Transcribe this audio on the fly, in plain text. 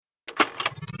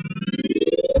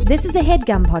This is a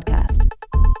HeadGum podcast.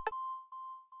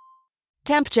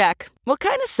 Temp check. What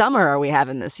kind of summer are we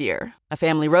having this year? A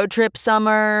family road trip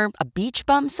summer? A beach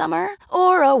bum summer?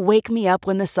 Or a wake me up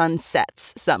when the sun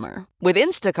sets summer? With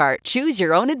Instacart, choose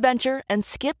your own adventure and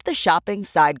skip the shopping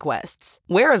side quests.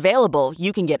 Where available,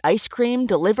 you can get ice cream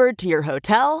delivered to your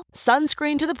hotel,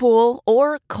 sunscreen to the pool,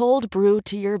 or cold brew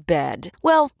to your bed.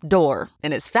 Well, door,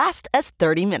 in as fast as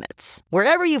 30 minutes.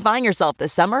 Wherever you find yourself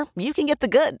this summer, you can get the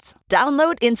goods.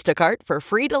 Download Instacart for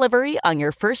free delivery on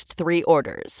your first 3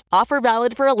 orders. Offer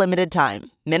valid for a limited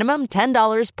time. Minimum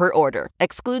 $10 per order.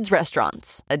 Excludes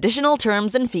restaurants. Additional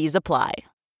terms and fees apply.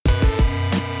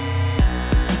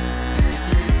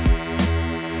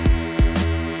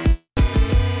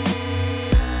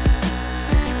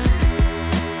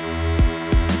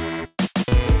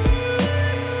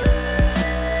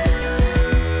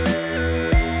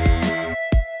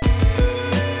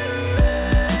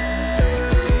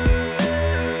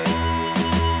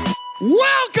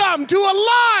 Welcome to a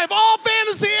live All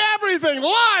Fantasy Everything,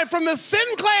 live from the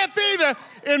Sinclair Theater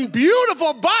in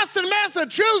beautiful Boston,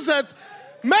 Massachusetts.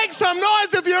 Make some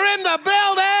noise if you're in the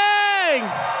building.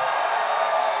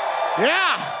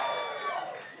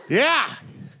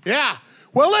 Yeah.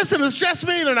 Well, listen, it's just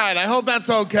me tonight. I hope that's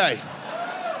okay.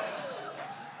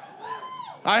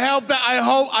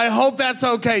 I hope that's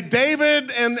okay.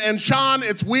 David and Sean,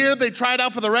 it's weird. They tried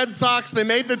out for the Red Sox. They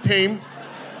made the team.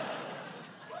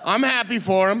 I'm happy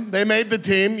for them. They made the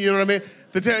team, you know what I mean?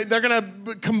 They're going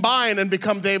to combine and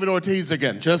become David Ortiz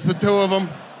again, just the two of them.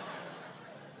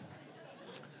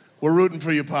 We're rooting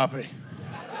for you, Poppy.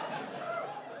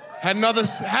 Had another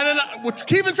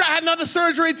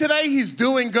surgery today. He's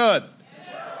doing good.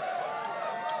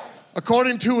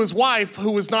 According to his wife,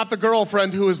 who was not the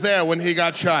girlfriend who was there when he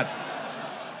got shot.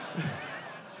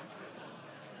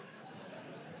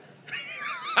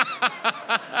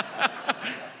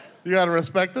 You gotta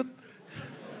respect it.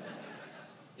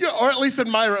 Yeah, or at least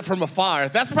admire it from afar.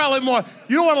 That's probably more.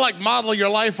 You don't want to like model your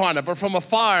life on it, but from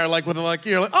afar, like with like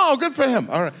you're like, oh, good for him.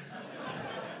 All right.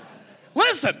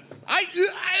 Listen, I think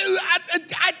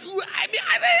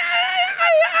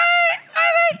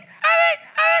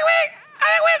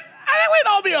we'd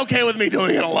all be okay with me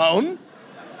doing it alone.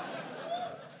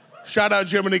 Shout out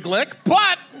Jiminy Glick,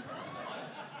 but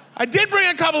I did bring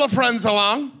a couple of friends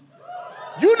along.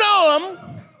 You know them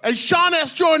as Sean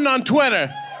S. Jordan on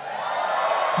Twitter.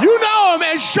 You know him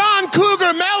as Sean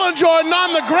Cougar Mellon Jordan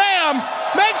on the gram.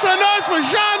 Make some noise for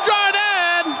Sean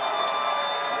Jordan.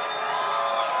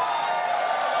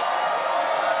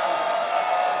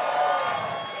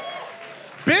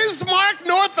 Bismarck,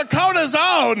 North Dakota's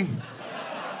own.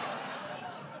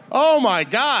 Oh my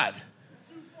God.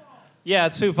 Yeah,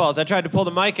 it's Sioux Falls. I tried to pull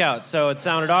the mic out, so it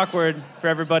sounded awkward for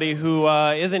everybody who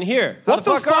isn't here. How What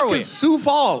the fuck is Sioux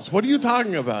Falls? What are you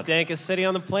talking about? Dankest city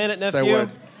on the planet, nephew.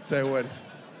 Say a word.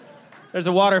 There's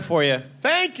a water for you.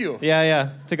 Thank you.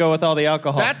 Yeah, to go with all the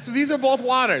alcohol. These are both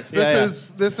waters.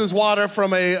 This is water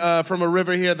from a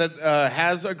river here that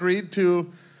has agreed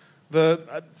to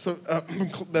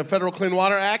the Federal Clean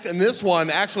Water Act, and this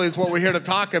one actually is what we're here to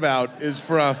talk about. Is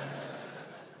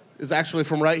actually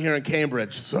from right here in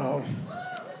Cambridge. So.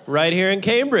 Right here in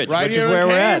Cambridge, right which here is where in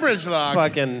we're Cambridge, at. Dog.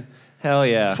 Fucking hell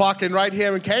yeah. Fucking right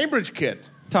here in Cambridge, kid.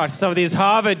 Talk to some of these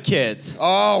Harvard kids.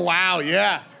 Oh wow,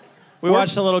 yeah. We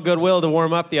watched a little Goodwill to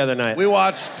warm up the other night. We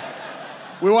watched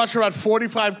about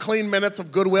 45 clean minutes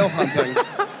of Goodwill hunting.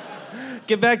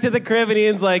 Get back to the crib and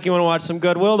Ian's like, you want to watch some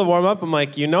Goodwill to warm up? I'm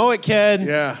like, you know it, kid.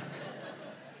 Yeah.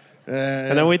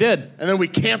 And then we did. And then we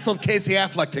canceled Casey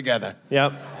Affleck together.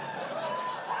 Yep.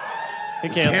 He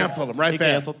canceled him right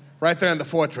there. Right there in the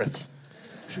fortress.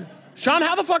 Sean,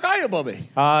 how the fuck are you, Bobby?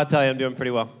 I'll tell you, I'm doing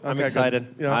pretty well. I'm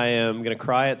excited. Yeah. I am going to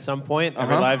cry at some point.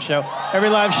 Every live show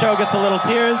gets a little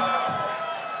tears.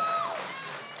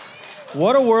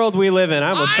 What a world we live in.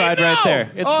 I almost cried right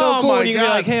there. It's so cool when you can be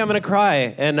like, hey, I'm going to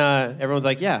cry. And everyone's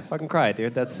like, yeah, fucking cry,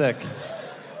 dude. That's sick.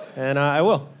 And I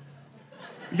will.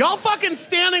 Y'all fucking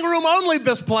standing room only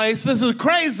this place. This is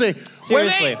crazy.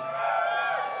 Seriously.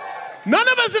 None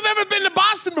of us have ever been to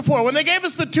Boston before. When they gave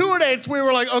us the tour dates, we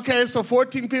were like, okay, so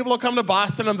 14 people will come to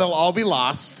Boston and they'll all be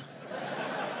lost.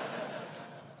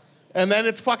 And then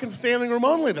it's fucking standing room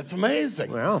only. That's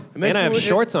amazing. Wow. And I have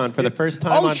shorts on for the first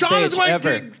time on Sean stage is wearing,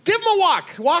 ever. Give him a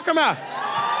walk. Walk him out.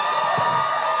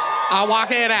 I'll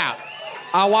walk it out.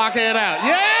 Yeah!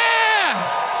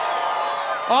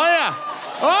 Oh,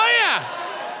 yeah.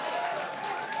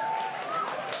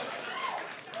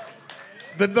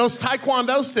 Those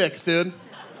Taekwondo sticks, dude.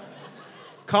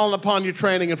 Calling upon your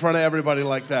training in front of everybody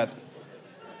like that.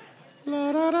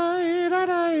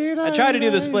 I tried to do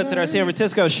the splits at our San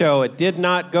Francisco show. It did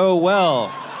not go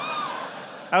well.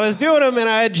 I was doing them, and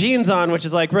I had jeans on, which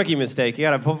is like rookie mistake. You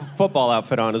got a football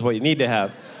outfit on is what you need to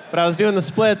have. But I was doing the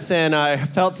splits, and I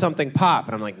felt something pop,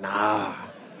 and I'm like, nah.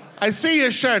 I see your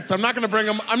shirts. I'm not going to bring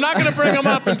them. I'm not going to bring them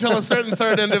up until a certain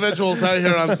third individual's out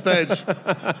here on stage.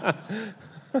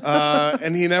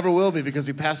 And he never will be because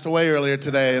he passed away earlier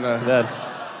today in a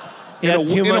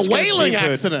whaling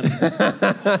accident.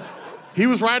 He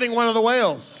was riding one of the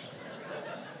whales.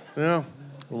 Yeah.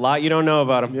 A lot you don't know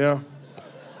about him. Yeah.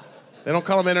 They don't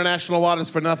call them international waters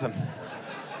for nothing.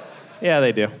 Yeah,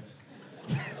 they do.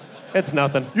 It's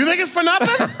nothing. You think it's for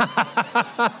nothing?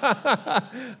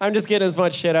 I'm just getting as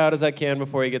much shit out as I can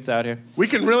before he gets out here. We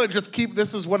can really just keep,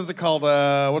 this is, what is it called?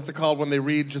 What's it called when they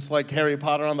read just like Harry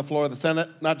Potter on the floor of the Senate?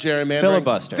 Not gerrymandering.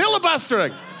 Filibuster.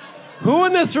 Filibustering. Who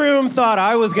in this room thought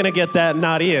I was going to get that and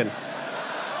not Ian?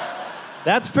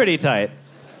 That's pretty tight.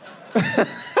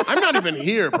 I'm not even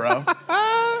here, bro.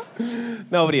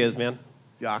 Nobody is, man.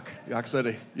 Yak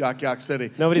City. Yak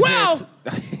City. Nobody's here.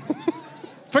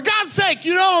 For God's sake,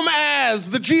 you know him as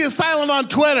the G is silent on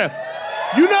Twitter.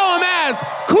 You know him as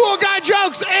Cool Guy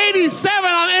Jokes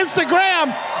 87 on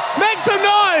Instagram. Make some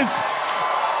noise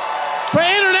for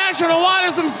international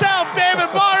waters himself, David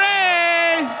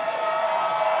Gborie.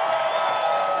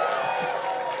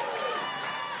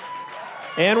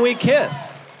 And we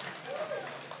kiss.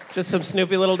 Just some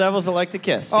snoopy little devils that like to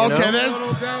kiss. Okay, you know?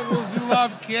 little devils who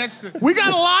love kissing. We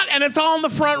got a lot, and it's all in the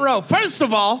front row. First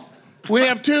of all, we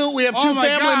have two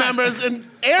family members in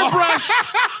Airbrush.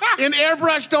 In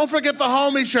Airbrush, don't forget the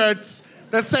homie shirts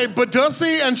that say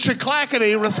Badussi and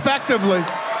Shiklackety, respectively.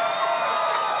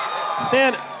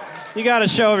 Stan, you got to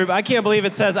show everybody. I can't believe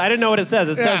it says, I didn't know what it says.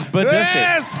 It says Badussi.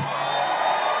 Yes.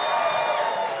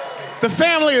 The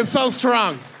family is so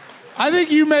strong. I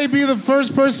think you may be the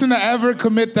first person to ever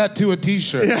commit that to a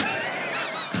T-shirt. Yeah.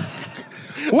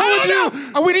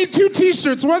 We need 2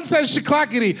 T-shirts. One says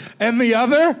Shiklackety, and the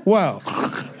other, well.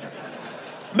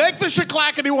 Make the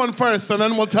Shiklackety one first, and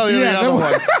then we'll tell you the other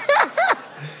one.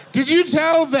 Did you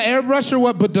tell the airbrusher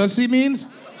what Badussi means?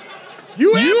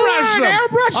 You airbrushed were an them.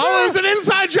 airbrusher? Oh, it was an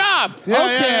inside job. Yeah,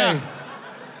 okay. Yeah.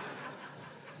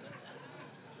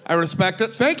 I respect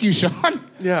it. Thank you, Sean.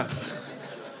 Yeah.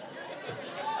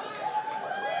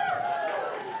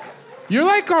 You're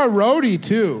like our roadie,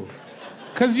 too.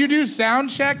 Because you do sound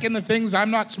check and the things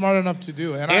I'm not smart enough to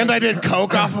do. And I did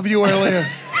coke off of you earlier.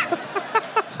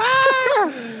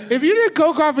 If you did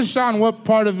coke off of Sean, what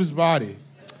part of his body?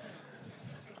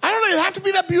 I don't know. It'd have to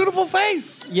be that beautiful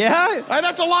face. Yeah? I'd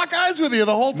have to lock eyes with you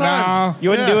the whole time. Nah.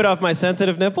 You wouldn't do it off my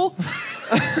sensitive nipple?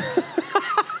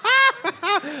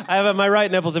 My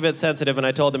right nipple's a bit sensitive, and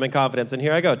I told him in confidence, and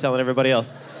here I go, telling everybody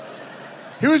else.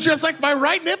 He was just like, my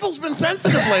right nipple's been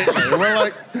sensitive lately. We're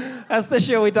like... That's the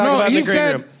shit we talk about in the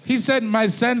green room. He said, my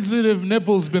sensitive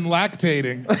nipple's been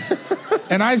lactating.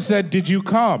 And I said, did you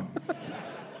come?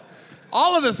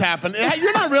 All of this happened.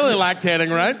 You're not really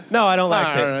lactating, right? No, I don't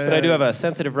lactate, right, but I do have a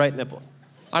sensitive right nipple.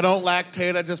 I don't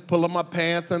lactate. I just pull up my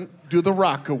pants and do the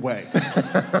rock away.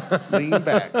 Lean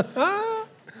back.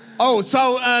 Oh,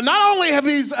 so not only have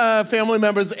these family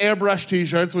members airbrushed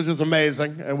T-shirts, which is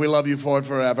amazing, and we love you for it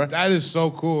forever. That is so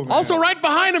cool, man. Also, right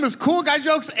behind him is Cool Guy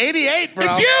Jokes 88, bro.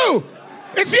 It's you!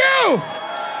 It's you!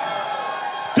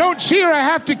 Don't cheer, I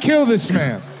have to kill this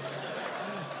man.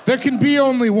 There can be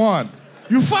only one.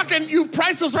 You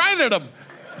Price is Right at him.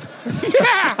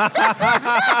 Yeah!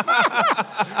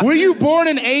 Were you born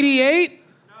in 88?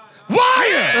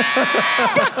 Liar!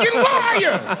 Fucking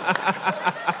liar!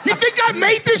 You think I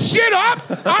made this shit up?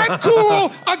 I'm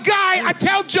cool, a guy, I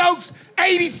tell jokes,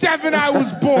 87 I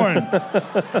was born.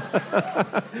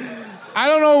 I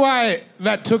don't know why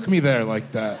that took me there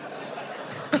like that.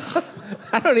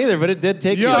 I don't either, but it did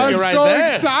take you. I'm right so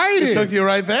there. Excited. It took you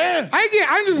right there.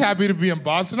 I'm just happy to be in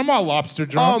Boston. I'm all lobster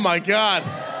drunk. Oh my God.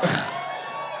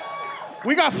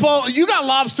 You got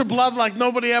lobster blood like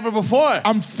nobody ever before.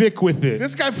 I'm thick with it.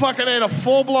 This guy fucking ate a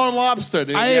full-blown lobster,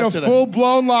 dude. I ate a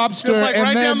full-blown lobster. Just like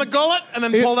right down the gullet and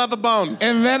then pulled out the bones.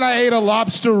 And then I ate a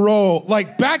lobster roll,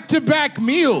 like back-to-back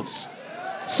meals.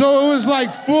 So it was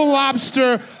like full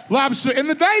lobster. And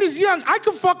the night is young. I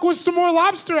could fuck with some more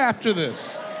lobster after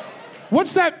this.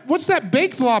 What's that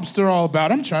baked lobster all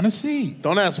about? I'm trying to see.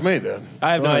 Don't ask me, dude.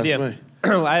 I have no idea.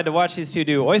 I had to watch these two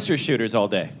do oyster shooters all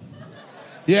day.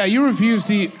 Yeah, you refuse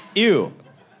to eat. Ew.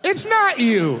 It's not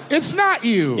you. It's not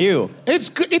you. Ew.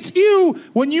 It's you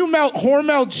when you melt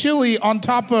Hormel chili on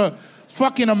top of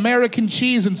fucking American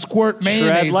cheese and squirt mayonnaise.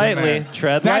 Tread lightly. In there.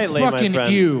 Tread That's lightly, fucking my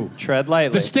friend. you. Tread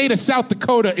lightly. The state of South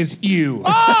Dakota is you.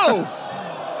 Oh!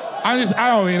 I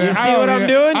don't mean it. You see what I'm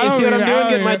doing? You see what I'm doing?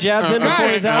 Getting my jabs in before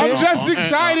he's out I'm here? just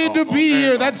excited to be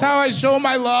here. That's how I show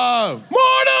my love.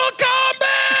 Mortal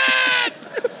Kombat!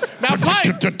 Now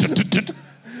fight.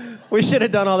 We should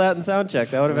have done all that in sound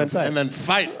check. That would have been tight. And then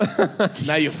fight.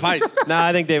 Now you fight. Nah,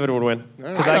 I think David would win.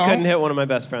 Because I couldn't hit one of my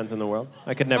best friends in the world.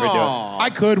 I could never do it. I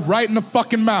could, right in the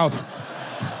fucking mouth.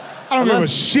 I don't give a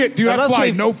shit, dude. I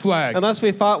fly no flag. Unless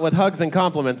we fought with hugs and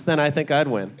compliments, then I think I'd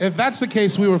win. If that's the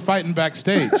case, we were fighting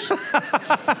backstage.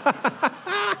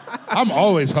 I'm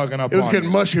always hugging up on It was getting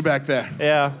you. mushy back there.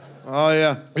 Yeah. Oh,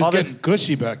 yeah. It was getting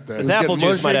gushy back there. This apple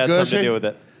juice might have something to do with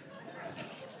it.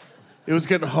 It was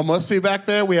getting hummusy back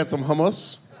there. We had some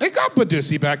hummus. It got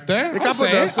badussy back there.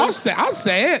 I'll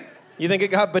say it. You think it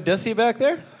got badussy back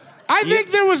there? I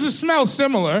think there was a smell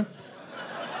similar.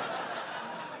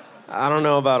 I don't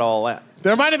know about all that.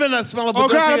 There might have been a smell of Oh,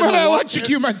 badussy God, I'm going to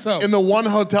electrocute myself. in the one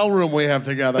hotel room we have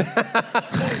together.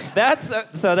 That's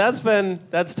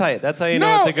tight. That's how you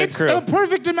know it's a good crew. No, it's a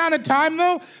perfect amount of time,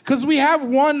 though, because we have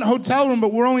one hotel room,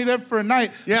 but we're only there for a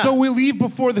night. Yeah. So we leave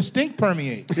before the stink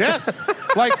permeates. Yes.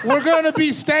 Like, we're going to be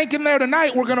stanking there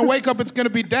tonight. We're going to wake up, it's going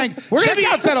to be dank.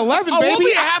 Check-out's at 11, baby. We'll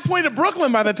be halfway to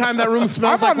Brooklyn by the time that room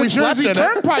smells like we slept in it. I'm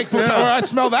on the Jersey Turnpike where I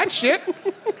smell that shit.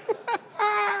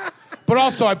 But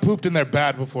also, I pooped in there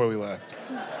bad before we left.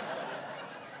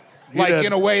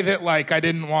 In a way that, I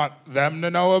didn't want them to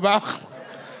know about.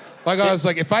 I was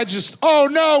like, if I just, oh,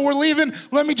 no, we're leaving.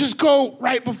 Let me just go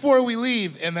right before we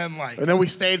leave. And then, And then we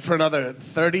stayed for another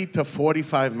 30 to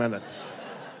 45 minutes.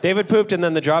 David pooped, and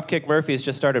then the Dropkick Murphys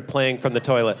just started playing from the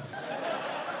toilet.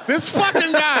 This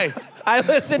fucking guy. I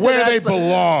listened to where that they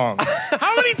belong.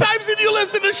 How many times did you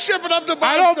listen to Ship It Up to Boston?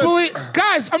 I don't believe...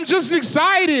 Guys, I'm just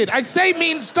excited. I say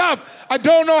mean stuff. I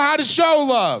don't know how to show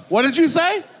love. What did you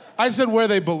say? I said where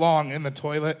they belong, in the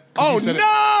toilet. Oh,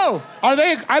 no! Are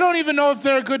they... I don't even know if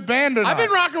they're a good band or not. I've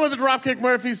been rocking with the Dropkick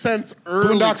Murphys since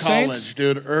early Boondock college, Saints?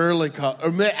 dude. Early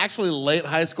college. Actually, late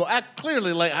high school.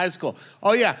 Clearly late high school.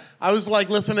 Oh, yeah. I was,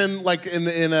 listening, in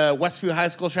Westview High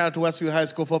School. Shout out to Westview High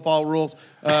School football rules.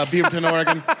 Beaverton,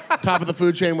 Oregon. Top of the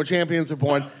food chain where champions are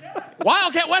born.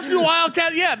 Wildcat, Westview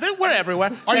Wildcat. Yeah, we're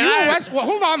everywhere. Are you a West... Well,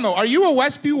 hold on, though. Are you a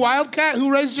Westview Wildcat?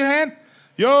 Who raised your hand?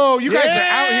 Yo, you guys are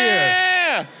out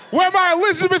here. Where my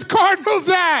Elizabeth Cardinals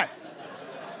at?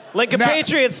 Lincoln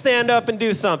Patriots, stand up and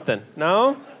do something.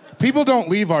 No? People don't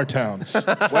leave our towns.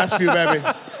 Westview, baby.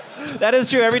 That is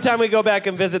true. Every time we go back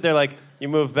and visit, they're like, you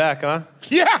moved back, huh?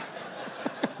 Yeah.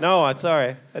 No, I'm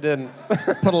sorry. I didn't.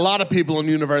 Put a lot of people in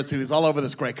universities all over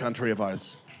this great country of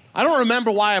ours. I don't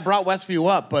remember why I brought Westview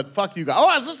up, but fuck you guys. Oh,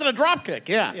 I was listening to Dropkick,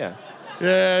 yeah.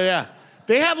 Yeah.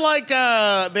 They had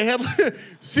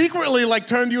secretly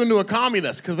turned you into a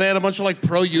communist because they had a bunch of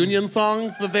pro-union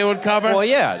songs that they would cover. Well,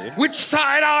 yeah, dude. Which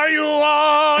side are you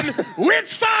on? Which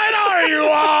side are you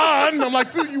on? I'm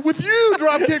like, with you,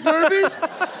 Dropkick Murphys.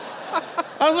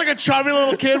 I was like a chubby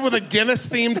little kid with a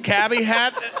Guinness-themed cabbie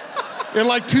hat in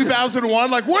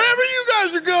 2001, wherever you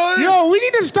guys are going. Yo, we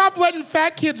need to stop letting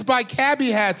fat kids buy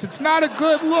cabbie hats. It's not a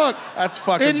good look. That's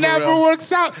fucking It never real. works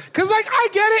out. Because, I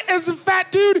get it. As a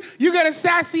fat dude, you get a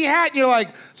sassy hat, and you're like,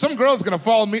 some girl's going to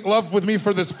fall in love with me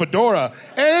for this fedora.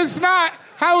 And it's not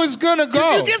how it's going to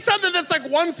go. You get something that's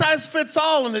one size fits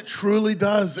all, and it truly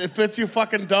does. It fits your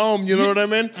fucking dome, you know what I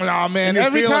mean? Nah, man.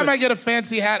 Every time I get a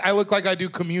fancy hat, I look like I do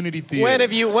community theater.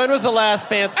 When was the last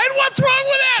fancy? And what's wrong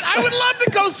with that? I would love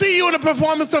to go see you in a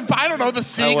performance of, The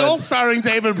Seagull, starring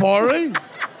David Gborie.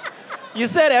 You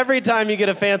said every time you get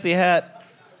a fancy hat.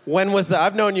 When was that?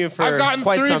 I've known you for I've gotten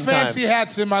quite 3 some time. fancy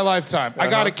hats in my lifetime. I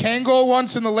got a Kangol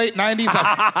once in the late 90s.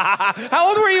 How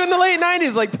old were you in the late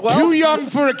 90s? 12? Too young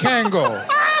for a Kangol.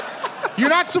 You're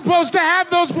not supposed to have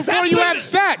those before you have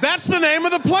sex. That's the name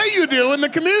of the play you do in the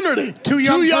community. Too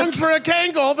young for a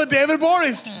Kangol, the David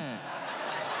Gborie story.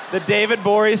 The David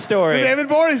Gborie story. The David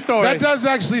Gborie story. That does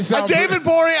actually sound... A David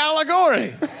Gborie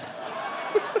allegory.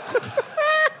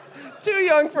 Too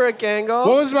young for a Kangol.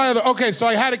 What was my other... Okay, so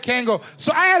I had a Kangol.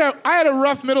 So I had a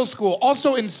rough middle school.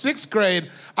 Also, in 6th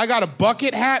grade, I got a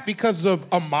bucket hat because of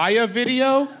a Maya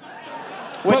video.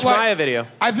 Which Maya video?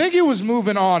 I think it was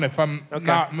Moving On, if I'm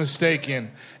not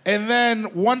mistaken. And then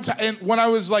one time, when I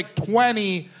was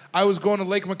 20, I was going to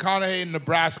Lake McConaughey in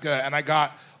Nebraska, and I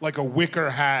got a wicker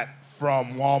hat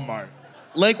from Walmart.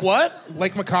 Lake what?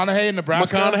 Lake McConaughey in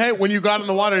Nebraska. McConaughey? When you got in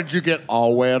the water, did you get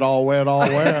all wet, all wet, all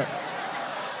wet?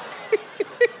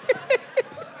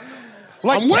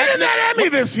 I'm winning that Emmy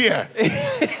this year. Give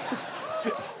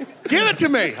it to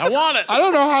me. I want it. I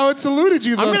don't know how it's eluded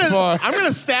you thus far. I'm going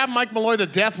to stab Mike Malloy to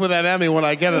death with that Emmy when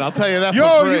I get it. I'll tell you that Yo,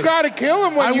 for free. you got to kill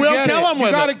him when you get it. I will kill him with it.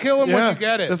 You got to kill him when you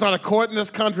get it. There's not a court in this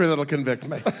country that'll convict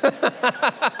me.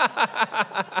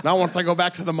 Not once I go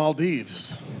back to the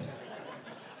Maldives.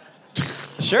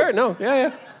 Sure, no,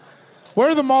 yeah. Where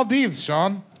are the Maldives,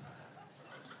 Sean?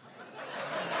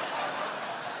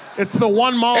 It's the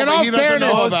one mall In that all he doesn't know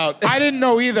fairness, about. I didn't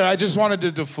know either. I just wanted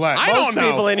to deflect. I don't Most know.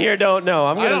 people in here don't know.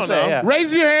 I'm going to don't say, know. yeah.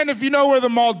 Raise your hand if you know where the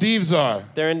Maldives are.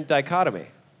 They're in dichotomy.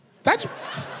 That's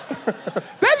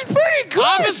pretty good.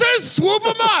 Officers, swoop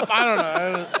them up. I don't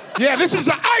know. Yeah, this is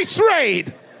an ice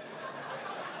raid.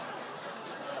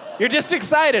 You're just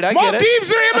excited. I get it.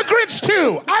 Maldives are immigrants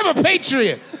too. I'm a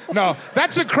patriot. No,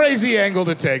 that's a crazy angle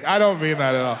to take. I don't mean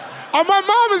that at all. Oh, my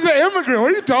mom is an immigrant.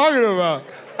 What are you talking about?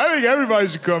 I think everybody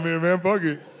should come here, man. Fuck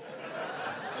it.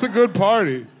 It's a good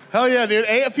party. Hell yeah, dude.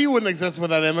 AFU wouldn't exist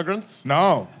without immigrants.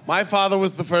 No. My father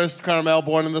was the first Carmel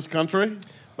born in this country.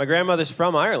 My grandmother's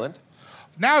from Ireland.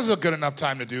 Now's a good enough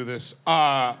time to do this.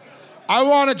 I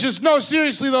want to just, no,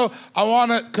 seriously though, I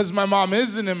want to, because my mom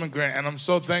is an immigrant and I'm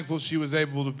so thankful she was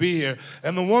able to be here.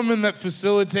 And the woman that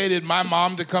facilitated my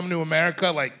mom to come to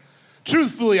America, like,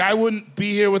 truthfully, I wouldn't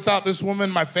be here without this woman.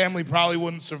 My family probably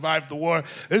wouldn't survive the war.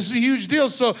 This is a huge deal.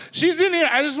 So she's in here.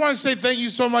 I just want to say thank you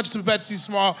so much to Betsy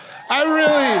Small. I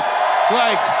really,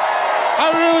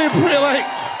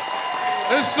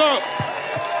 there's so,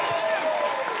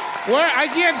 where, I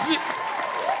can't see.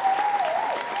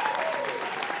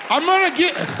 I'm gonna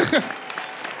get,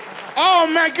 oh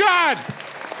my God.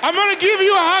 I'm gonna give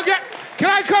you a hug. Can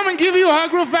I come and give you a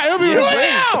hug real fast? It'll be Do real it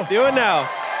fast. now. Do it now.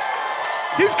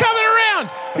 He's coming around.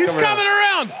 He's coming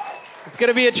around. It's going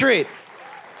to be a treat.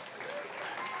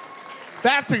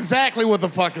 That's exactly what the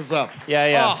fuck is up.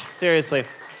 Yeah. Oh, Seriously.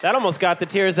 That almost got the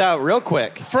tears out real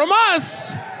quick. from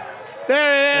us.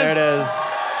 There it is. There it is.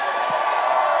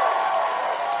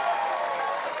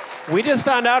 We just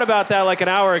found out about that like an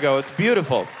hour ago. It's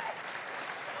beautiful.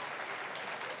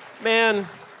 Man,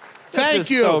 this Thank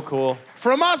is you. so cool.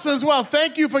 From us as well.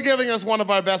 Thank you for giving us one of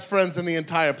our best friends in the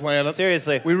entire planet.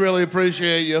 Seriously. We really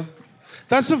appreciate you.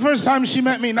 That's the first time she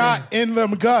met me not in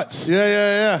them guts.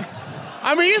 Yeah.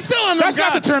 I mean, you're still in the That's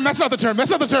not the guts. term. That's not the term. That's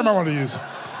not the term I want to use.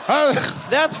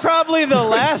 That's probably the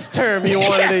last term you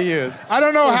wanted to use. I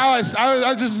don't know how I was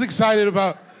just excited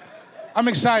about. I'm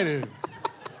excited.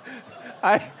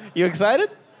 You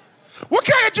excited? What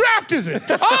kind of draft is it?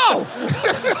 Oh!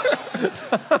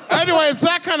 Anyway, it's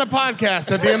that kind of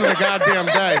podcast at the end of the goddamn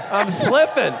day. I'm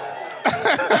slipping.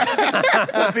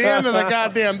 At the end of the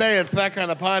goddamn day, it's that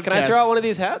kind of podcast. Can I throw out one of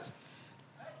these hats?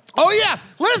 Oh, yeah.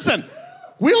 Listen,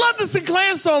 we love the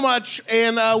Sinclair so much,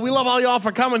 and we love all y'all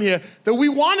for coming here, that we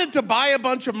wanted to buy a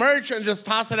bunch of merch and just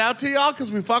toss it out to y'all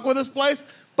because we fuck with this place.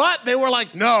 But they were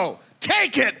like, no,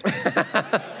 take it.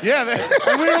 Yeah.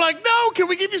 And we were like, no, can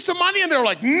we give you some money? And they were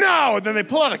like, no. And then they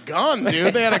pull out a gun,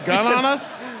 dude. They had a gun on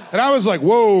us. And I was like,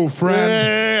 whoa, friend.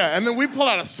 Yeah. And then we pulled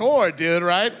out a sword, dude,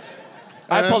 right?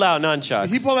 I pulled out nunchucks.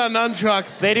 He pulled out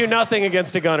nunchucks. They do nothing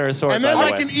against a gun or a sword, And then by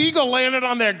the like way. an eagle landed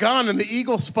on their gun, and the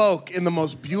eagle spoke in the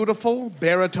most beautiful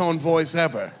baritone voice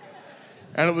ever.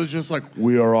 And it was just like,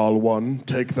 we are all one,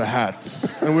 take the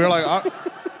hats. And we were like,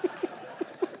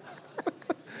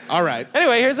 all right.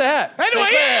 Anyway, here's a hat. Anyway,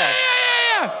 Sinclair.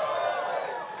 yeah.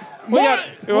 We got-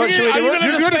 Should we do are you it? going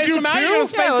You're to gonna space do them out? two? You going to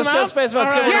space Yeah, them let's out? go space them out.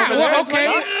 All Let's right. get Yeah, rid of well, this. okay.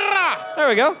 There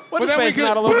we go. We'll Well, just then we space them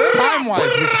could, out a little bit. time-wise, we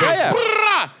space Yeah. No,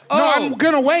 Oh. I'm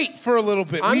going to wait for a little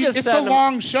bit. I'm just It's a setting 'em-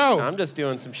 long show. I'm just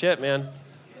doing some shit, man.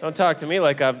 Don't talk to me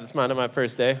like it's not my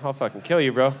first day. I'll fucking kill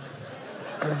you, bro.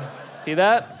 See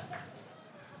that?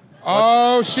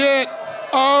 Oh, shit.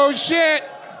 Oh, shit.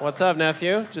 What's up,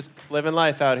 nephew? Just living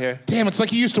life out here. Damn, it's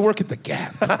like you used to work at the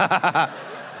Gap.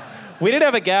 We didn't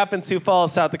have a Gap in Sioux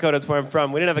Falls, South Dakota. That's where I'm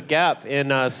from. We didn't have a Gap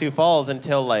in Sioux Falls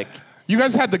until like... You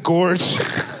guys had the Gorge.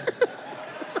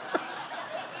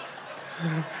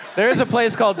 There is a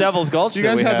place called Devil's Gulch You that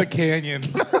guys we had have. the Canyon.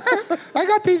 I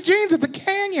got these jeans at the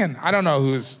Canyon. I don't know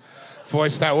whose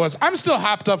voice that was. I'm still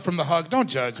hopped up from the hug. Don't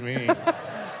judge me. Ain't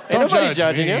Don't nobody judge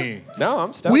judging me. you. No,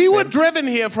 I'm stoked. We were man. driven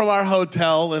here from our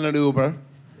hotel in an Uber.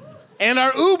 And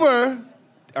our Uber,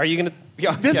 Are you gonna...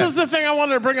 Yeah, this yeah. is the thing I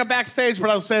wanted to bring up backstage, but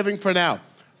I was saving for now.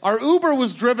 Our Uber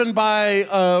was driven by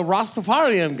a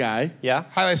Rastafarian guy. Yeah?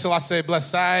 Haile Selassie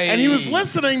Blessai. And he was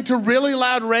listening to really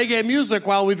loud reggae music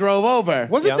while we drove over.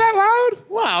 Was it Yeah. that loud?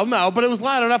 Well, no, but it was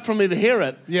loud enough for me to hear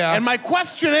it. Yeah. And my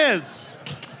question is,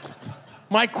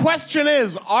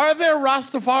 are there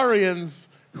Rastafarians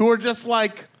who are just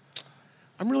like,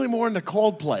 I'm really more into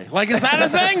Coldplay? Like, is that a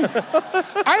thing?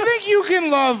 I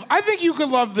think you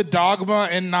can love the dogma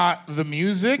and not the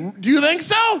music. Do you think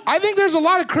so? I think there's a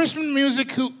lot of Christian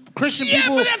music Christian Yeah,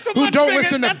 people but that's a who much don't bigger,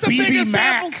 listen to that's a bigger BB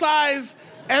Mac. sample size.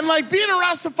 And like being a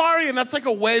Rastafarian, that's like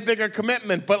a way bigger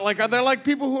commitment. But like, are there like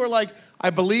people who are like, I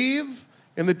believe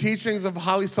in the teachings of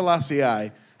Haile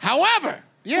Selassie. However,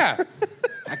 Yeah.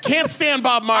 I can't stand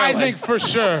Bob Marley. I think for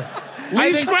sure.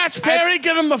 Lee Scratch Perry,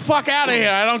 get him the fuck out of here.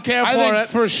 I don't care I for think it.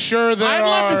 for sure I'd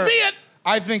love to see it.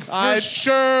 I think for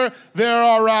sure there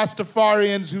are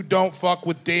Rastafarians who don't fuck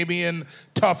with Damian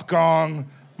Tough Gong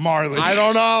Marley. I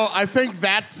don't know. I think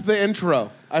that's the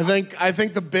intro. I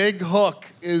think the big hook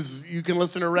is you can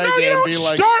listen to reggae No, you and be don't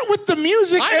like... start with the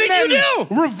music I and think then you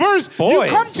do. reverse. Boys.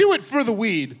 You come to it for the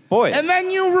weed. Boys. And then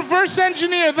you reverse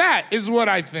engineer that is what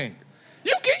I think.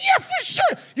 You can, yeah, for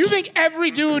sure. You think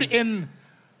every dude in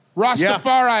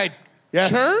Rastafari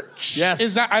church? Yes.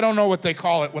 Is that, I don't know what they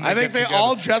call it when I they think get they together.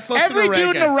 all just listen Every to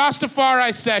dude in a reggae.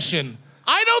 Rastafari session.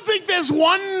 I don't think there's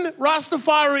one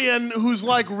Rastafarian who's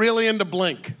like really into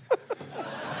Blink.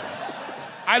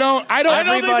 I don't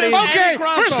think there's okay, any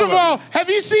crossover. first of all, have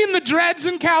you seen the dreads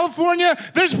in California?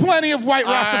 There's plenty of white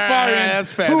Rastafarians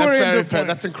That's fair. who That's are very into fair. Blink.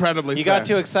 That's incredibly You fair. got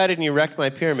too excited and you wrecked my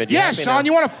pyramid. You Yeah, happy Sean, now?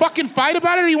 you want to fucking fight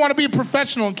about it or you want to be a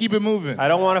professional and keep it moving? I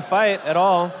don't want to fight at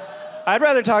all. I'd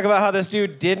rather talk about how this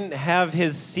dude didn't have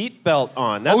his seatbelt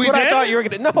on. That's he what I did? thought you were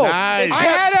going to... No. Nice.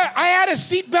 I had a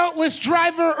seatbeltless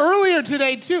driver earlier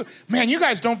today too. Man, you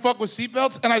guys don't fuck with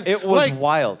seatbelts, and It was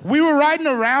wild. We were riding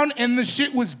around and the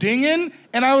shit was dinging,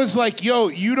 and I was like, "Yo,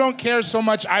 you don't care so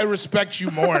much. I respect you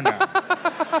more now."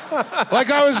 Like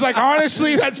I was like,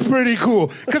 honestly, that's pretty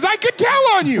cool, because I could tell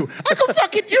on you. I could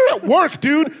fucking you're at work,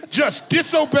 dude, just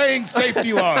disobeying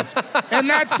safety laws, and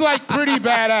that's like pretty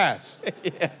badass.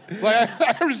 Yeah.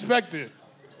 Like I respect it.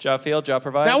 Job field, job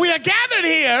provide. Now we are gathered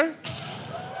here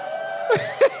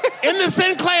in the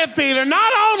Sinclair Theater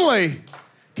not only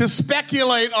to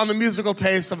speculate on the musical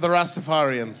taste of the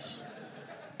Rastafarians,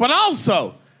 but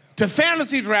also to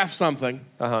fantasy draft something,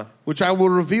 which I will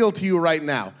reveal to you right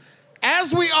now.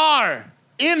 As we are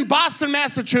in Boston,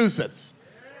 Massachusetts,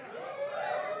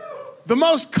 the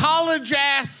most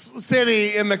college-ass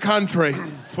city in the country,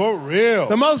 For real.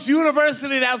 the most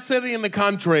university-out city in the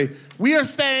country, we are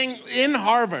staying in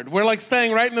Harvard. We're like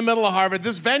staying right in the middle of Harvard.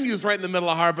 This venue's right in the middle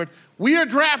of Harvard. We are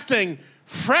drafting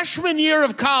freshman year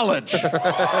of college.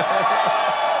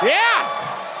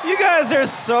 Yeah. You guys are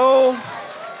so...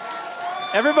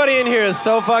 Everybody in here is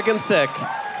so fucking sick.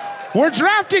 We're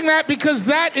drafting that because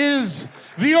that is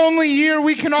the only year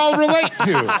we can all relate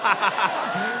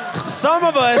to. Some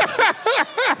of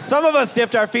us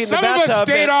dipped our feet in the Some of bathtub. us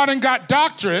stayed and- on and got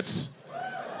doctorates.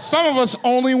 Some of us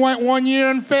only went 1 year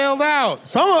and failed out.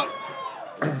 Some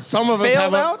of us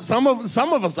Failed have out? some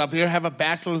of us up here have a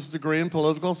bachelor's degree in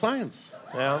political science.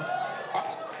 Yeah.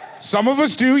 Some of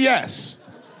us do, yes.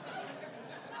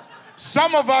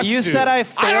 Some of us You do. said I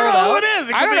failed I don't know out? who it is.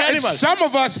 It I could don't be know. anybody. Some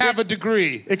of us have a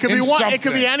degree. It could in be one. something. It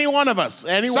could be any one of us.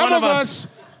 Any Some one of us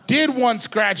did once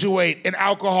graduate an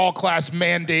alcohol class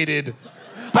mandated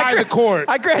by the court.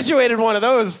 I graduated one of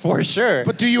those for sure.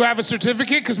 But do you have a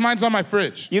certificate? Because mine's on my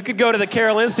fridge. You could go to the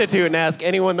Carroll Institute and ask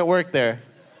anyone that worked there.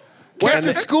 went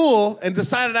to school and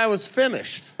decided I was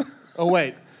finished. Oh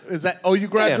wait, is that? Oh, you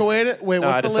graduated? Wait, No,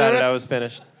 what's I the decided lyric? I was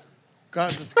finished.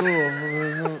 Got to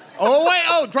school.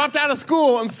 Dropped out of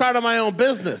school and started my own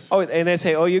business. Oh, and they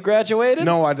say, oh, you graduated?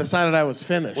 No, I decided I was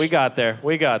finished. We got there.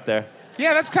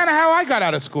 Yeah, that's kind of how I got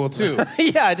out of school, too.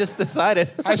 Yeah, I just decided.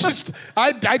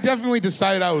 I definitely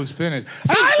decided I was finished.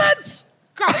 Silence!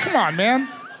 God, come on, man.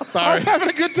 I Sorry. was having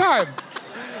a good time.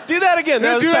 Do that again.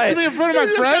 That was Do that tight. to me in front of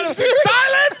my friends, dude?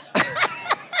 Silence!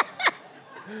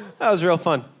 That was real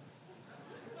fun.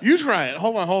 You try it.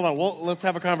 Hold on. Let's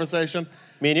have a conversation.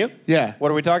 Me and you? Yeah. What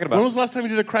are we talking about? When was the last time you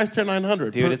did a Christ Hair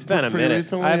 900? Dude, it's been a Pretty minute.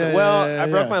 recently? I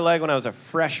broke my leg when I was a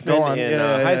freshman Go on. in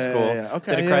Yeah, high yeah, school. yeah.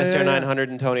 Okay, Did a yeah, Christ yeah, Air yeah. 900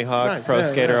 and Tony Hawk, Nice, Pro yeah,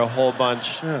 Skater, yeah. a whole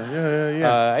bunch.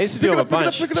 Yeah. I used to do them a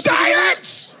bunch.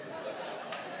 Silence!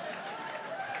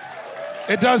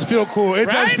 It does feel cool. It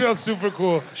does Right? feel super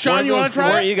cool. Sean, you want to try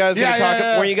Weren't it? you guys going Yeah, to talk?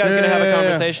 yeah, yeah. Weren't you guys going to have a Yeah.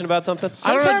 conversation about something?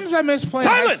 Sometimes I miss playing.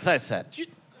 Silence! I said.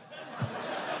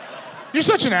 You're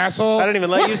such an asshole. I didn't even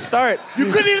let you start. You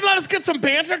couldn't even let us get some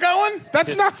banter going?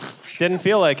 That's not. Didn't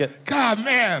feel like it. God,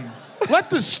 man. Let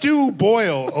the stew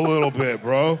boil a little bit,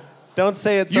 bro. Don't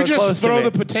say it so You close just throw to me.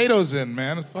 the potatoes in,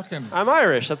 man. It's fucking. I'm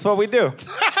Irish. That's what we do.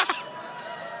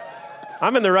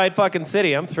 I'm in the right fucking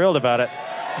city. I'm thrilled about it.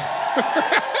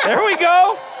 There we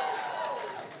go.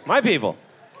 My people.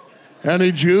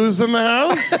 Any Jews in the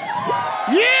house?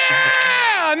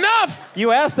 Yeah! Enough!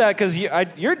 You asked that because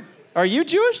are you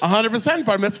Jewish? 100%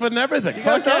 bar mitzvah and everything. guys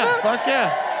Fuck know yeah. that? Fuck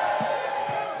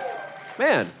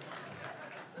yeah. Man.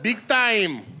 Big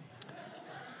time.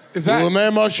 Is that? Une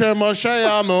Moshe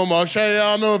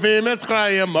Yanu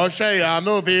v'Mitzrayim, Moshe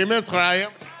Yanu v'Mitzrayim.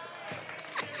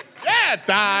 Yeah,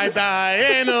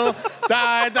 Dayenu.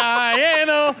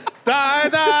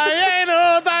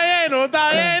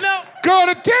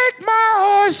 Gonna take my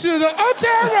horse to the old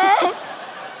town road.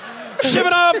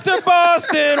 Shipping off to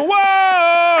Boston.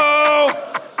 Whoa!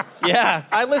 Yeah,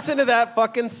 I listen to that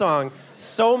fucking song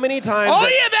so many times. Oh,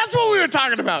 yeah, that's what we were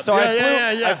talking about. So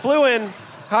I flew in,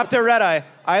 hopped a red eye.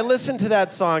 I listened to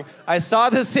that song. I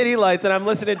saw the city lights, and I'm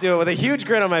listening to it with a huge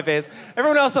grin on my face.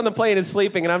 Everyone else on the plane is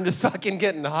sleeping, and I'm just fucking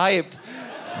getting hyped.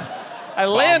 I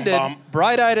landed,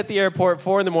 bright-eyed at the airport,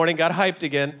 4 a.m, got hyped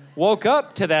again, woke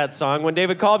up to that song. When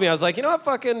David called me, I was like, you know what,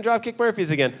 fucking Dropkick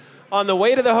Murphys again. On the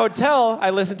way to the hotel,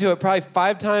 I listened to it probably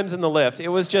 5 times in the lift. It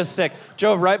was just sick.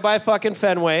 Drove right by fucking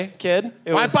Fenway, kid.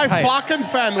 Right by fucking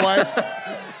Fenway.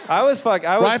 I was right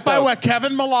stoked. By where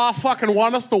Kevin Millar fucking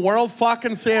won us the World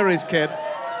fucking Series, kid.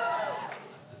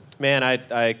 Man,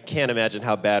 I can't imagine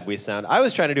how bad we sound. I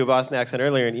was trying to do a Boston accent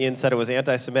earlier, and Ian said it was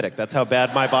anti-Semitic. That's how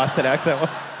bad my Boston accent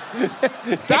was.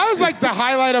 That was like the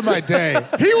highlight of my day.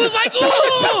 He was like, ooh,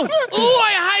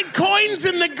 I hide coins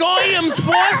in the Goyim's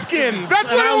foreskins.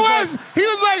 That's what it was. He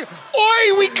was like,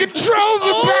 oi, we control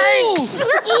the banks.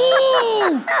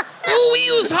 Ooh, we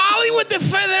use Hollywood to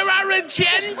further our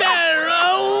agenda.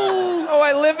 Oh,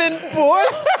 I live in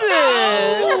Boston.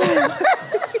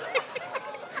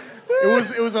 It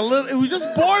was just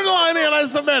borderline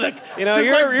anti-Semitic. You know,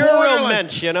 you're a real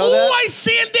mensch, you know that? I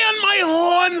sand down my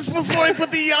horns before I put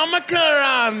the yarmulke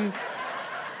on.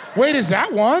 Wait, is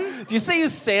that one? Did you say you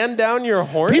sand down your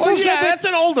horns? That's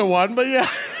an older one, but yeah.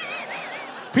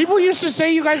 People used to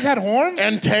say you guys had horns?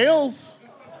 And tails.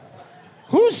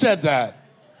 Who said that?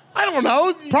 I don't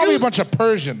know. Probably a bunch of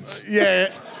Persians.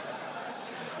 Yeah.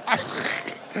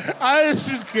 I was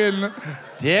just kidding.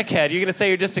 Dickhead, you're going to say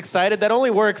you're just excited? That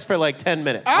only works for like 10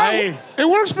 minutes. It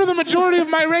works for the majority of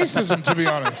my racism, to be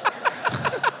honest.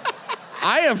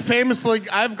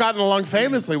 I've gotten along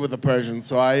famously with the Persians,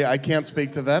 so I can't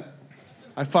speak to that.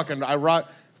 I rock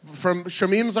from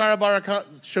Shamim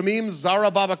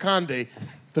Zarababakandi.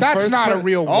 That's not a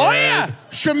real word. Oh, yeah.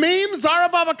 Shamim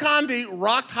Zarababakandi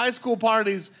rocked high school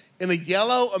parties in a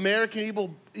yellow American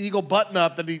Eagle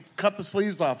button-up that he cut the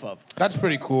sleeves off of. That's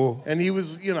pretty cool. And he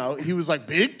was like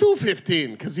big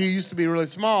 215 because he used to be really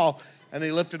small, and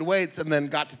he lifted weights and then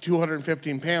got to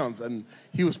 215 pounds, and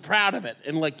he was proud of it.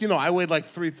 And I weighed like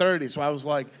 330, so I was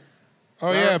like,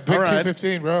 oh yeah, big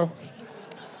 215, bro.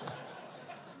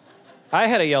 I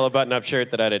had a yellow button-up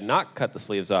shirt that I did not cut the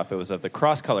sleeves off. It was of the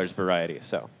cross colors variety,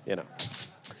 so, you know.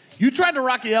 You tried to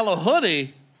rock a yellow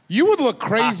hoodie. You would look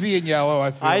crazy in yellow,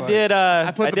 I feel like. I did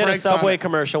a Subway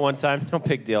commercial one time, no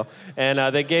big deal.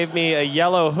 And they gave me a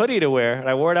yellow hoodie to wear, and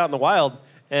I wore it out in the wild.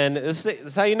 And this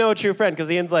is how you know a true friend, because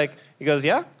Ian's like, he goes,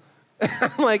 yeah?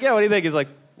 I'm like, yeah, what do you think? He's like,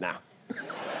 nah.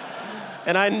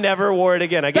 And I never wore it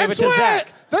again. I gave it to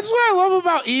Zach. That's what I love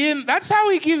about Ian. That's how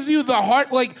he gives you the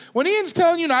heart. Like, when Ian's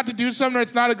telling you not to do something or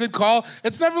it's not a good call,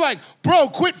 it's never like, bro,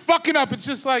 quit fucking up. It's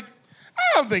just like, I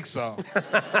don't think so.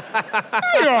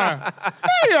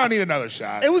 You don't need another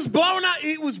shot. It was blowing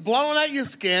out your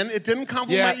skin. It didn't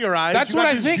compliment your eyes. That's what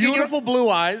I think. Beautiful blue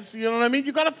eyes. You know what I mean?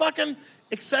 You got to fucking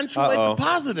accentuate the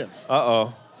positive.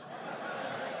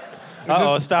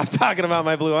 Stop talking about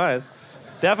my blue eyes.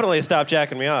 Definitely stop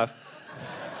jacking me off.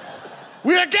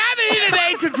 We are gathered here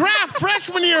today to draft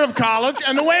freshman year of college,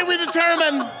 and the way we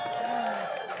determine...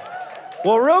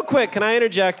 Well, real quick, can I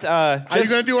interject? Are you going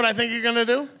to do what I think you're going to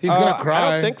do? He's going to cry.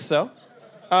 I don't think so.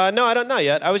 No, I don't know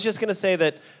yet. I was just going to say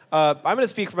that I'm going to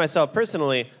speak for myself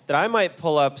personally, that I might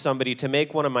pull up somebody to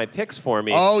make one of my picks for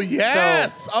me. Oh,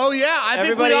 yes. I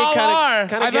think we all are.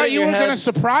 I thought you were going to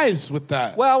surprise with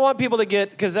that. Well, I want people to get,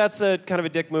 because that's a kind of a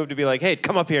dick move to be like, hey,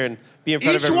 come up here and be in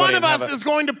front of everybody. Each one of us is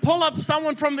going to pull up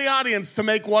someone from the audience to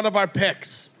make one of our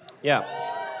picks. Yeah.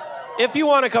 If you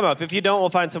want to come up. If you don't, we'll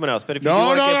find someone else. But if you if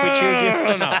we choose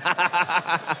you. No.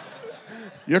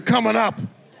 You're coming up.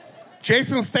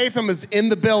 Jason Statham is in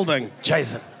the building.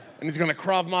 Jason. And he's going to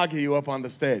Krav Maga you up on the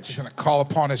stage. He's going to call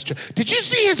upon his... Did you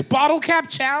see his bottle cap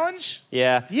challenge?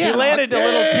 Yeah. He landed a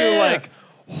little too,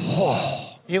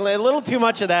 he landed a little too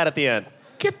much of that at the end.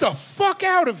 Get the fuck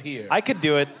out of here. I could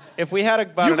do it. If we had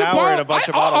about an hour and a bunch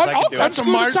of bottles, I could do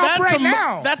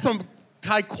it. That's some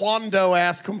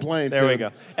taekwondo-ass complaint. There we go.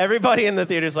 Everybody in the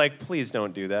theater's like, please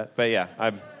don't do that. But yeah,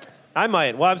 I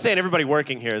might. Well, I'm saying everybody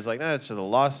working here is like, no, it's just a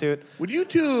lawsuit. Would you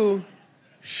two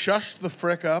shush the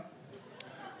frick up?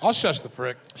 I'll shush the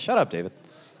frick. Shut up, David.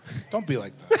 Don't be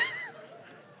like that.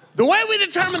 The way we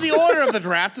determine the order of the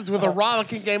draft is with a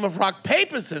rollicking game of rock,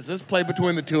 paper, scissors played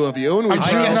between the two of you. And I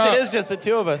guess it is just the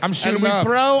two of us. I'm shooting and we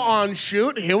throw on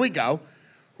shoot. Here we go.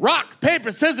 Rock,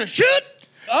 paper, scissors, shoot!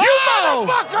 Oh! You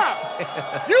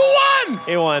motherfucker! You won!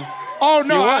 He won. Oh,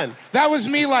 no. You won. That was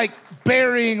me, like,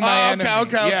 burying my enemy.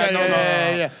 Okay.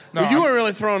 Yeah. No, well, you were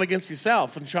really throwing against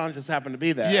yourself, and Sean just happened to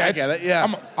be there. Yeah, I get it. Yeah.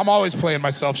 I'm always playing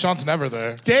myself. Sean's never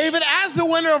there. David, as the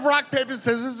winner of Rock, Paper,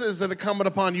 Scissors, is it incumbent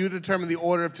upon you to determine the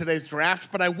order of today's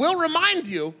draft, but I will remind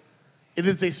you It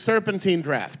is a serpentine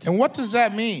draft. And what does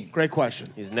that mean? Great question.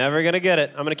 He's never going to get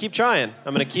it. I'm going to keep trying.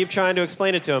 I'm going to keep trying to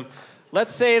explain it to him.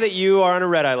 Let's say that you are on a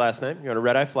red-eye last night. You're on a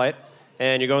red-eye flight,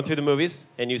 and you're going through the movies,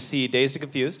 and you see Dazed and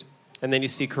Confused, and then you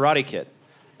see Karate Kid.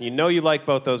 You know you like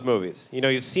both those movies. You know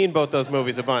you've seen both those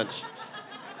movies a bunch.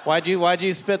 Why'd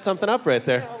you spit something up right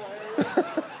there?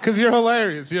 Because you're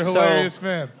hilarious. You're a hilarious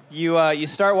man. You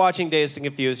start watching Dazed and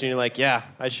Confused, and you're like, yeah,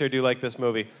 I sure do like this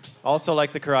movie. Also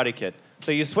like the Karate Kid.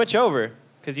 So you switch over,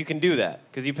 because you can do that,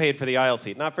 because you paid for the aisle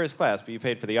seat. Not first class, but you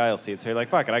paid for the aisle seat. So you're like,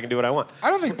 fuck it, I can do what I want. I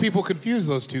don't think people confuse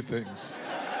those two things.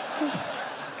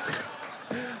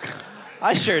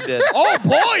 I sure did. Oh, boy,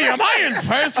 am I in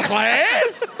first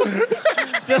class?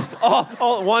 Just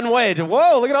all one way.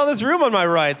 Whoa, look at all this room on my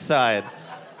right side.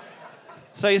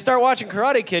 So you start watching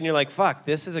Karate Kid, and you're like, fuck,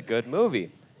 this is a good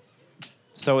movie.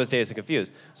 So is Dazed and Confused.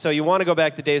 So you want to go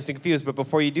back to Dazed and Confused, but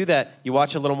before you do that, you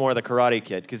watch a little more of the Karate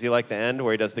Kid, because you like the end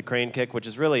where he does the crane kick, which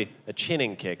is really a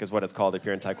chinning kick, is what it's called if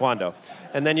you're in Taekwondo.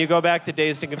 And then you go back to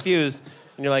Dazed and Confused,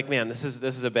 and you're like, man, this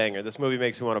is a banger. This movie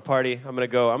makes me want to party. I'm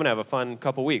gonna have a fun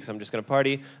couple weeks. I'm just gonna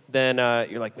party. Then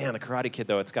you're like, man, the Karate Kid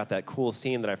though, it's got that cool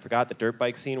scene that I forgot, the dirt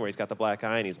bike scene where he's got the black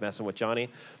eye and he's messing with Johnny.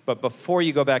 But before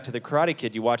you go back to the Karate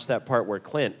Kid, you watch that part where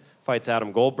Clint fights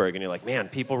Adam Goldberg, and you're like, man,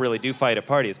 people really do fight at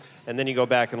parties. And then you go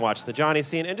back and watch the Johnny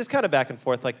scene, and just kind of back and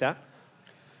forth like that.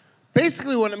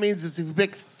 Basically, what it means is if you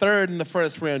pick third in the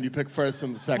first round, you pick first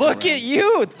in the second round. Look at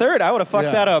you, third. I would have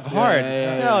fucked that up hard.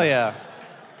 Yeah. Hell yeah.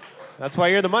 That's why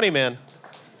you're the money man.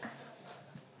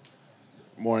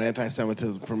 More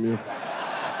anti-Semitism from you.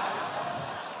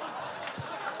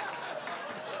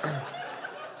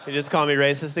 You just call me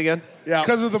racist again? Yeah.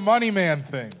 Because of the money man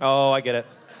thing. Oh, I get it.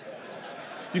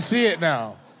 You see it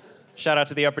now. Shout out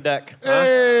to the upper deck. Huh?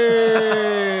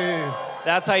 Hey!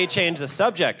 That's how you change the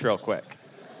subject real quick.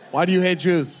 Why do you hate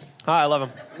Jews? I love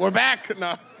him. We're back.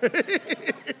 No.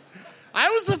 I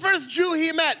was the first Jew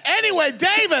he met. Anyway,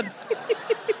 David.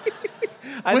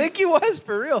 I think he was,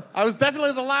 for real. I was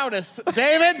definitely the loudest.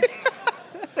 David,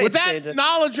 with change that it.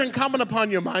 knowledge incumbent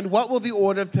upon your mind, what will the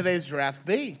order of today's draft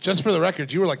be? Just for the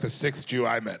record, you were like the sixth Jew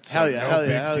I met. So Hell yeah, no hell big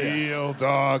yeah, hell yeah. deal,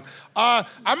 dog.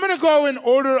 I'm going to go in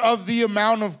order of the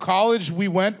amount of college we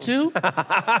went to.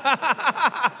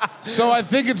 So I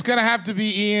think it's going to have to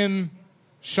be Ian,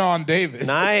 Sean, David.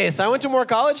 Nice. I went to more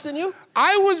college than you?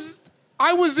 I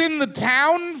was in the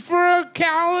town for a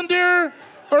calendar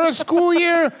or a school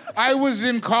year. I was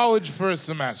in college for a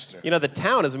semester. You know, The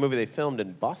Town is a movie they filmed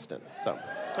in Boston. So,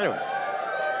 anyway.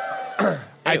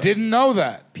 I didn't know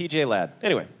that. PJ Ladd.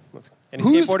 Anyway. Any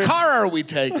Whose skateboarders? car are we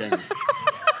taking?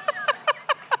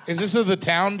 Is this a The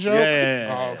Town joke?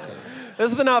 Yeah. Oh, okay.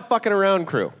 This is the Not Fucking Around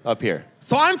crew up here.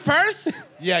 So I'm first?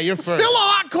 Yeah, you're first. Still a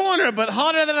hot corner, but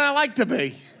hotter than I like to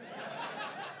be.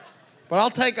 But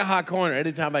I'll take a hot corner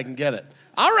anytime I can get it.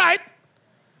 All right.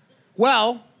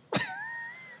 Well,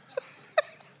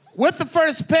 with the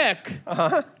first pick,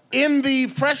 in the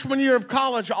freshman year of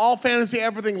college, All Fantasy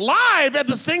Everything, live at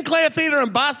the Sinclair Theater in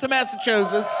Boston,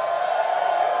 Massachusetts,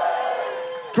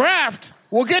 draft.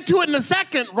 We'll get to it in a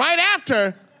second, right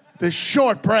after this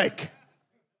short break.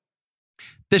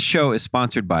 This show is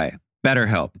sponsored by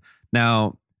BetterHelp.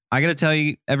 Now, I got to tell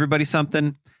you, everybody,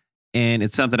 something, and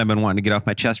it's something I've been wanting to get off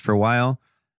my chest for a while,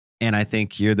 and I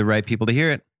think you're the right people to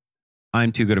hear it.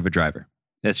 I'm too good of a driver.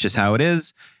 That's just how it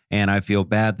is, and I feel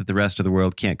bad that the rest of the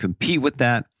world can't compete with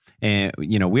that. And,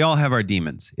 you know, we all have our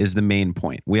demons, is the main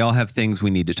point. We all have things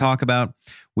we need to talk about.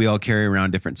 We all carry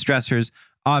around different stressors.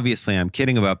 Obviously, I'm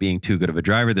kidding about being too good of a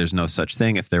driver. There's no such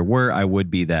thing. If there were, I would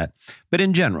be that. But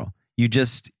in general, you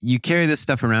carry this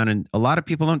stuff around, and a lot of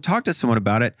people don't talk to someone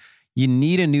about it. You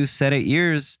need a new set of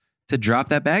ears to drop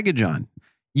that baggage on.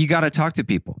 You got to talk to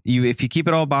people. If you keep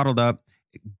it all bottled up,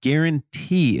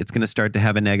 guarantee it's going to start to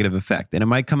have a negative effect. And it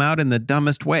might come out in the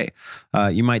dumbest way.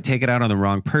 You might take it out on the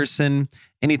wrong person,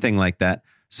 anything like that.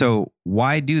 So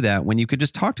why do that when you could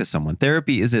just talk to someone?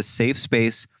 Therapy is a safe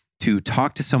space to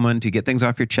talk to someone, to get things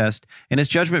off your chest. And it's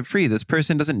judgment free. This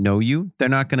person doesn't know you. They're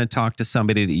not going to talk to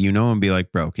somebody that you know and be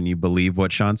like, bro, can you believe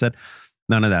what Sean said?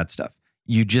 None of that stuff.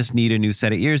 You just need a new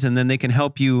set of ears, and then they can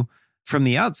help you from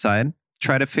the outside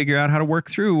try to figure out how to work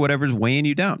through whatever's weighing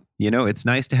you down. You know, it's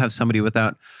nice to have somebody with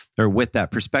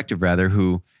that perspective rather,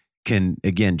 who can,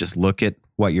 again, just look at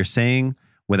what you're saying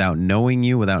without knowing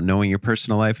you, without knowing your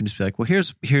personal life, and just be like, well,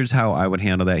 here's how I would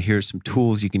handle that. Here's some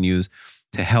tools you can use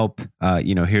to help.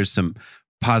 Here's some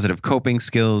positive coping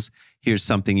skills. Here's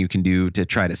something you can do to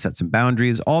try to set some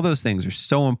boundaries. All those things are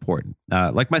so important.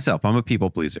 Like myself, I'm a people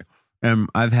pleaser.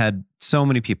 I've had so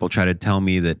many people try to tell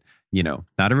me that, you know,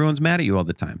 not everyone's mad at you all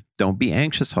the time. Don't be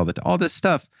anxious all the time, all this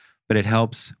stuff. But it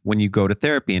helps when you go to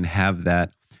therapy and have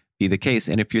that be the case.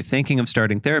 And if you're thinking of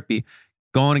starting therapy,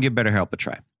 go on and give BetterHelp a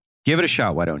try. Give it a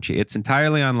shot, why don't you? It's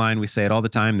entirely online. We say it all the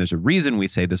time. There's a reason we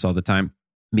say this all the time,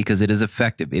 because it is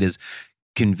effective. It is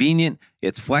convenient.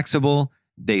 It's flexible.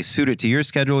 They suit it to your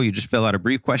schedule. You just fill out a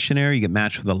brief questionnaire. You get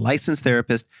matched with a licensed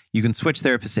therapist. You can switch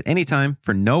therapists at any time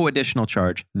for no additional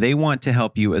charge. They want to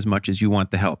help you as much as you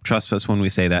want the help. Trust us when we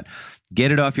say that.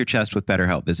 Get it off your chest with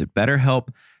BetterHelp. Visit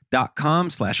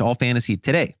BetterHelp.com/allfantasy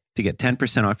today to get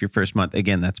 10% off your first month.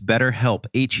 Again, that's BetterHelp,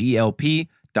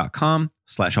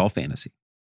 HELP.com/allfantasy.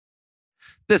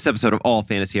 This episode of All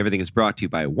Fantasy Everything is brought to you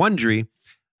by Wondery.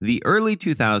 The early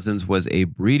 2000s was a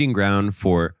breeding ground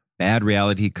for bad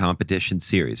reality competition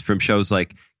series, from shows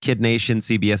like Kid Nation,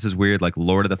 CBS's weird like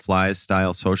Lord of the Flies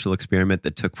style social experiment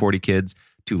that took 40 kids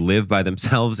to live by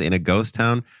themselves in a ghost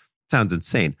town. Sounds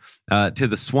insane. To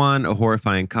The Swan, a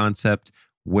horrifying concept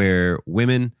where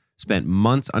women spent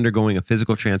months undergoing a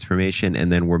physical transformation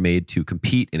and then were made to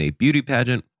compete in a beauty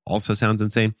pageant. Also sounds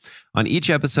insane. On each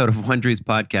episode of Wondery's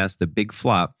podcast, The Big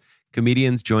Flop,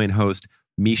 comedians join host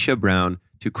Misha Brown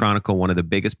to chronicle one of the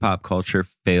biggest pop culture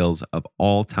fails of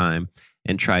all time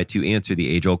and try to answer the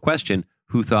age-old question,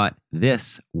 who thought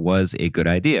this was a good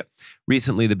idea?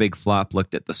 Recently, The Big Flop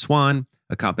looked at The Swan,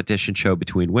 a competition show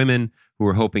between women who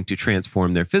were hoping to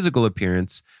transform their physical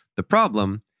appearance. The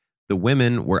problem, the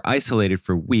women were isolated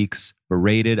for weeks,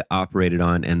 berated, operated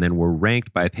on, and then were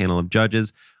ranked by a panel of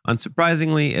judges.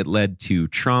 Unsurprisingly, it led to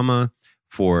trauma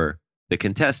for the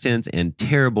contestants and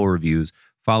terrible reviews.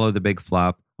 Follow The Big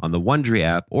Flop on the Wondery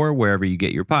app or wherever you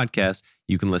get your podcasts.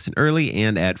 You can listen early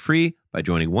and ad-free by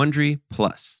joining Wondery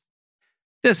Plus.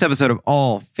 This episode of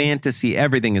All Fantasy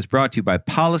Everything is brought to you by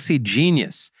Policy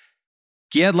Genius.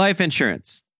 Get life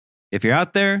insurance. If you're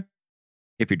out there,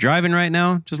 if you're driving right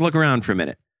now, just look around for a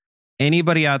minute.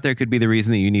 Anybody out there could be the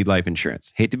reason that you need life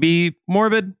insurance. Hate to be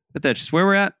morbid, but that's just where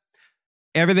we're at.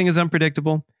 Everything is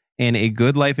unpredictable, and a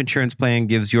good life insurance plan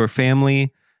gives your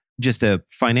family just a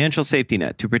financial safety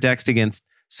net to protect against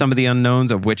some of the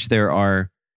unknowns, of which there are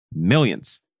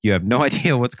millions. You have no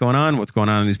idea what's going on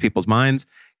in these people's minds.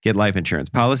 Get life insurance.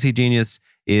 Policy Genius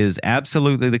is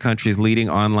absolutely the country's leading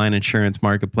online insurance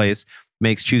marketplace.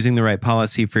 Makes choosing the right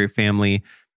policy for your family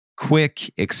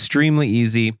quick, extremely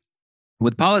easy.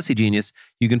 With Policy Genius,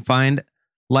 you can find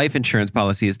life insurance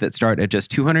policies that start at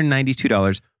just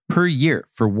 $292 per year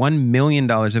for $1 million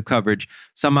of coverage.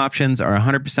 Some options are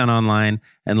 100% online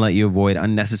and let you avoid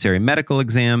unnecessary medical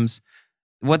exams.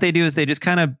 What they do is they just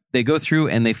they go through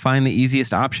and they find the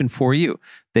easiest option for you.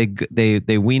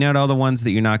 They wean out all the ones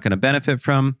that you're not going to benefit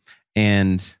from,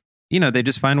 and they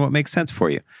just find what makes sense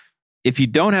for you. If you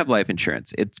don't have life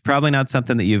insurance, it's probably not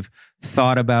something that you've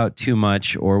thought about too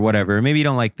much or whatever. Maybe you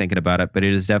don't like thinking about it, but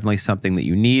it is definitely something that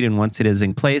you need. And once it is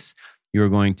in place, you're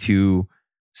going to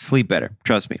sleep better.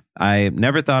 Trust me. I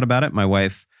never thought about it. My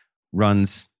wife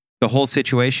runs the whole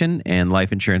situation, and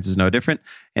life insurance is no different.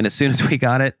 And as soon as we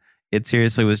got it, it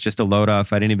seriously was just a load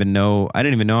off. I didn't even know I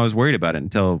was worried about it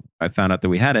until I found out that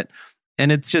we had it.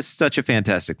 And it's just such a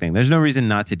fantastic thing. There's no reason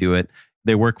not to do it.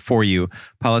 They work for you.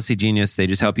 Policy Genius, they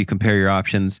just help you compare your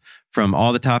options from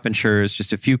all the top insurers,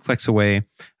 just a few clicks away.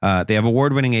 They have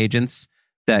award-winning agents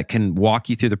that can walk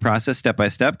you through the process step by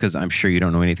step, because I'm sure you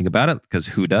don't know anything about it, because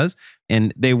who does?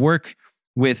 And they work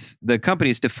with the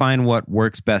companies to find what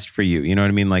works best for you. You know what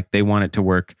I mean? Like, they want it to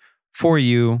work for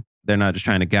you. They're not just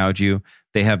trying to gouge you.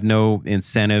 They have no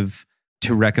incentive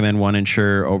to recommend one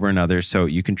insurer over another, so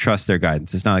you can trust their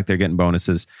guidance. It's not like they're getting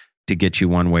bonuses to get you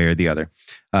one way or the other.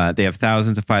 They have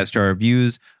thousands of 5-star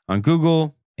reviews on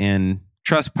Google and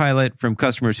Trustpilot from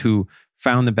customers who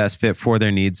found the best fit for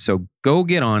their needs. So go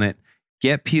get on it.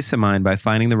 Get peace of mind by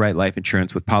finding the right life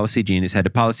insurance with Policy Genius. Head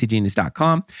to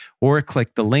policygenius.com or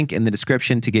click the link in the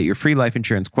description to get your free life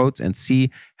insurance quotes and see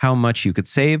how much you could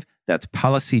save. That's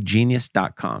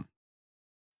policygenius.com.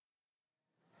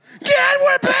 Yeah,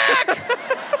 we're back!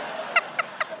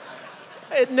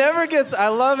 It never gets, I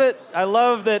love it. I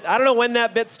love that. I don't know when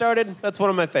that bit started. That's one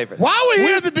of my favorites. While we're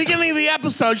here at the beginning of the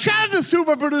episode, shout out to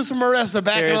super producer Marissa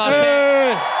back in Los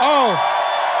Angeles. Oh.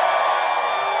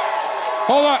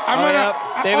 Hold on.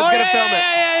 David's going to film it.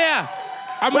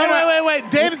 Yeah.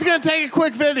 Wait. David's going to take a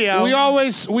quick video. We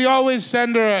always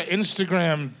send her an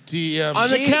Instagram DM. On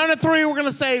the count of 3, we're going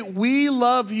to say, "We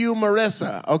love you,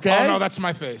 Marissa." Okay? Oh, no, that's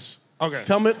my face. Okay.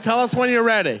 Tell us when you're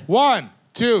ready. 1,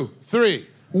 2, 3.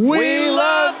 We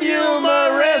love you,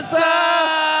 Marissa!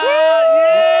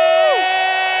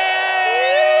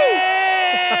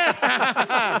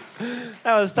 Yeah!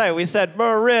 That was tight. We said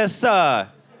Marissa.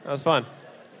 That was fun.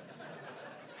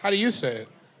 How do you say it?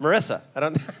 Marissa.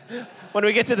 When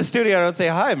we get to the studio, I don't say,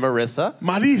 "Hi, Marissa."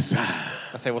 Marissa.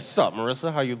 I say, "What's up,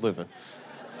 Marissa? How you living?"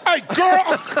 Hey, girl.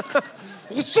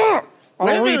 What's up? I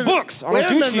don't read books. I We don't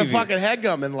haven't do been to TV. fucking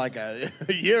Headgum in like a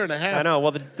year and a half. I know.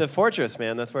 Well, the Fortress,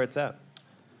 man, that's where it's at.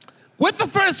 With the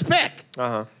first pick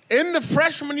Uh-huh. in the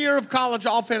freshman year of college,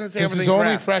 all fantasy This everything is only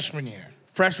draft. freshman year.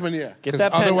 Freshman year. Get 'Cause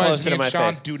that pen otherwise, closer me to and my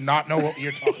Sean face. do not know what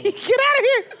you're talking about. Get out of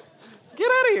here.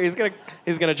 Get out of here.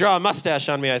 He's gonna draw a mustache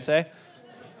on me, I say.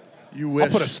 You wish.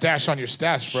 I'll put a stash on your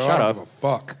stash, bro. Shut I don't up. give a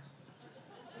fuck.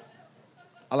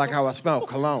 I like how I smell.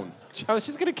 Cologne. I was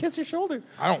just gonna kiss your shoulder.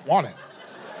 I don't want it.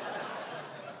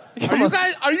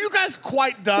 Are you guys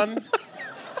quite done?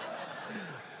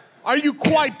 Are you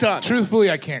quite done?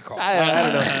 Truthfully, I can't call.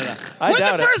 I don't know. I With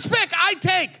doubt the first pick, I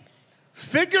take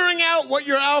figuring out what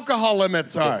your alcohol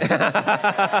limits are.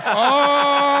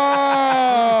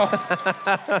 Oh.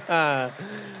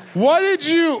 What did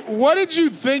you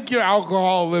think your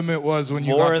alcohol limit was when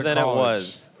you got More to than college? it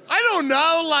was. I don't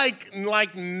know,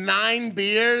 like 9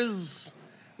 beers.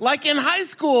 Like in high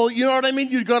school, you know what I mean?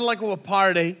 You'd go to like a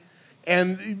party,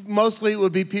 and mostly it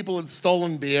would be people had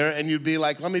stolen beer, and you'd be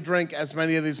like, let me drink as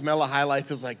many of these Miller High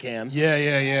Life as I can.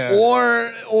 Yeah.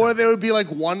 Or there would be like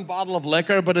one bottle of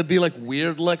liquor, but it'd be like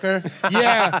weird liquor.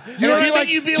 Yeah. You know what I mean? Like,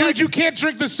 You'd be dude, like- you can't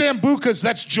drink the Sambucas.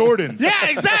 That's Jordan's. Yeah,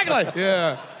 exactly.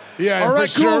 Yeah. Yeah. All right,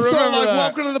 for sure. cool. So, Remember like, that.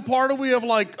 welcome to the party. We have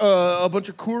like a bunch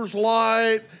of Coors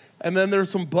Light, and then there's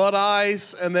some Bud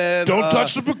Ice, and then Don't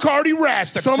touch the Bacardi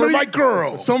Ras. That's for my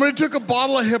girl. Somebody took a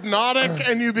bottle of Hypnotic,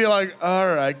 and you'd be like,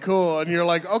 all right, cool. And you're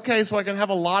like, okay, so I can have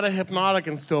a lot of Hypnotic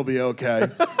and still be okay.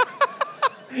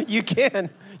 You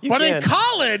can. But in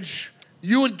college,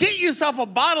 you would get yourself a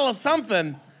bottle of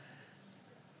something,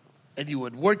 and you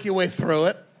would work your way through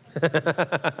it.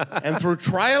 And through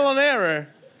trial and error,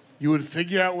 you would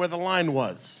figure out where the line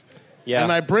was. Yeah.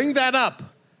 And I bring that up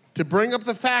to bring up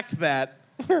the fact that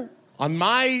on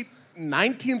my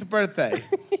 19th birthday,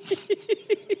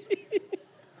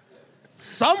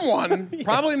 someone,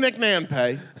 probably Nick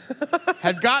Nanpay,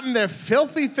 had gotten their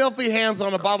filthy, filthy hands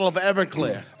on a bottle of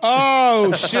Everclear.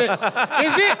 Oh, shit.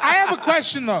 Is it? I have a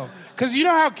question, though. Because you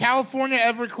know how California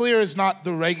Everclear is not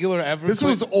the regular Everclear? This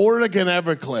was Oregon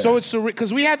Everclear. So it's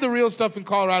because we had the real stuff in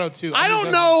Colorado, too. I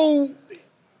don't know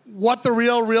what the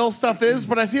real stuff is,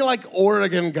 but I feel like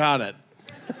Oregon got it.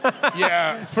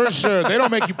 Yeah, for sure. They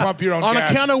don't make you pump your own On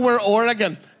gas. account of we're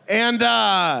Oregon. And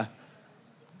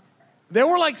there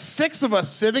were like 6 of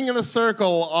us sitting in a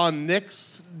circle on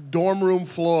Nick's dorm room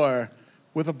floor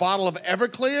with a bottle of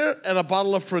Everclear and a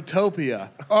bottle of Fruitopia.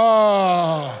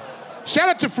 Oh. Shout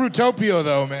out to Fruitopia,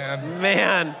 though, man.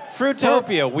 Man,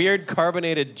 Fruitopia, weird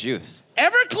carbonated juice.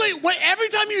 Everclear, every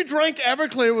time you drank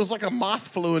Everclear, it was like a moth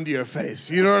flew into your face.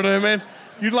 You know what I mean?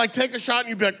 You'd like take a shot and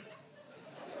you'd be like,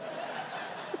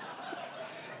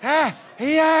 no!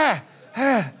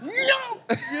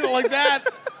 You know, like that.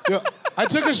 Yo, I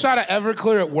took a shot of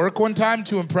Everclear at work one time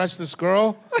to impress this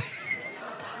girl.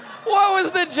 What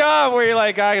was the job where you're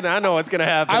like, I know what's gonna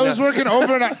happen? I was working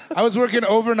overnight. I was working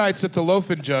overnights at the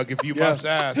Loaf and Jug, if you must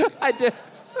ask. I did.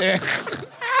 And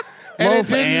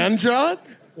Loaf it didn't- and jug?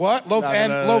 What? Loaf No,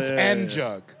 and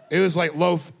Jug. It was like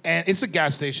Loaf and it's a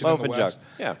gas station Loaf in the and West.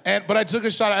 Jug, yeah. But I took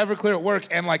a shot of Everclear at work,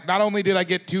 and like not only did I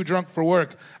get too drunk for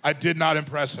work, I did not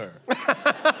impress her.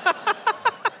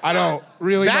 I don't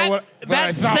really know what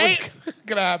I thought was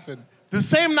gonna happen. The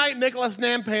same night Nicholas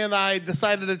Nampe and I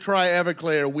decided to try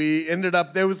Everclear, we ended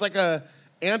up, there was like a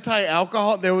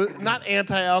anti-alcohol, there was not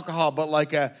anti-alcohol, but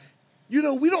like a, you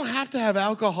know, we don't have to have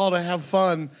alcohol to have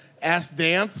fun, ass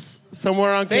dance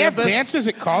somewhere on They have campus. dances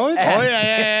at college? Oh,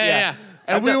 yeah.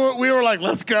 And we were like,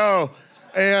 let's go.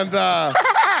 And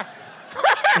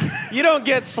You don't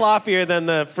get sloppier than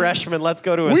the freshman. Let's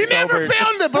go to a we sober. never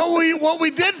found it, but what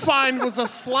we did find was a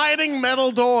sliding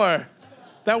metal door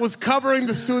that was covering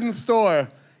the student store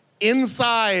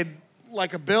inside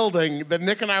like a building that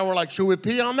Nick and I were like, should we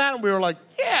pee on that? And we were like,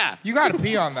 yeah. You gotta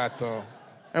pee on that though.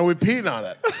 And we peed on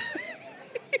it.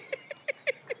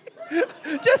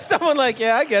 Just someone like,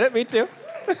 yeah, I get it. Me too.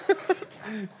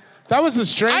 That was the I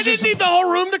strangest. didn't need the whole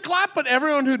room to clap, but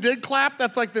everyone who did clap,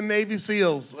 that's like the Navy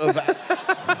SEAls of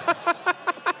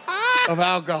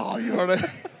alcohol. You know what I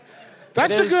mean?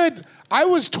 That's It a is- good. I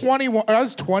was 21. I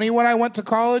was 20 when I went to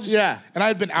college. Yeah. And I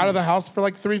had been out of the house for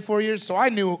like 3-4 years, so I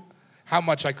knew how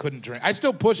much I couldn't drink. I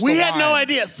still pushed. We the had no line.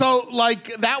 idea. So,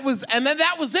 like, that was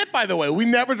it, by the way. We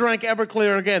never drank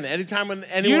Everclear again. Anytime when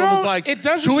anyone know, was like, it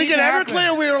doesn't should we need get to happen.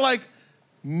 Everclear? We were like,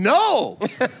 no.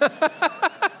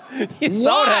 You saw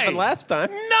what Why? happened last time.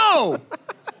 No.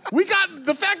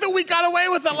 The fact that we got away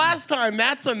with it last time,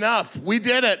 that's enough. We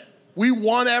did it. We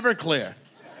won Everclear.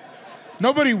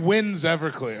 Nobody wins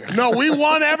Everclear. No, we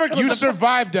won Everclear. You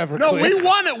survived Everclear. No, we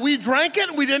won it. We drank it,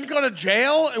 and we didn't go to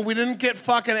jail, and we didn't get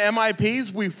fucking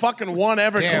MIPs. We fucking won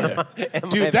Everclear. Damn.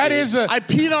 Dude, that is a... I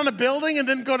peed on a building and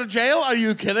didn't go to jail? Are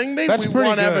you kidding me? That's we pretty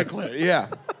won good. Everclear, yeah.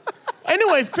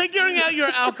 Anyway, figuring out your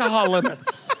alcohol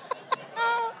limits.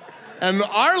 And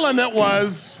our limit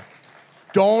was,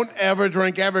 don't ever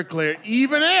drink Everclear,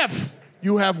 even if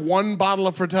you have one bottle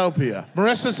of Fruitopia.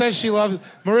 Marissa says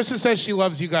she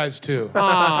loves you guys too.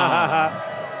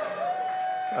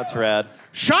 That's rad.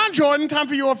 Sean Jordan, time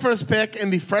for your first pick in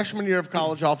the freshman year of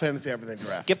college All Fantasy Everything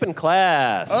draft. Skipping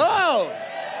class. Oh!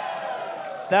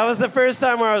 That was the first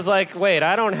time where I was like, wait,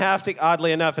 I don't have to.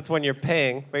 Oddly enough, it's when you're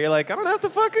paying, but you're like, I don't have to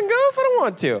fucking go if I don't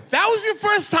want to. That was your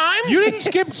first time? You didn't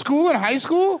skip school in high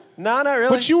school? No, not really.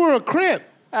 But you were a crip.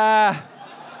 I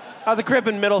was a crip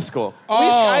in middle school. Oh,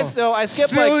 I skipped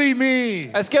silly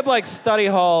me. I skipped like study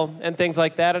hall and things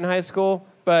like that in high school,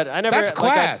 but I never. That's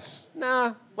class.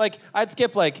 I'd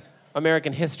skip like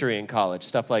American history in college,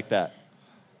 stuff like that.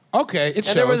 Okay, it shows.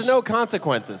 And there was no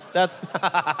consequences. That's.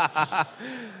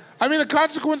 I mean, the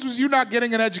consequence was you not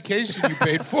getting an education you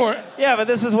paid for. Yeah, but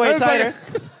this is way It's like-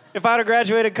 tighter. If I'd have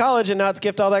graduated college and not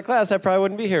skipped all that class, I probably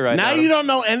wouldn't be here right now. Now you don't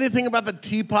know anything about the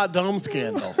Teapot Dome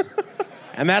scandal.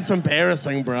 And that's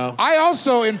embarrassing, bro. I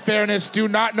also, in fairness, do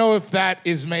not know if that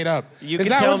is made up. You is can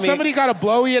that tell when me- somebody got a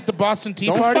blowy at the Boston Tea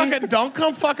Party? Don't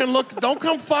come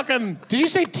fucking... Did you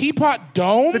say Teapot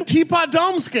Dome? The Teapot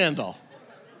Dome scandal.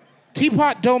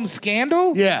 Teapot Dome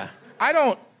scandal? Yeah. I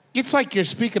don't... It's like you're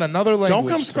speaking another language. Don't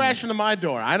come to me. scratching to my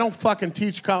door. I don't fucking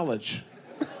teach college.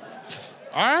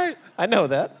 All right. I know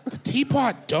that. The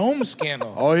Teapot Dome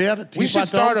scandal. Oh, yeah, the Teapot We should Dome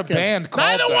start a scandal. band called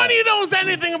Neither that. one of you knows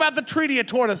anything about the Treaty of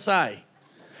Tortoisai.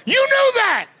 You knew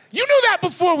that! You knew that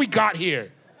before we got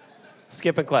here.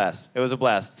 Skipping class. It was a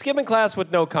blast. Skipping class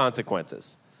with no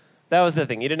consequences. That was the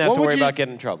thing. You didn't have to worry about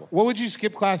getting in trouble. What would you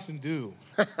skip class and do?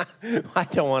 I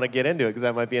don't want to get into it because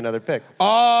that might be another pick.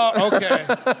 Oh, okay.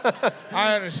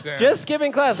 I understand. Just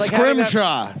skipping class. Like having that-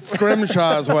 Scrimshaw.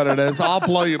 Scrimshaw is what it is. I'll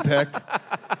blow your pick.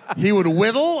 He would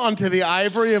whittle onto the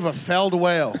ivory of a felled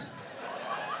whale.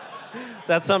 Is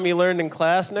that something you learned in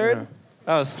class, nerd? Yeah.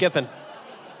 Oh, skipping.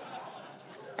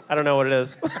 I don't know what it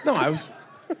is. No, I was...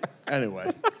 Anyway.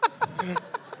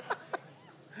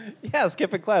 Yeah,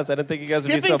 skipping class. I didn't think you guys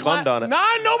would be so bummed on it. Nah,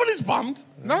 nobody's bummed.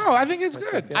 No, I think it's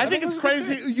good. I think it's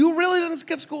crazy. You really didn't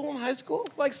skip school in high school?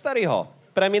 Like study hall.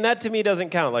 But I mean, that to me doesn't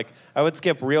count. Like, I would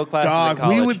skip real classes in Dog,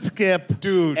 college. we would skip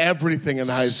Dude, everything in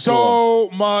high school.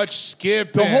 So much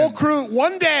skipping. The whole crew.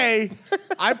 One day,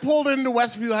 I pulled into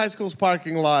Westview High School's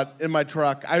parking lot in my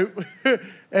truck. I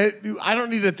don't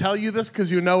need to tell you this because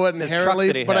you know it truck that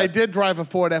inherently, he but had. I did drive a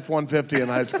Ford F-150 in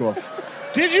high school.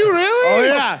 Did you really?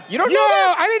 Oh, yeah. You don't Yo, know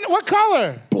that? I didn't. What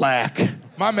color? Black.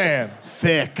 My man.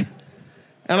 Thick.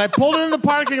 And I pulled it in the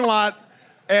parking lot,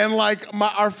 and like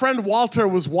our friend Walter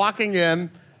was walking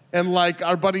in, and like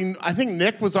our buddy, I think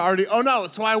Nick was already. Oh no!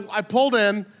 So I pulled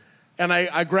in, and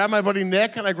I grabbed my buddy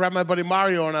Nick and I grabbed my buddy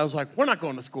Mario, and I was like, "We're not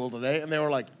going to school today." And they were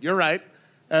like, "You're right."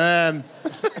 And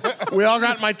we all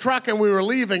got in my truck and we were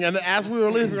leaving. And as we were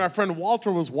leaving, our friend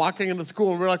Walter was walking into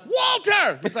school, and we were like,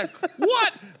 "Walter!" He's like,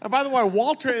 "What?" And by the way,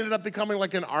 Walter ended up becoming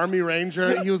like an Army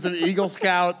Ranger. He was an Eagle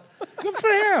Scout. Good for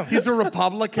him. He's a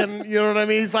Republican, you know what I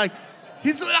mean? He's like,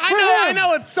 I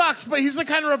know it sucks, but he's the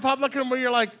kind of Republican where you're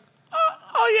like,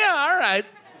 oh yeah, all right.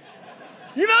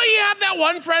 You know, you have that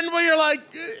one friend where you're like,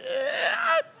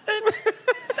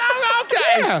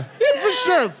 okay. Yeah,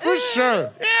 for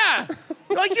sure. Yeah.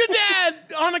 Like your dad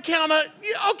on account of,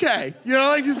 okay. You know,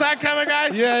 like he's that kind of guy.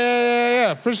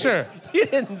 Yeah, for sure. You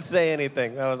didn't say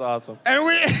anything. That was awesome. And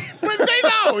but they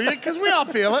know, because we all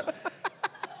feel it.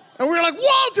 And we were like,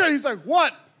 "Walter!" He's like,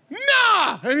 "What?"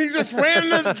 "Nah!" And he just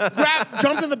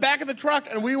jumped in the back of the truck,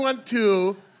 and we went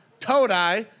to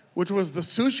Todai, which was the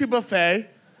sushi buffet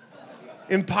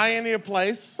in Pioneer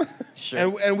Place.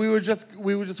 Sure. And we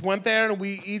just went there, and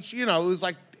we each, it was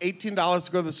like $18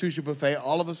 to go to the sushi buffet.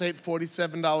 All of us ate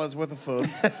 $47 worth of food.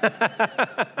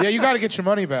 Yeah, you got to get your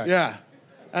money back. Yeah.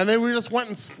 And then we just went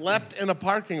and slept in a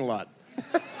parking lot.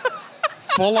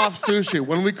 Full off sushi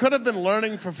when we could have been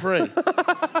learning for free.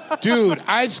 Dude,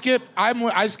 I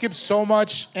skipped so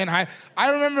much in high.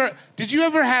 I remember. Did you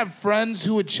ever have friends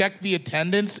who would check the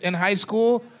attendance in high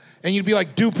school, and you'd be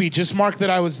like, "Doopy, just mark that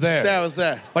I was there." Say I was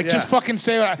there. Like, Yeah. just fucking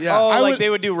say what I. Yeah. Oh, they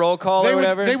would do roll call or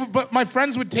whatever? But my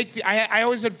friends would take the. I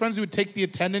always had friends who would take the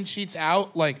attendance sheets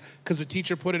out, like, because the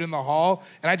teacher put it in the hall,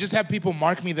 and I just have people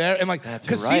mark me there, and like, That's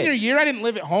because right. senior year I didn't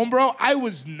live at home, bro. I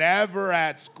was never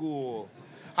at school.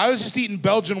 I was just eating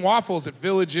Belgian waffles at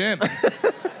Village Inn,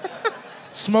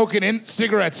 smoking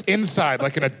cigarettes inside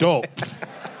like an adult.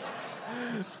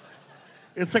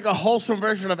 It's like a wholesome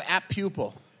version of App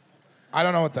Pupil. I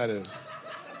don't know what that is.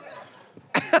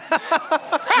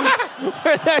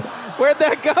 Where'd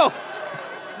that go?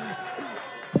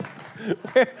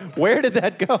 Where did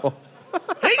that go?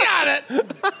 He got it.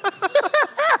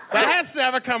 That hat's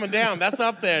never coming down. That's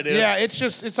up there, dude. Yeah,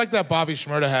 it's like that Bobby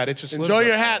Shmurda hat. It just Enjoy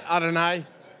your hat, Adonai.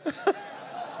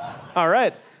 All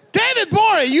right. David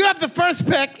Gborie, you have the first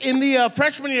pick in the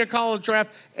freshman year college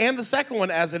draft and the second one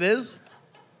as it is.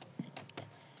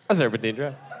 A serpentine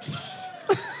draft.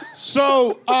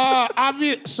 So,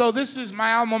 so this is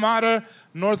my alma mater,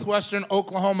 Northwestern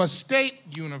Oklahoma State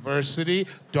University.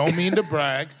 Don't mean to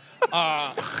brag.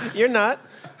 You're not.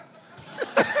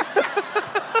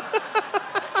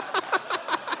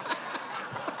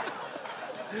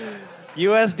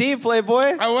 USD,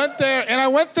 Playboy. I went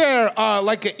there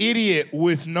like an idiot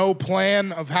with no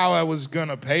plan of how I was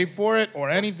gonna pay for it or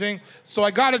anything. So I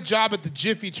got a job at the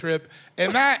Jiffy Trip,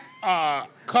 and that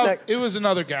it was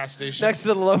another gas station. Next to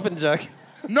the Loaf and Jug.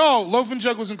 No, Loaf and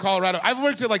Jug was in Colorado. I've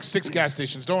worked at like 6 gas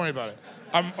stations. Don't worry about it.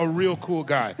 I'm a real cool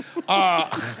guy.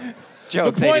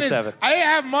 Jokes, the point 87. is, I didn't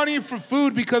have money for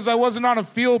food because I wasn't on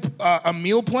a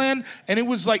meal plan, and it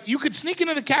was like you could sneak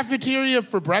into the cafeteria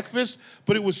for breakfast,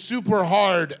 but it was super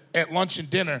hard at lunch and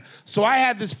dinner. So I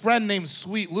had this friend named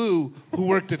Sweet Lou who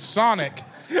worked at Sonic,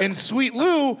 and Sweet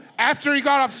Lou, after he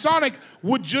got off Sonic,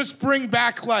 would just bring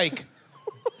back like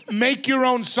make your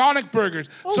own Sonic burgers.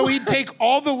 So he'd take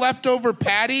all the leftover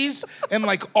patties and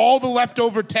like all the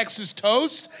leftover Texas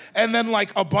toast and then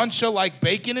like a bunch of like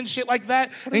bacon and shit like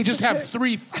that. And he'd just have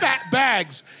 3 fat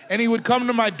bags and he would come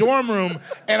to my dorm room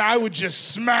and I would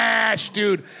just smash,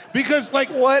 dude. Because like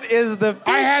What is the...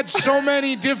 I had so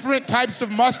many different types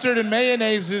of mustard and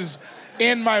mayonnaises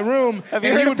in my room, Have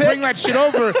you and heard he a would pick? bring that shit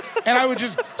over, and I would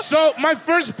just... So my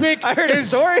first pick I heard a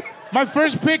story. My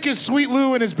first pick is Sweet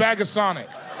Lou and his bag of Sonic.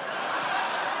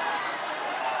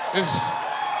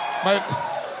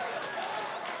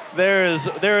 There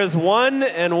is one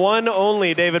and one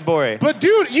only David Gborie. But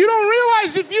dude, you don't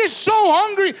realize if you're so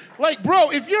hungry, like bro,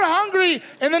 if you're hungry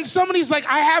and then somebody's like,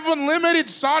 I have unlimited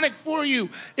Sonic for you.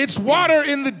 It's water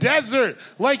in the desert.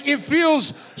 Like it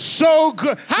feels so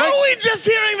good. How are we just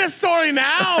hearing this story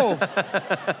now?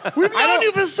 We've known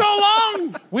you for so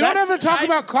long. We don't ever talk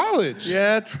about college.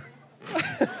 Yeah.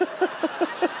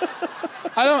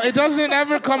 It doesn't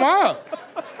ever come up.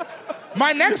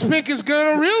 My next pick is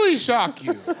gonna really shock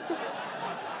you.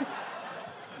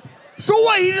 So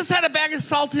what? He just had a bag of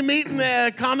salty meat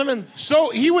and condiments. So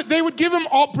they would give him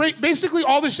basically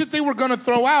all the shit they were gonna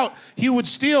throw out, he would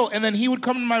steal, and then he would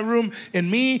come to my room, and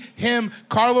me, him,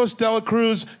 Carlos Dela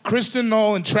Cruz, Kristen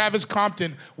Knoll, and Travis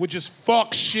Compton would just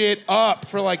fuck shit up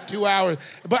for like 2 hours.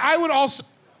 But I would also...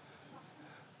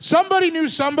 Somebody knew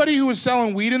somebody who was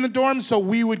selling weed in the dorm, so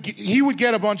he would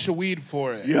get a bunch of weed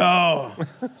for it. Yo.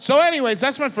 So anyways,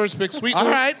 that's my first pick. Sweet Lou. All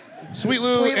right. Sweet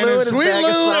Lou Sweet and Lou his... and his bag of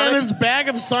Sonic. and his bag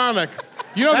of Sonic.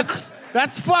 You know,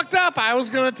 That's fucked up. I was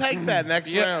going to take that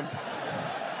next round.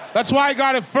 that's why I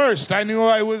got it first. I knew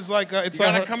I was like... it's You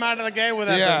got a- to come out of the gate with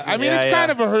that Yeah, business. I mean, Yeah, it's yeah.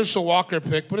 kind of a Herschel Walker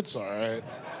pick, but it's all right.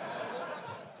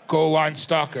 Goal line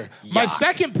stalker. My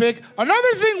second pick,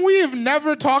 another thing we have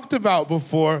never talked about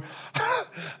before.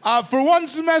 For one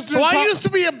semester... So I used to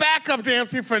be a backup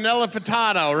dancer for Nella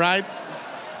Furtado, right?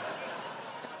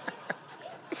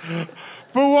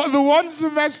 For the one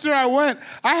semester I went,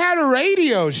 I had a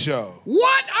radio show.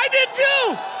 What? I did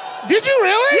too. Did you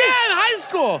really? Yeah, in high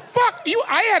school. Fuck,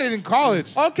 I had it in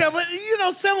college. Okay, but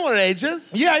similar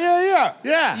ages. Yeah.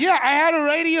 Yeah. Yeah, I had a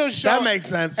radio show. That makes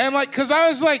sense. And because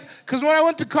when I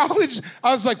went to college,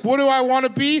 I was like, what do I want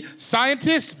to be?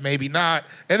 Scientist? Maybe not.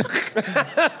 And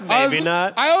Maybe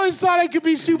not. I always thought I could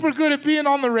be super good at being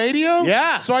on the radio.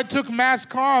 Yeah. So I took mass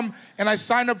comm and I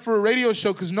signed up for a radio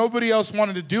show because nobody else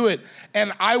wanted to do it.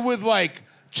 And I would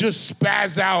just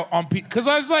spaz out on people. Because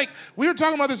I was like, we were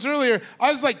talking about this earlier,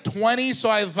 I was like 20, so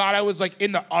I thought I was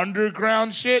into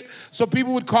underground shit. So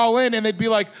people would call in and they'd be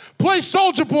like, play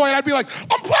Soulja Boy. And I'd be like,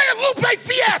 I'm playing Lupe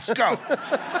Fiasco.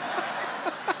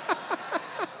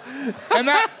 And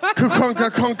that...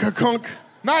 Kunk.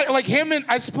 Not like him and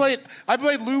I played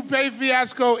Lupe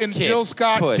Fiasco and Kick, Jill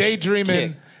Scott push, daydreaming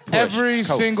kick, push, every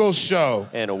coast. single show.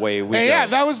 And away we And go. yeah,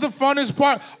 that was the funnest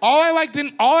part. All I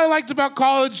liked about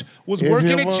college was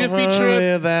working at Jiffy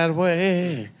Trip. That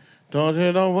way. Don't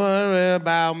worry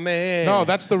about me. No,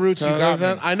 that's the roots you got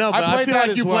me. I know, but I played feel that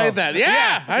like you as well. played that.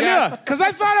 Yeah, I know. Because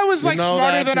I thought I was You know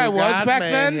smarter that than you I was got back me.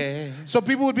 then. So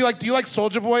people would be like, do you like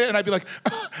Soulja Boy? And I'd be like,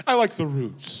 I like the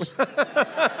roots.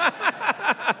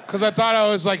 Because I thought I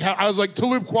was like,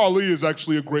 Talib Kweli is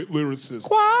actually a great lyricist.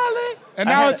 Quality. And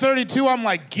now at 32, I'm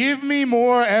like, give me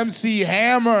more MC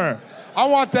Hammer. I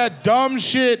want that dumb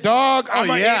shit, dog. I'm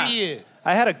an yeah. idiot.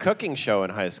 I had a cooking show in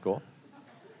high school.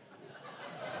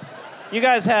 You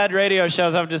guys had radio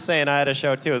shows. I'm just saying I had a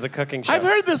show, too. It was a cooking show. I've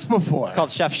heard this before. It's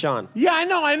called Chef Sean. Yeah,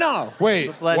 I know. Wait,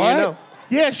 Just letting what? you know.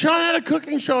 Yeah, Sean had a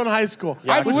cooking show in high school.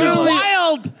 Yeah, I've which literally- is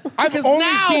wild. I've 'cause only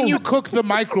now, seen you cook the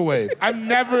microwave. I've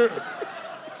never.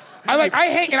 I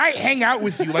hang out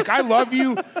with you. Like, I love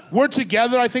you. We're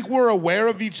together. I think we're aware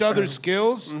of each other's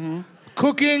skills.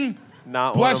 Cooking,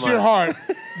 Not bless one of your mine. heart.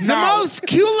 The No. most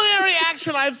culinary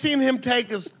action I've seen him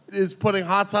take is putting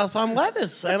hot sauce on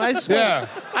lettuce. And I swear, Yeah.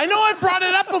 I know I brought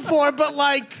it up before, but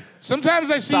like, Sometimes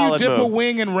I see Solid you dip a move.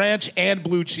 wing in ranch and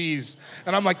blue cheese,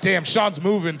 and I'm like, damn, Sean's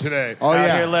moving today. oh Out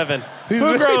yeah. here living. He's Who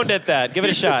really- groaned at that? Give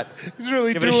it a shot. He's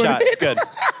really Give it doing a shot. it. It's good.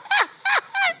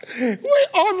 Wait,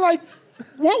 on like,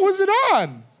 what was it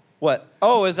on? What?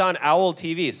 Oh, it was on Owl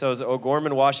TV. So it was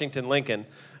O'Gorman, Washington, Lincoln.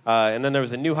 And then there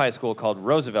was a new high school called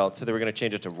Roosevelt, so they were going to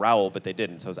change it to Rowell, but they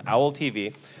didn't. So it was Owl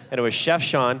TV, and it was Chef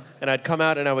Sean, and I'd come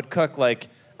out and I would cook cook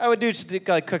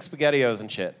SpaghettiOs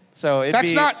and shit. So it'd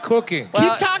That's be, not cooking.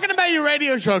 Well, Keep talking about your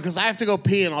radio show because I have to go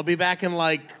pee and I'll be back in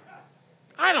like,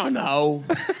 I don't know,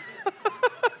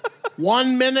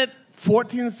 1 minute,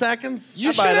 14 seconds. You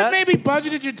I'll buy should have that. maybe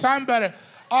budgeted your time better.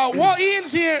 While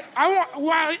Ian's here,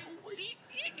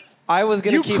 I was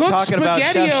going You to keep cooked talking about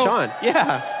Chef SpaghettiO. Sean.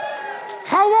 Yeah.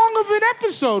 how long of an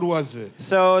episode was it?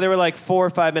 So there were like 4 or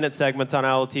 5 minute segments on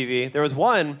Owl TV. There was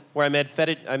one where I made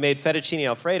fettuccine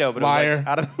Alfredo, but Liar. it was like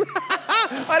out of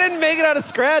I didn't make it out of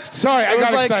scratch. Sorry, I It was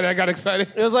got like-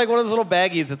 excited. It was like one of those little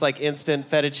baggies. It's like instant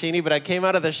fettuccine, but I came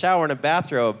out of the shower in a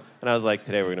bathrobe, and I was like,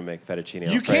 today we're going to make fettuccine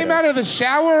Alfredo. You came out of the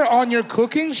shower on your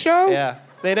cooking show? Yeah.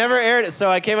 They never aired it, so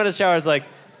I came out of the shower, I was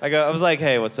like,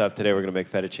 hey, what's up? Today we're going to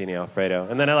make fettuccine Alfredo.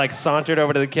 And then I like sauntered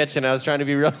over to the kitchen, and I was trying to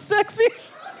be real sexy.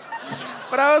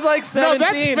 But I was like 17. No,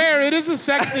 that's fair. It is a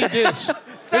sexy dish.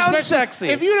 Especially sexy.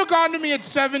 If you'd have gone to me at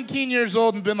 17 years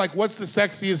old and been like, what's the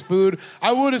sexiest food?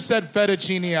 I would have said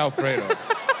fettuccine Alfredo.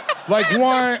 Like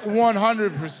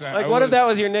 100%. Like, what if that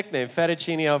was your nickname,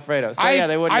 fettuccine Alfredo? So yeah,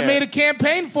 they wouldn't I air made it. a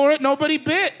campaign for it. Nobody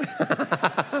bit.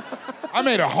 I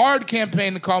made a hard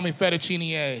campaign to call me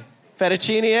fettuccine.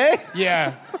 Fettuccine, eh?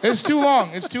 Yeah. It's too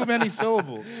long. It's too many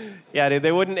syllables. Yeah, dude,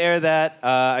 they wouldn't air that.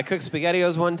 I cooked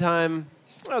SpaghettiOs one time.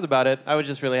 That was about it. I was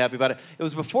just really happy about it. It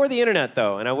was before the internet,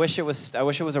 though, and I wish it was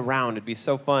around. It'd be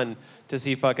so fun to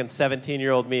see fucking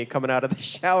 17-year-old me coming out of the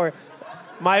shower.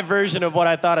 My version of what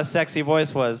I thought a sexy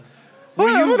voice was. Were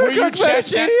I'm you gonna cook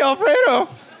chest- fettuccine Alfredo.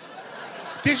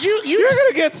 Did you You're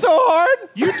gonna get so hard.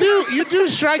 you do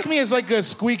strike me as like a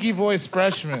squeaky voice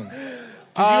freshman.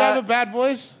 Did you have a bad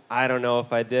voice? I don't know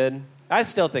if I did. I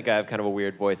still think I have kind of a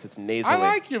weird voice. It's nasally. I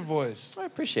like your voice. I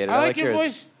appreciate it. I like your yours.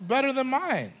 voice better than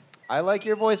mine. I like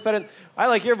your voice better. I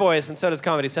like your voice, and so does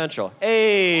Comedy Central.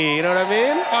 Hey, you know what I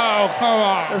mean? Oh, come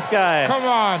on. This guy. Come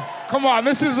on.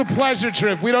 This is a pleasure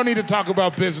trip. We don't need to talk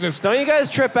about business. Don't you guys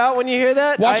trip out when you hear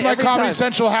that? Watch my every Comedy time.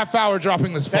 Central half hour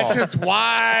dropping this fall. That's just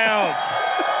wild.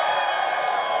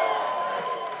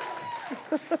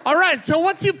 All right, so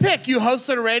what's your pick? You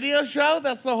hosted a radio show?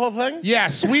 That's the whole thing? Yeah,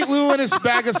 Sweet Lou and his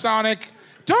bag of Sonic.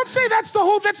 Don't say that's the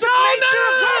whole. That's a No, major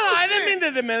I accomplishment. didn't mean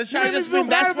to diminish. You I made me just feel mean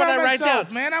bad that's what about I write myself,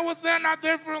 down. man. I was there, not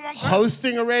there for a long time.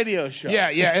 Hosting a radio show. Yeah,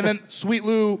 and then Sweet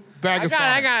Lou, bag I of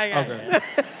got Sonic. it.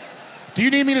 Okay. Do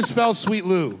you need me to spell Sweet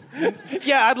Lou?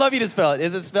 Yeah, I'd love you to spell it.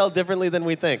 Is it spelled differently than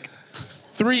we think?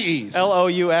 3 E's.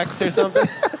 L-O-U-X or something?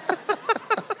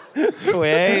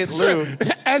 Sweet Lou.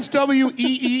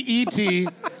 SWEEETLOUX.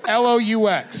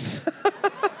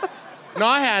 No,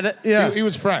 I had it. Yeah. He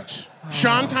was French.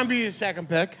 Sean, time to be your second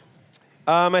pick.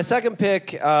 My second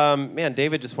pick, man,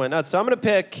 David just went nuts. So I'm going to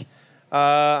pick,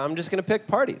 I'm just going to pick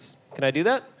parties. Can I do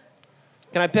that?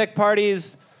 Can I pick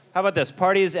parties? How about this?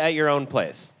 Parties at your own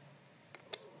place.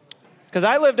 Because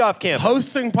I lived off campus.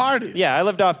 Hosting parties. Yeah, I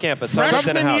lived off campus. So I lived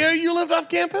in a Freshman house. year, you lived off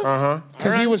campus? Uh-huh.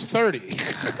 Because he was 30.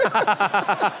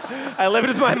 I lived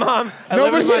with my mom.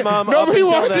 Nobody up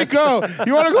wanted until to go.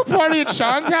 You want to go party at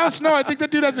Sean's house? No, I think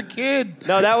that dude has a kid.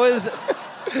 No, that was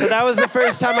the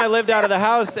first time I lived out of the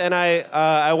house, and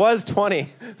I was 20,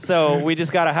 so we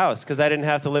just got a house because I didn't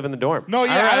have to live in the dorm. No,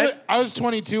 yeah, All right. I was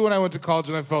 22 when I went to college,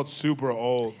 and I felt super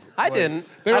old. I didn't.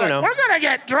 They were I like, don't know. we're going to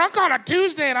get drunk on a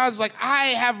Tuesday, and I was like, I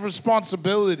have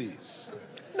responsibilities.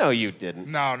 No, you didn't.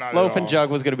 No, not Loaf at and all. Jug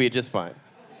was going to be just fine.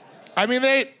 I mean,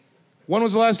 when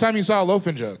was the last time you saw a loaf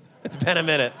and jug? It's been a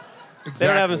minute. Exactly. They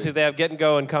don't have them. Soup. They have Get and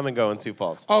Go and Come and Go in Sioux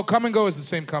Falls. Oh, Come and Go is the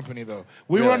same company, though.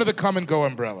 We were Really? under the Come and Go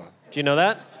umbrella. Do you know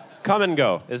that? Come and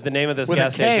Go is the name of this With a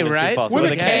gas K, station in right? Sioux Falls.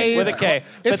 With a K. With a K.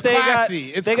 It's But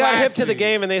classy. they got hip to the classy.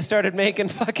 game and they started making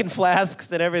fucking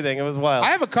flasks and everything. It was wild. I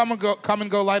have a come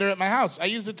and go lighter at my house. I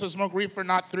used it to smoke reefer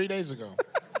not 3 days ago.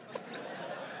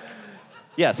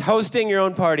 Yes, hosting your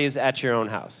own parties at your own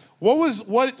house.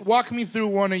 Walk me through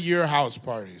one of your house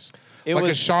parties. It like a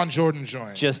was Sean Jordan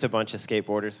joint. Just a bunch of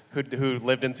skateboarders who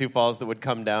lived in Sioux Falls that would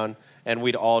come down, and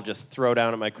we'd all just throw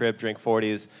down at my crib, drink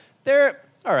 40s. They're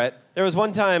all right. There was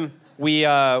one time we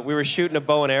were shooting a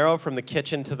bow and arrow from the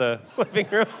kitchen to the living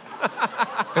room.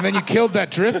 And then you killed that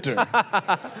drifter.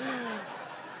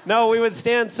 No, we would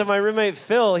stand. So my roommate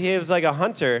Phil, he was like a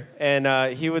hunter,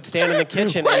 and he would stand in the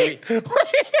kitchen. Wait.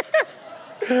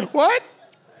 What?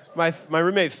 My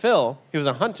roommate Phil, he was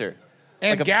a hunter.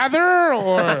 And Like a- gatherer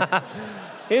or?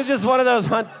 He was just one of those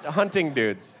hunting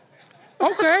dudes.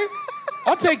 Okay.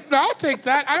 I'll take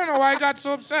that. I don't know why I got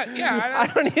so upset. Yeah. I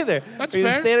don't either. That's He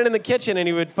was fair. standing in the kitchen and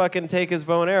he would fucking take his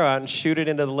bow and arrow out and shoot it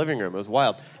into the living room. It was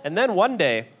wild. And then one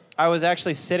day, I was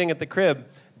actually sitting at the crib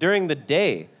during the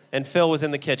day, and Phil was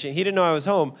in the kitchen. He didn't know I was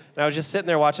home, and I was just sitting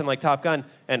there watching like Top Gun,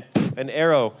 and an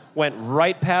arrow went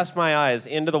right past my eyes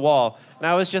into the wall. And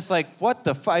I was just like, what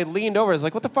the I leaned over. I was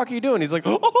like, what the fuck are you doing? He's like,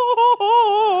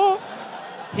 oh.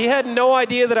 He had no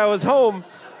idea that I was home.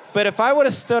 But if I would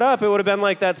have stood up, it would have been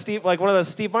like one of those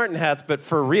Steve Martin hats, but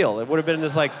for real. It would have been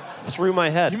just like through my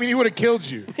head. You mean he would have killed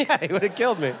you? Yeah, he would have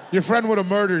killed me. Your friend would have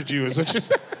murdered you, is what you're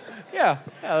saying? Yeah.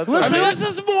 That's what Listen, I mean. this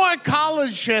is more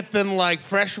college shit than like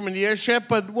freshman year shit,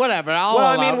 but whatever. Well,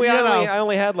 I mean, I I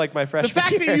only had like my the freshman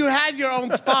fact year. that you had your own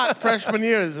spot freshman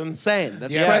year is insane.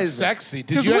 That's Yeah, crazy. that's sexy. Did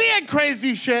Because you we had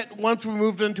crazy shit once we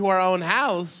moved into our own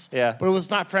house. Yeah. But it was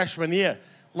not freshman year.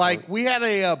 Like we had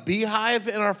a beehive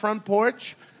in our front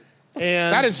porch,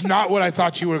 and That is not what I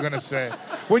thought you were going to say.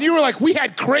 When you were like, we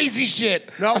had crazy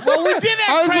shit. no. Well, we did I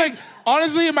have was crazy. like,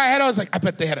 honestly, in my head, I was like, I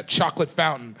bet they had a chocolate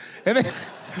fountain. And then,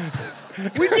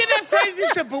 We did have crazy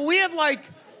shit, but we had like,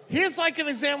 here's like an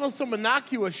example of some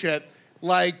innocuous shit.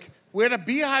 Like, we had a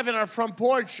beehive in our front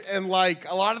porch, and like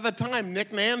a lot of the time,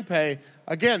 Nick Nanpay,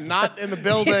 again, not in the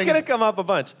building. He's gonna come up a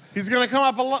bunch. He's gonna come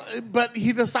up a lot, but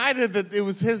he decided that it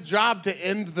was his job to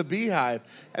end the beehive.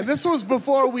 And this was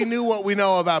before we knew what we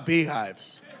know about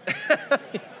beehives.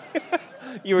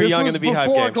 You were young in the beehive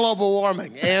before game. global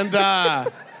warming. And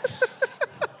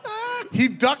he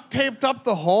duct taped up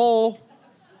the hole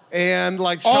and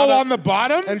like shot all on the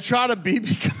bottom? and shot a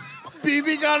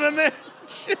BB gun in there.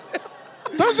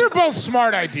 Those are both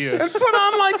smart And ideas. put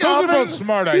on like Those are oven. both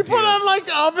smart He ideas. put on like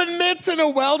oven mitts and a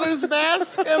welder's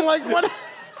mask and like what?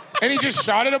 And he just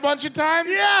shot it a bunch of times?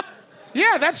 Yeah.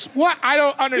 Yeah, that's what I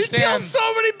don't He killed understand. so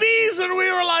many bees, and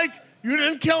we were like, "You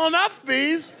didn't kill enough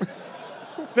bees.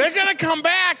 They're gonna come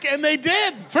back," and they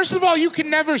did. First of all, you can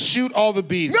never shoot all the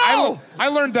bees. No! I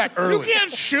learned that early. You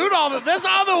can't shoot all of them. There's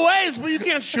other ways, but you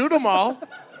can't shoot them all.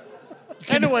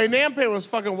 Anyway, Nampe was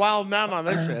fucking wilding out on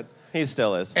this shit. He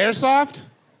still is. Airsoft?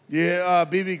 Yeah,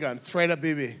 BB gun, straight up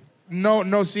BB. No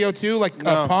CO2, like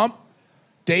No. a pump?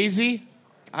 Daisy?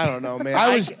 I don't know, man.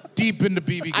 I was deep into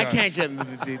BB guns. I can't get into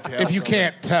the details. If you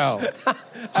can't tell.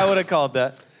 I would have called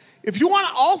that. If you want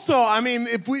to also,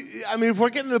 if we're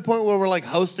getting to the point where we're like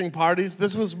hosting parties,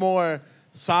 this was more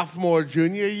sophomore,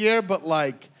 junior year, but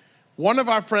like one of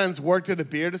our friends worked at a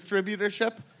beer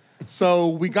distributorship. So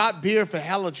we got beer for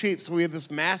hella cheap. So we had this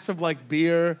massive like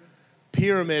beer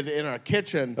pyramid in our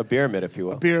kitchen. A pyramid, if you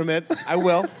will. Pyramid. I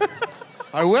will.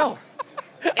 I will.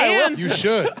 And You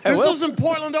should. this was in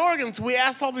Portland, Oregon, so we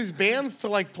asked all these bands to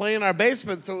like play in our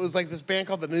basement. So it was like this band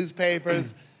called the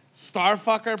Newspapers.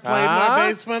 Starfucker played in our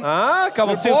basement. A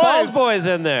couple The Sioux Falls boys. boys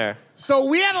in there. So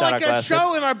we had Shout like out a Glasgow.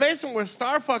 show in our basement where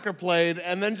Starfucker played,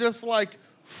 and then just like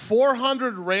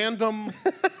 400 random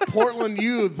Portland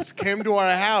youths came to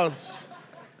our house.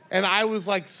 And I was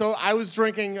like, I was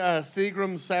drinking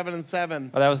Seagram's 7 and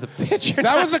 7 Oh, that was the picture.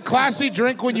 That was a classy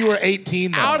drink when you were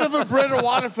 18, though. out of a Brita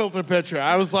water filter pitcher.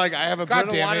 I was like, I have a God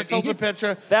Brita damn water it. filter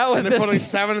pitcher. That was and they're the putting Se-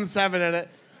 7 and 7 in it.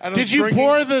 And I Did was you drinking-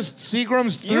 pour the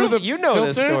Seagrams through the you know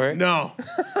filter? this story. No.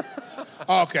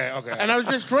 Oh, okay. And I was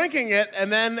just drinking it,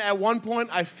 and then at one point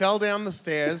I fell down the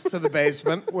stairs to the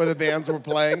basement where the bands were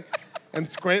playing and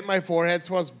scraped my forehead,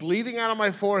 so I was bleeding out of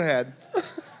my forehead.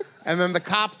 And then the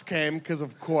cops came, because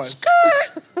of course.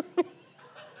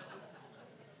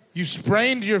 You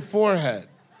sprained your forehead.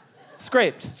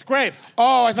 Scraped. Scraped.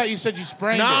 Oh, I thought you said you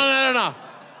sprained it. No.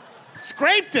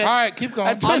 Scraped it All right, keep going.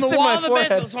 on the Twisted wall my of the forehead.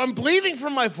 basement. So I'm bleeding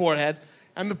from my forehead,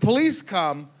 and the police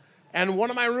come, and one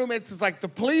of my roommates is like, the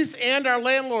police and our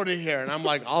landlord are here. And I'm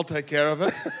like, I'll take care of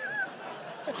it.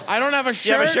 I don't have a shirt.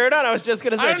 You have a shirt on? I was just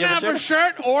going to say, I do don't you have have a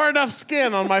shirt or enough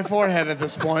skin on my forehead at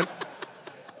this point.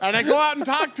 And I go out and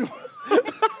talk to him.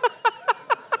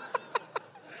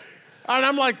 And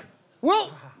I'm like, we'll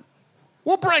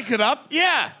break it up.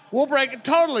 Yeah, we'll break it.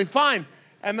 Totally, fine.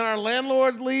 And then our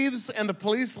landlord leaves and the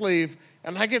police leave.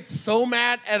 And I get so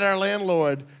mad at our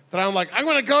landlord that I'm like, I'm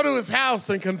going to go to his house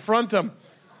and confront him.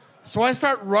 So I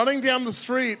start running down the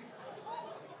street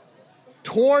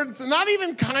towards, not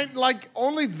even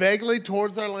only vaguely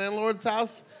towards our landlord's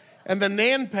house. And the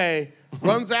Nanpei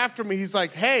runs after me. He's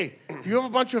like, hey, you have a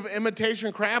bunch of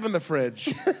imitation crab in the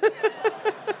fridge.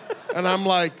 And I'm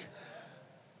like,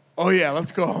 oh yeah,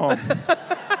 let's go home.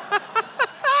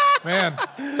 Man,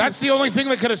 that's the only thing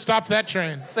that could have stopped that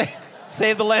train.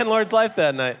 Saved the landlord's life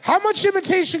that night. How much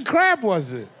imitation crab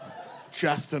was it?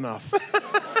 Just enough.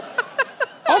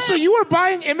 Also, you were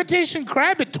buying imitation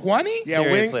crab at 20? Yeah,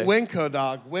 Seriously. Winco,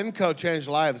 dog. Winco changed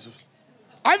lives.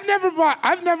 I've never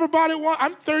bought it once.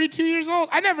 I'm 32 years old.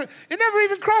 It never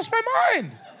even crossed my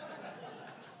mind.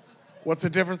 What's the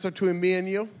difference between me and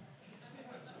you?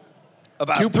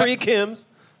 About 3 Kims.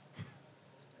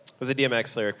 It was a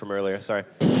DMX lyric from earlier, sorry.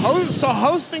 So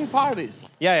hosting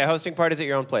parties. Yeah, hosting parties at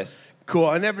your own place. Cool.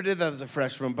 I never did that as a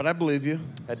freshman, but I believe you.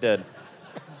 I did.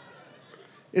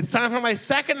 It's time for my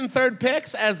second and third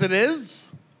picks, as it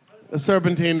is a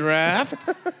serpentine draft.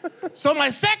 So my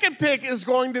second pick is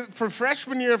for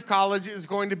freshman year of college, is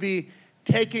going to be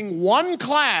taking one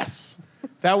class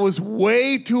that was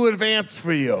way too advanced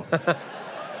for you.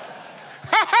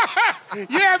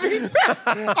 Yeah, me too.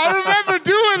 I remember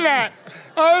doing that.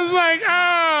 I was like,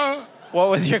 oh. What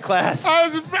was your class? I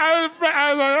was like,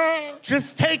 oh.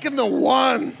 Just taking the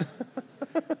one.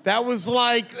 That was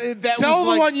like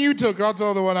Tell the one you took. I'll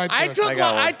tell the one I took.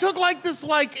 I took this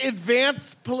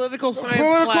advanced political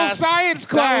science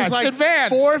class. That was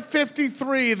Advanced.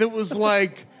 453. That was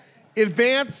like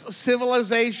advanced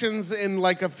civilizations in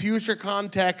like a future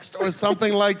context or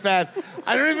something like that.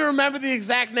 I don't even remember the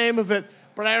exact name of it,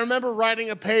 but I remember writing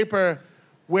a paper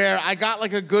where I got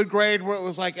like a good grade where it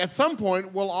was like, at some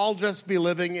point we'll all just be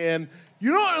living in.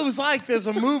 You know what it was like? There's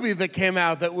a movie that came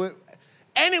out that would.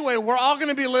 Anyway, we're all going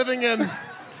to be living in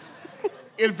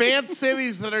advanced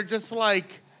cities that are just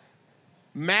like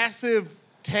massive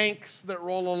tanks that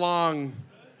roll along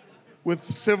with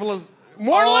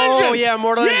Mortal Engines. Oh, yeah,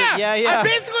 Mortal Engines. Yeah. I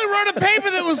basically wrote a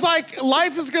paper that was like,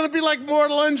 life is going to be like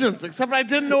Mortal Engines, except I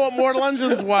didn't know what Mortal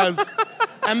Engines was.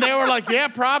 And they were like, yeah,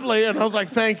 probably. And I was like,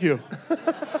 thank you.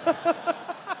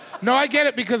 No, I get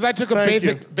it because I took a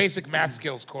Thank basic math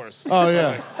skills course. Oh,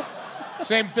 yeah.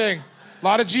 Same thing. A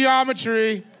lot of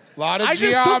geometry. I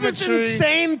just took this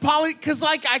insane because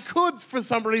I could for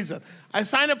some reason. I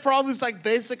signed up for all these like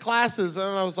basic classes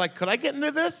and I was like, could I get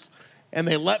into this? And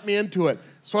they let me into it.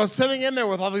 So I was sitting in there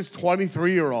with all these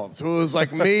 23-year-olds. So it was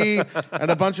like me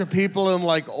and a bunch of people in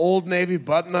like old Navy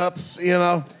button-ups, you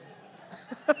know.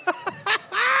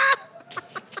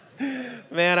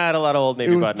 Man, I had a lot of old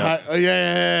Navy button-ups.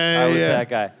 Yeah. I was that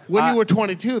guy. When you were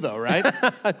 22, though, right?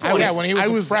 When he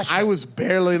was a freshman. I was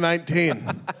barely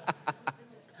 19.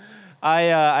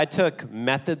 I took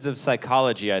methods of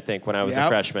psychology, I think, when I was a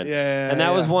freshman. And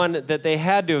that was one that they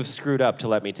had to have screwed up to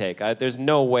let me take. There's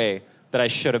no way that I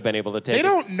should have been able to take They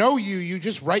don't know you. You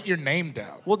just write your name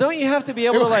down. Well, don't you have to be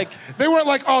able to, like... They weren't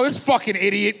like, oh, this fucking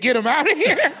idiot, get him out of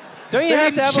here. Don't you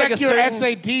have to have, like, a your certain...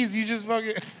 SATs, you just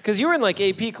fucking... Because you were in, like,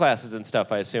 AP classes and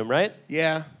stuff, I assume, right?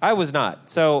 Yeah. I was not.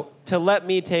 So to let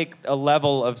me take a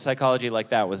level of psychology like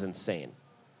that was insane.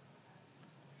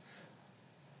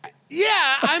 Yeah,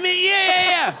 I mean,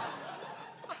 yeah.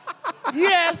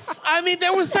 Yes, I mean,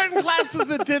 there were certain classes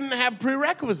that didn't have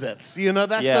prerequisites. You know,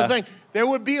 that's the thing. There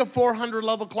would be a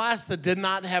 400-level class that did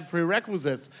not have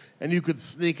prerequisites, and you could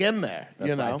sneak in there,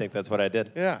 you know? I think that's what I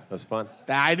did. Yeah. It was fun.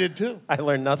 I did, too. I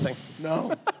learned nothing. No.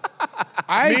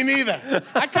 Me neither.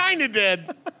 I kind of did,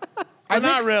 but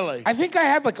not really. I think I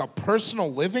had, like, a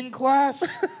personal living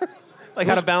class. Like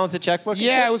how to balance a checkbook?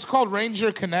 Yeah, it was called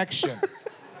Ranger Connection.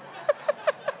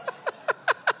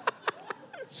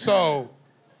 So,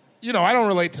 you know, I don't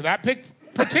relate to that pick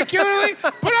particularly,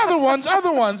 but other ones. I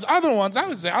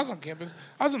was there. I was on campus.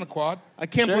 I was in the quad. I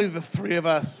can't believe the three of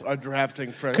us are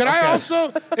drafting for. Could I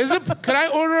also? Could I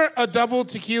order a double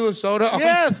tequila soda?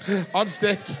 On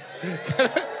stage. Can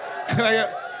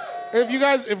I? If you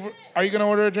guys, are you gonna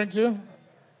order a drink too?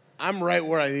 I'm right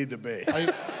where I need to be.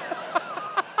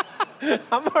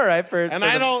 I'm all right for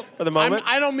the moment.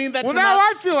 I don't mean that. Well, now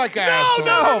I feel like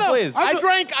No, please.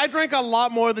 I drank a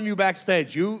lot more than you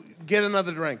backstage. You get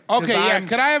another drink. Okay, yeah.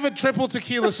 Could I have a triple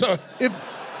tequila soda? If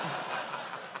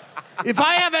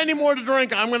I have any more to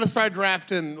drink, I'm gonna start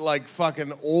drafting like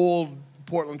fucking old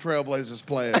Portland Trailblazers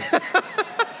players.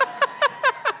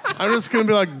 I'm just gonna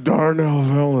be like Darnell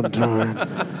Valentine.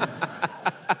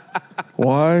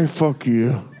 Why? Fuck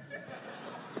you.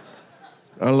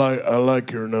 I like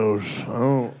your nose.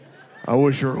 I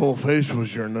wish your whole face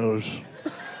was your nose.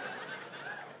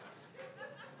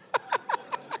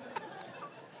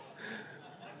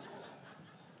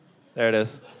 There it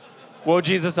is. Whoa,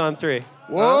 Jesus on 3.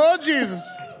 Whoa,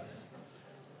 Jesus.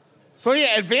 So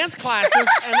yeah, advanced classes,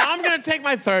 and now I'm gonna take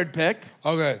my third pick.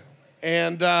 Okay.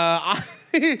 And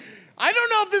I don't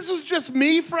know if this was just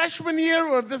me freshman year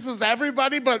or if this is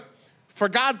everybody, but for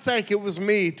God's sake, it was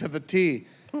me to the T.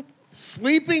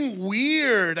 Sleeping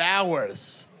weird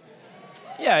hours.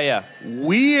 Yeah.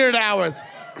 Weird hours.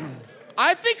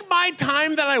 I think my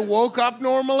time that I woke up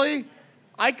normally,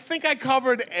 I think I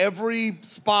covered every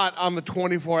spot on the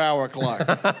 24-hour clock.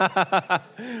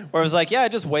 Where it was like, yeah, I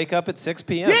just wake up at 6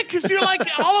 p.m. Yeah, because you're like,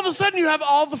 all of a sudden you have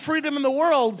all the freedom in the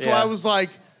world. So Yeah. I was like,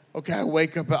 okay, I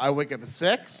wake up at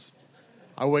 6.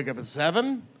 I wake up at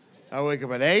 7. I wake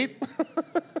up at 8.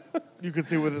 You can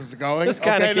see where this is going. Just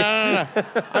kinda Okay, no.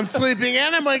 I'm sleeping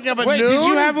in. I'm waking up at Wait, noon. did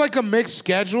you have like a mixed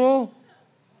schedule?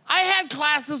 I had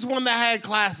classes when I had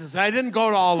classes. I didn't go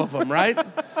to all of them, right?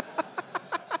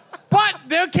 But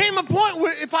there came a point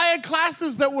where if I had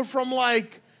classes that were from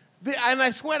like, and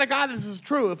I swear to God this is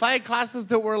true, if I had classes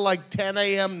that were like 10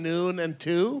 a.m., noon, and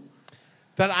 2,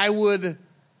 that I would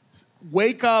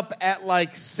wake up at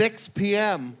like 6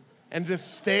 p.m. and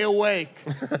just stay awake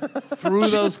through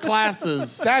those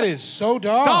classes. That is so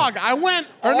dumb. Dog, I went...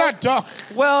 Or not dog.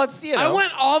 Well, it's, you know. I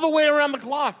went all the way around the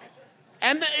clock.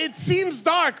 And it seems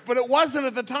dark, but it wasn't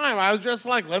at the time. I was just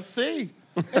like, let's see.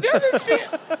 It doesn't seem...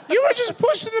 You were just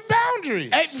pushing the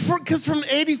boundaries. Because from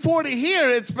 84 to here,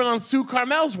 it's been on Sue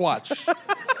Carmel's watch. And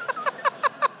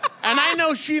I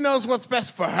know she knows what's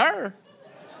best for her.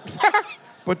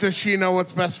 But does she know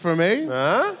what's best for me?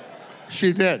 Huh?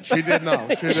 She did. She did know.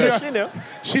 She did. She knew.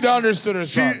 She understood her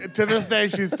song. To this day,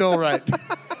 she's still right.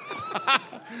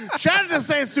 Shout out to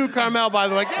St. Sue Carmel, by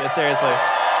the way. Yeah, seriously.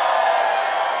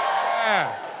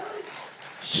 Yeah.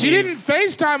 She didn't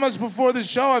FaceTime us before the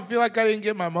show. I feel like I didn't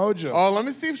get my mojo. Oh, let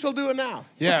me see if she'll do it now.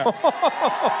 Yeah.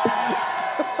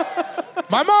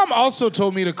 My mom also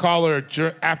told me to call her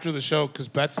after the show because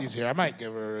Betsy's here. I might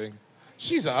give her a ring.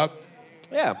 She's up.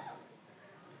 Yeah.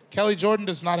 Kelly Jordan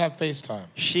does not have FaceTime.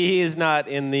 She is not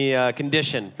in the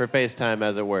condition for FaceTime,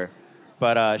 as it were.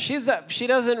 But she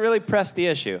doesn't really press the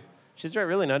issue. She's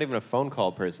really not even a phone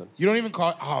call person. You don't even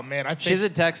call... Oh, man. She's a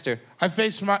texter. I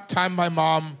FaceTime my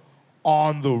mom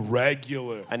on the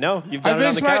regular. I know. You've done it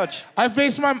on the couch. I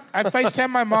FaceTime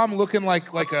my mom looking like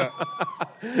a...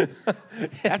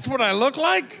 That's what I look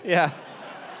like? Yeah.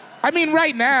 I mean,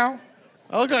 right now.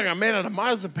 I look like I'm made out of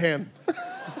marzipan.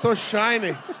 I'm so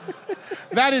shiny.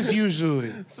 That is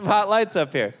usually. Some hot lights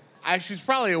up here. She's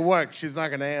probably at work. She's not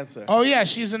going to answer. Oh, yeah,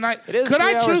 she's a night. It is Could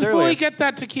 3 I hours truthfully earlier. get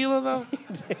that tequila, though?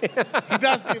 He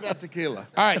does need that tequila.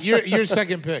 All right, your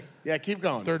second pick. Yeah, keep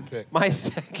going. Third pick. My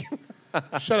second.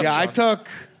 Shut up, Yeah, I Sean. took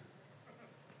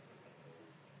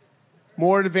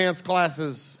more advanced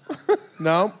classes.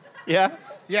 No? Yeah?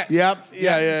 Yeah. Yeah. More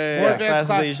Yeah. advanced, Classes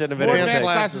that you shouldn't have been more able to advanced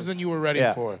take. classes than you were ready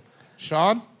Yeah. for.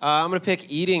 Sean? I'm going to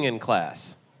pick eating in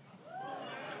class.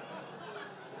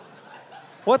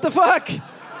 What the fuck?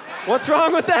 What's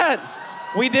wrong with that?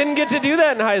 We didn't get to do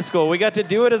that in high school. We got to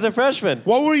do it as a freshman.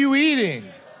 What were you eating?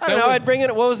 I don't know. I'd bring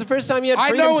it. What was the first time you had I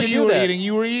freedom know to what do you were that? eating.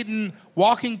 You were eating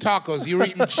walking tacos. You were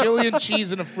eating chili and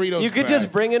cheese and a Fritos You could bag.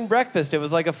 just bring in breakfast. It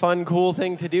was like a fun, cool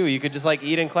thing to do. You could just like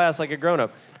eat in class like a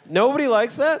grown-up. Nobody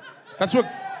likes that. That's what.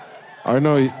 I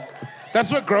know.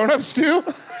 That's what grown-ups do.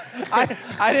 I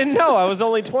didn't know. I was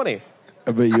only 20.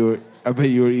 I bet you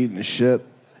were eating shit.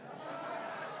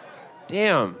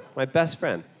 Damn, my best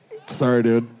friend. Sorry,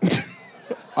 dude.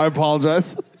 I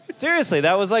apologize. Seriously,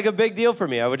 that was like a big deal for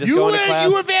me. I would just go into class.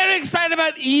 You were very excited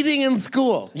about eating in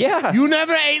school. Yeah. You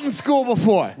never ate in school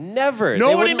before. Never. They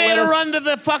Nobody wouldn't made let a us- run to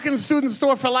the fucking student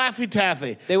store for Laffy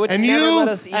Taffy. They would and never you let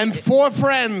us eat and it. 4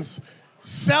 friends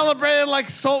celebrated like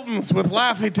sultans with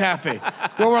Laffy Taffy.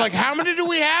 Where we're like, how many do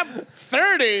we have?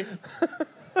 30.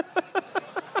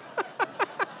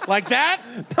 Like that?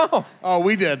 No. Oh,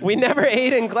 we did. We never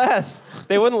ate in class.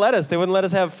 They wouldn't let us. They wouldn't let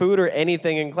us have food or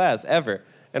anything in class, ever.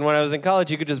 And when I was in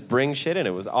college, you could just bring shit in.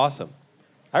 It was awesome.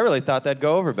 I really thought that'd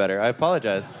go over better. I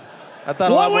apologize. I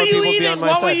thought a lot What were more you people would be eating? on my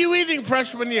What side. were you eating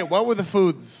freshman year? What were the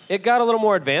foods? It got a little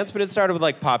more advanced, but it started with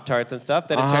like Pop-Tarts and stuff.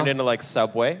 Then it turned into like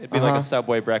Subway. It'd be like a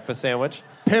Subway breakfast sandwich.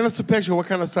 Paint us a picture. What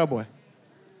kind of Subway?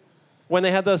 When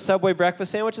they had those Subway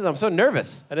breakfast sandwiches, I'm so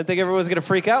nervous. I didn't think everyone was going to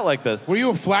freak out like this. Were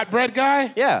you a flatbread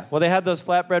guy? Yeah, well, they had those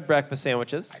flatbread breakfast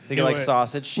sandwiches. They get like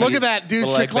sausage, cheese. Look at that, dude.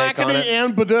 little egg bake on Shaklackety it.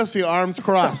 and Badussi, arms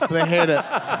crossed. They hate it.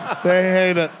 They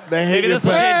hate it. They hate Maybe your this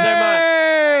will pick. change their mind.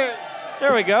 Hey!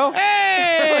 There we go.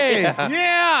 Hey!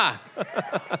 Yeah!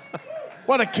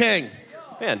 What a king.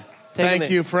 Man, Thank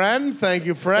you, friend. Thank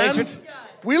you, friend. Thanks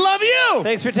We love you.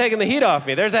 Thanks for taking the heat off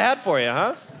me. There's a hat for you,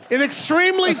 huh? An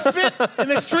extremely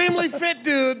fit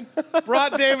dude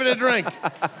brought David a drink.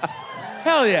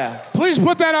 Hell yeah. Please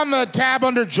put that on the tab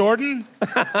under Jordan.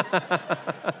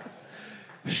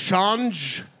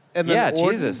 Shanj and then Yeah,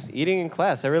 Orden. Jesus. Eating in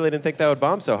class. I really didn't think that would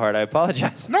bomb so hard. I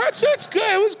apologize. No, it's good.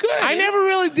 It was good. I never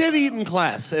really did eat in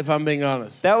class, if I'm being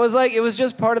honest. That was like, it was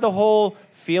just part of the whole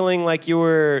feeling like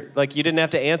you didn't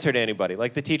have to answer to anybody.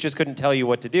 Like the teachers couldn't tell you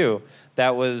what to do.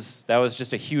 That was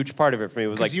just a huge part of it for me. It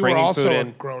was like you were bringing also food a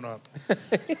in. grown up.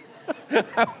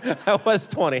 I was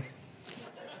 20.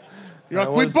 You're I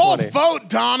like, we was both 20. vote,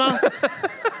 Donna.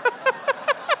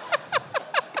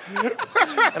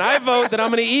 And I vote that I'm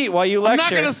going to eat while you I'm lecture.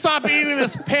 not going to stop eating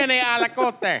this penne alla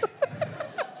cote.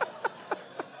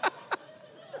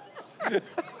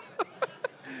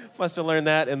 Must have learned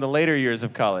that in the later years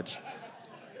of college.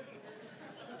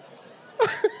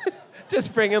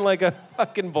 Just bring in like a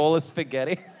fucking bowl of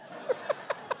spaghetti.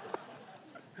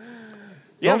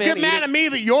 Don't get mad at me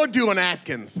that you're doing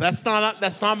Atkins. That's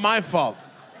not my fault.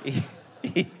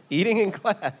 Eating in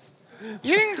class.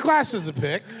 Eating in class is a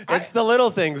pick. It's the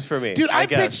little things for me. Dude, I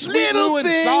guess. picked Sweet Little Lou and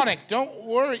things. Sonic. Don't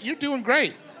worry. You're doing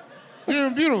great. You're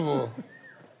doing beautiful.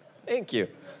 Thank you.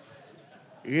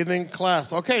 Eating in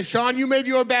class. Okay, Sean, you made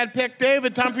your bad pick.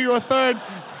 David, time for your third.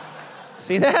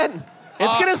 See that?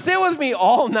 It's going to sit with me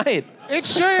all night. It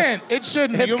shouldn't. It's You'll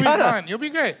be gonna. fine. You'll be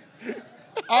great.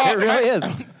 It really is.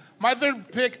 My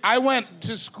third pick, I went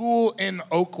to school in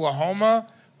Oklahoma,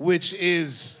 which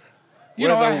is, a Where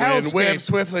the wind hellscape. whips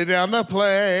swiftly down the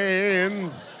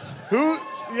plains. Who?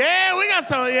 Yeah, we got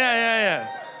some.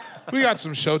 Yeah. We got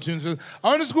some show tunes. I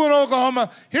went to school in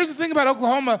Oklahoma. Here's the thing about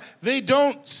Oklahoma. They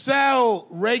don't sell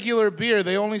regular beer.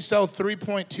 They only sell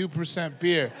 3.2%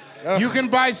 beer. Ugh. You can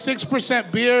buy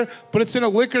 6% beer, but it's in a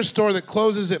liquor store that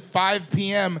closes at 5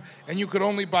 p.m., and you could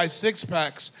only buy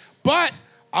 6-packs. But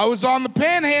I was on the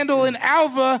Panhandle in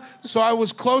Alva, so I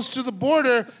was close to the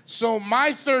border. So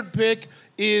my third pick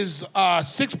is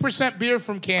 6% beer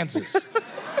from Kansas.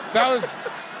 That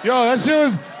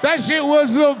shit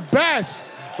was the best.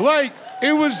 Like,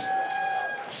 it was,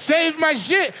 saved my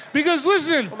shit. Because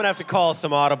listen, I'm going to have to call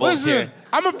some audibles listen, here.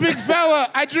 I'm a big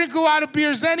fella. I drink a lot of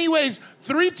beers anyways.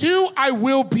 3-2, I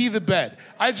will pee the bed.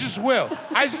 I just will.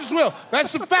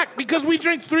 That's the fact, because we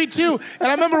drink 3-2. And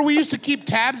I remember we used to keep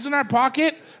tabs in our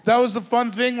pocket. That was the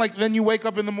fun thing. Like, then you wake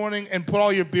up in the morning and put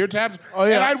all your beer tabs. Oh,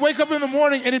 yeah. And I'd wake up in the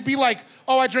morning and it'd be like,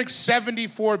 oh, I drank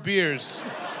 74 beers.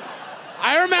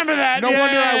 I remember that. No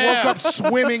wonder I woke up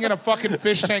swimming in a fucking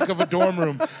fish tank of a dorm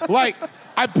room. Like,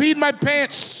 I peed my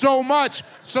pants so much,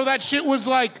 so that shit was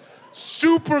like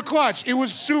super clutch. It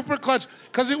was super clutch,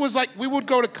 because it was like, we would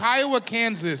go to Kiowa,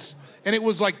 Kansas, and it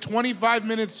was like 25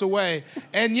 minutes away.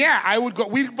 And yeah,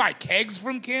 we'd buy kegs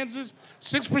from Kansas.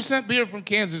 6% beer from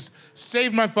Kansas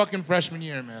saved my fucking freshman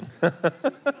year, man.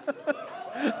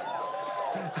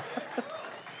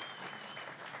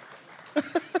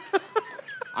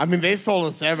 I mean, they sold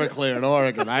us Everclear in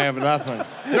Oregon. I have nothing.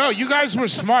 No, you guys were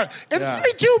smart. And Yeah.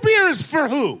 3-2 beer is for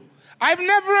who? I've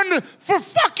never for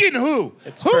fucking who?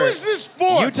 Who is this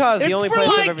for? Utah is the It's only for, place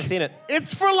like, I've ever seen it.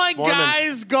 It's for like Mormons.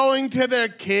 guys going to their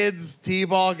kids'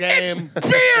 t-ball It's game.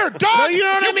 beer, dog. No, you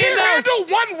know what I mean, can't though? handle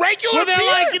one regular Where they're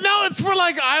beer. like, no, it's for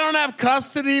like, I don't have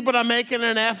custody, but I'm making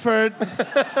an effort.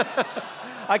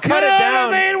 I cut You it know down.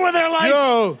 what I mean? Where they're like,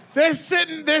 Yo. they're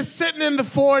sitting in the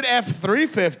Ford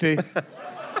F-350.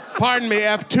 Pardon me,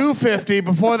 F-250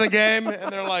 before the game,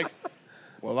 and they're like,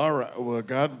 well, all right, well,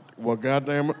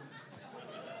 goddamn it.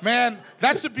 Man,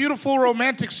 that's a beautiful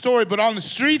romantic story, but on the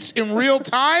streets in real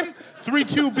time,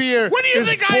 3-2 beer What do you is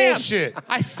think bullshit. I am?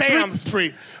 I stay on the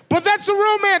streets. But that's a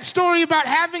romance story about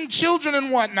having children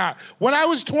and whatnot. When I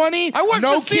was 20, I work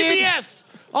no for kids. CBS.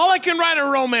 All I can write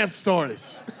are romance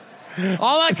stories.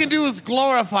 All I can do is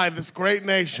glorify this great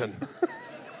nation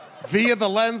via the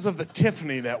lens of the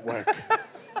Tiffany Network.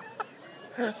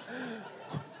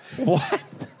 What?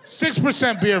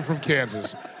 6% beer from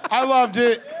Kansas. I loved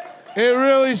it. It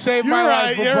really saved my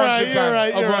life a bunch of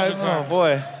times. A bunch of Oh, times.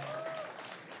 boy.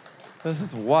 This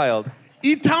is wild.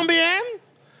 Y también?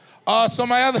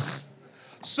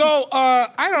 So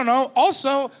I don't know.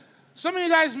 Also, Some of you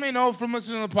guys may know from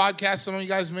listening to the podcast. Some of you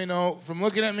guys may know from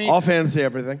looking at me. All fantasy,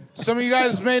 everything. Some of you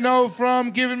guys may know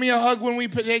from giving me a hug when we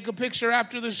take a picture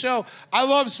after the show. I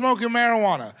love smoking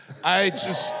marijuana. It's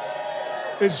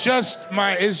just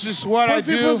what I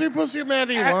do. Pussy,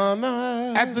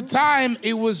 marijuana. At the time,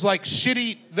 it was like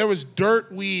shitty. There was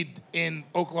dirt weed in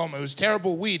Oklahoma. It was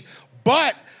terrible weed.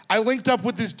 But I linked up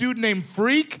with this dude named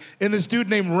Freak and this dude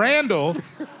named Randall.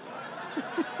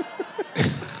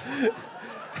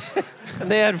 And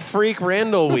they had Freak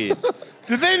Randall weed.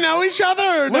 Did they know each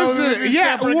other? Or Listen, they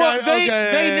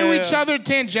knew yeah. each other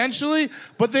tangentially,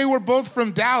 but they were both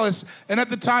from Dallas. And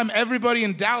at the time, everybody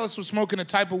in Dallas was smoking a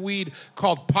type of weed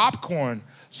called popcorn.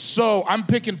 So I'm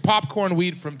picking popcorn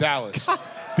weed from Dallas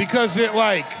because it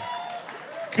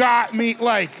got me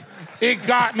I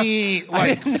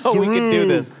didn't know we could do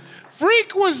this.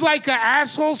 Freak was like an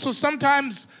asshole, so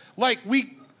sometimes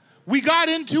we got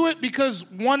into it because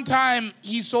one time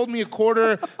he sold me a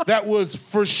quarter that was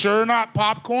for sure not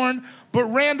popcorn, but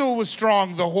Randall was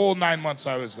strong the whole 9 months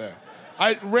I was there.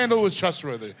 Randall was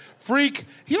trustworthy. Freak,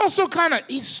 he also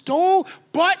he stole,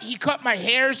 but he cut my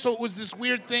hair, so it was this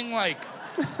weird thing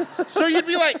so he'd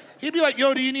be like,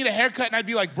 yo, do you need a haircut? And I'd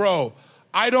be like, bro,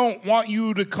 I don't want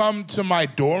you to come to my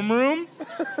dorm room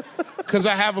because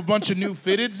I have a bunch of new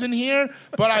fitteds in here,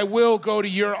 but I will go to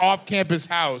your off-campus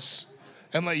house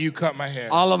and let you cut my hair.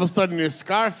 All of a sudden, your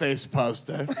Scarface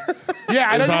poster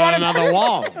I is didn't on want another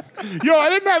wall. Yo, I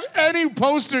didn't have any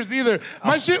posters either.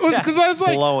 My shit was because I was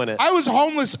blowing it. I was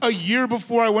homeless a year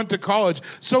before I went to college.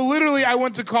 So literally, I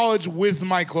went to college with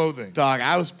my clothing. Dog,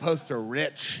 I was poster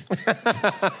rich.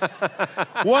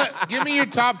 What? Give me your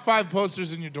top 5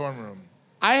 posters in your dorm room.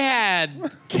 I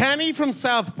had Kenny from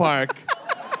South Park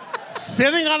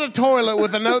sitting on a toilet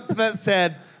with a note that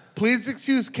said, "Please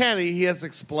excuse Kenny, he has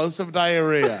explosive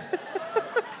diarrhea."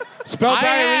 Spell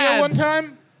diarrhea one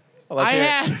time? Well,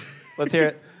 let's hear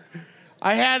it.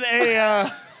 I had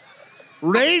a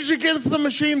Rage Against the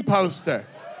Machine poster.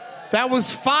 That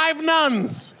was 5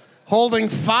 nuns holding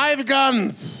 5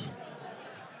 guns.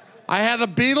 I had a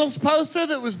Beatles poster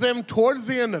that was them towards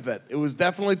the end of it. It was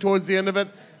definitely towards the end of it.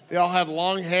 They all had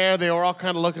long hair. They were all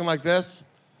kind of looking like this.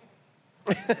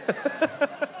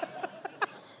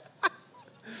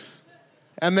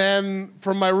 And then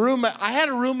from my roommate, I had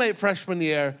a roommate freshman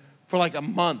year for like a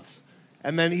month.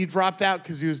 And then he dropped out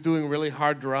because he was doing really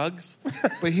hard drugs.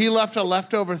 But he left a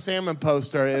Leftover Salmon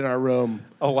poster in our room.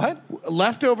 Oh, what?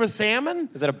 Leftover Salmon?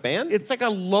 Is that a band? It's like a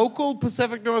local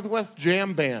Pacific Northwest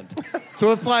jam band.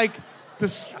 So it's like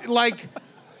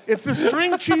if the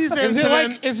string cheese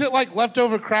incident... Is it like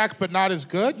leftover crack but not as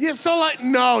good? Yeah, so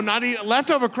no, not even...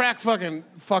 Leftover crack fucking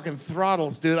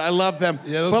throttles, dude. I love them.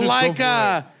 Yeah, those but just go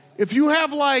for it. if you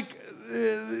have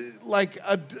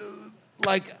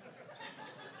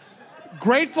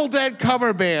Grateful Dead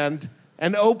cover band,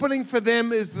 and opening for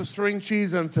them is the string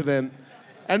cheese incident,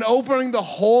 and opening the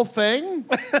whole thing,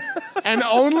 and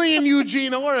only in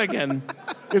Eugene, Oregon,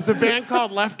 is a band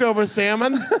called Leftover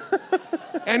Salmon.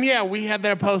 And yeah, we had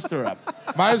their poster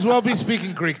up. Might as well be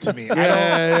speaking Greek to me.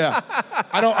 Yeah.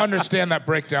 I don't understand that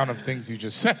breakdown of things you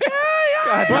just said.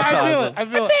 God, But that's I feel awesome. it. I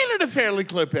feel I it. painted a fairly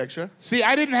clear picture. See,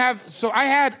 I didn't have. So I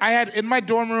had in my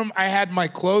dorm room. I had my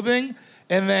clothing,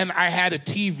 and then I had a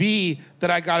TV that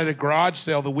I got at a garage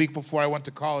sale the week before I went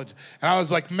to college. And I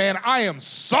was like, man, I am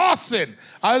saucing.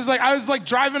 I was like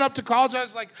driving up to college. I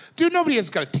was like, dude, nobody has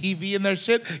got a TV in their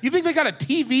shit. You think they got a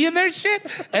TV in their shit?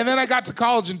 And then I got to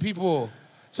college, and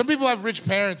some people have rich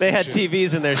parents. They and had shit.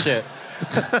 TVs in their shit.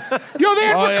 Yo, they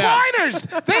had Oh,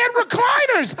 recliners. Yeah. They had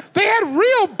recliners. They had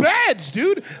real beds,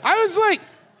 dude. I was like,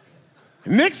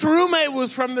 Nick's roommate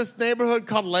was from this neighborhood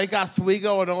called Lake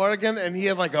Oswego in Oregon, and he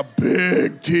had like a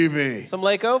big TV. Some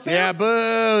Lake O fan? Yeah,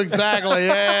 boo, exactly.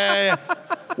 Yeah.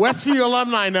 Westview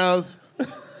alumni knows,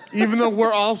 even though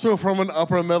we're also from an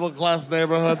upper middle class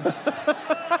neighborhood.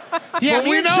 yeah, But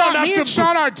me and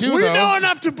Sean are too, We though. know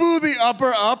enough to boo the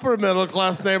upper middle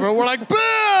class neighborhood. We're like,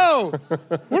 boo!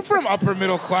 We're from upper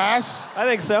middle class. I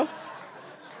think so.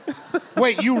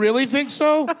 Wait, you really think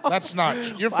so? That's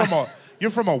not. You're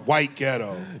from a white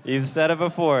ghetto, You've said it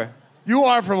before. You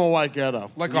are from a white ghetto.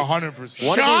 like 100%. One of these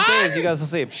Sean? days, you guys will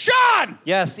see. Sean!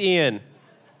 Yes, Ian.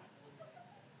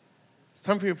 It's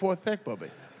time for your 4th pick,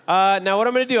 Bubby. Now, what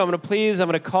I'm going to do, I'm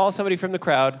going to call somebody from the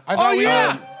crowd. I thought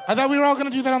yeah. I thought we were all going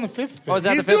to do that on the 5th. Oh, is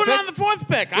that He's the 5th doing pick? it on the 4th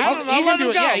pick. I don't know. You can Let do him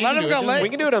it. go. Yeah, you Let can him do go. it. We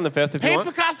can do it on the 5th if you Paint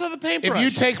want. Picasso with a If paintbrush. you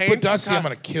take Badussi, I'm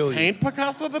going to kill you. Paint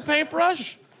Picasso with a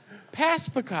paintbrush? Pass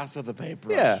Picasso with a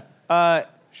paintbrush. Yeah.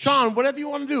 Sean, whatever you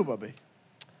want to do, Bubby.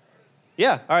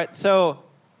 Yeah. All right. So,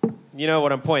 you know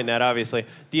what I'm pointing at, obviously.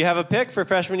 Do you have a pick for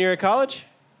freshman year at college?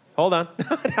 Hold on.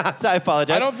 I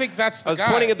apologize. I don't think that's the I was guy.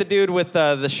 pointing at the dude with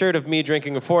the shirt of me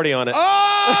drinking a 40 on it.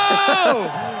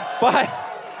 Oh! But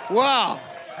Wow.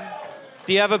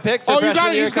 do you have a pick for Oh, you freshman got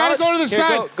it. year He's of got to college? go to the Here,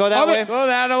 side. Go that way. Go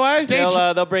that way.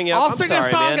 Stage- They'll bring you up. I'll I'm sing sorry, a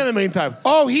song man. in the meantime.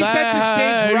 Oh, he set the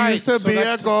stage There right. used to so be a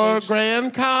that's the stage.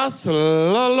 grand castle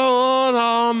alone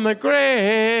on the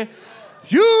gray.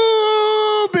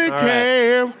 You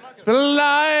became the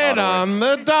light on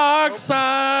the dark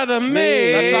side of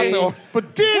me. That's not the-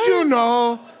 But did you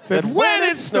know that when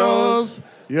it snows,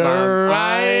 your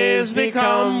eyes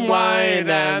become white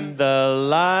and the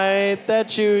light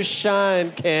that you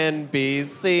shine can be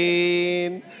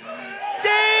seen.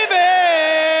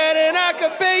 David, and I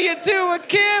compare you to a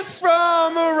kiss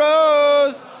from a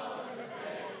rose.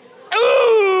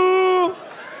 Ooh!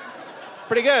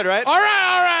 Pretty good, right? All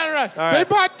right. All They right.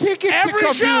 bought tickets to Every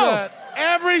come do show. that.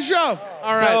 Every show.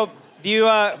 All right. So, do you,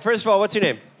 first of all, what's your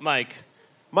name? Mike.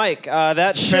 Mike,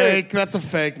 that shirt. Fake. That's a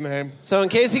fake name. So in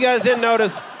case you guys didn't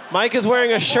notice, Mike is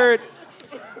wearing a shirt.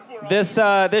 This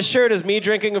shirt is me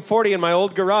drinking a 40 in my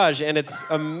old garage, and it's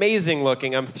amazing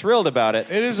looking. I'm thrilled about it.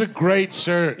 It is a great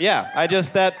shirt. Yeah,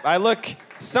 I look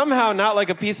somehow not like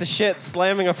a piece of shit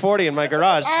slamming a 40 in my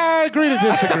garage. I agree to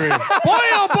disagree. Boy,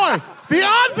 oh boy. The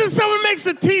odds that someone makes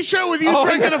a T-shirt with you Oh,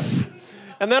 drinking yeah.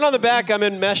 And then on the back, I'm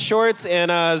in mesh shorts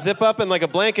and zip up and like a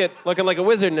blanket, looking like a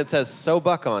wizard, and it says "So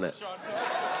Buck" on it.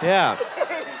 Yeah.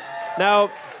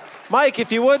 Now, Mike,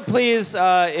 if you would please,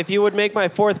 if you would make my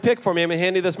fourth pick for me, I'm gonna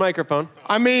hand you this microphone.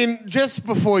 I mean, just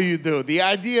before you do, the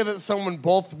idea that someone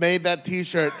both made that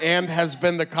T-shirt and has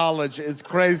been to college is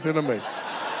crazy to me.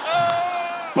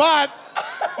 But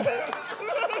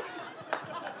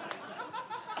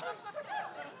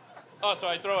Oh, so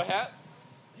I throw a hat?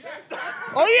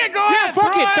 oh yeah, go ahead.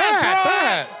 Fuck throw it. throw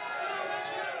That.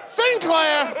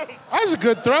 Sinclair. That was a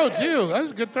good throw, too. That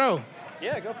was a good throw.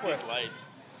 Yeah, go for it. Lights.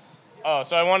 Oh,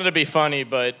 so I wanted to be funny,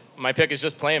 but my pick is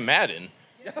just playing Madden.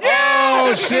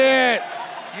 Oh, shit.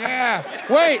 Yeah.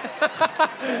 Wait,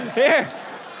 Here,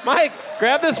 Mike,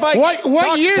 grab this mic. what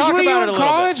Talk- years talk were you about it in a little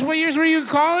college? What years were you in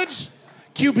college?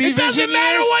 QB It doesn't vision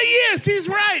matter years? what years. He's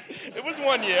right. It was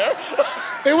 1 year.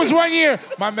 It was 1 year.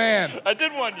 My man. I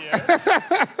did 1 year.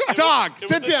 Dog, It was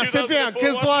sit the down. 2004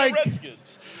 Because Washington like,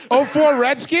 Redskins. 04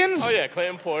 Redskins? Oh yeah,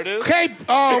 Clayton Portis. Okay.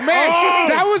 Oh man,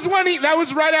 that was when that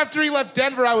was right after he left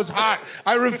Denver. I was hot.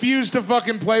 I refused to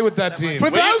fucking play with that team. for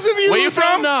those of you where who you don't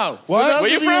from? know, What? For those Where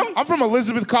you of from? I'm from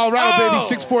Elizabeth, Colorado, baby. Oh.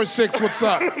 646. What's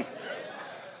up?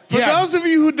 For those of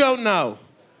you who don't know,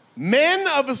 men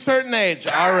of a certain age,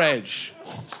 our age,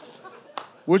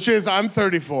 which is I'm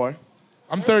 34,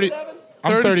 I'm 30.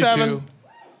 I'm 37. 32.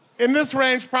 In this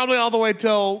range, probably all the way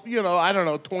till, I don't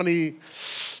know,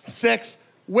 26.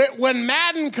 When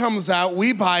Madden comes out,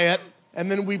 we buy it,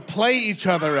 and then we play each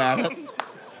other at it.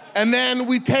 And then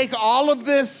we take all of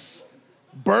this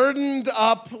burdened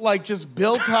up, like just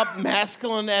built up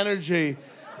masculine energy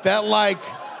that like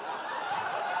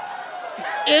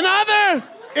in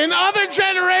other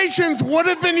generations would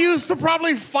have been used to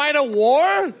probably fight a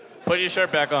war, Put your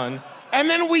shirt back on. and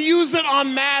then we use it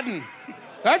on Madden.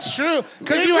 That's true.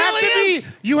 Because It you really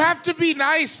have to be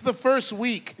nice the first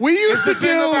week. We used Is to the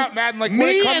thing do about Madden, like when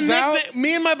it comes out.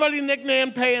 me and my buddy Nick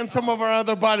Nanpay and some of our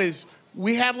other buddies,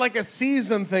 we had like a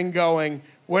season thing going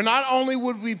where not only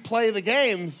would we play the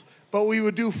games, but we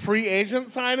would do free agent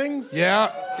signings.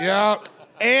 Yeah.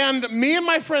 And me and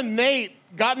my friend Nate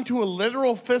got into a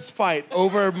literal fist fight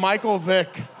over Michael Vick.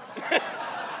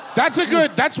 That's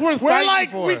worth We're fighting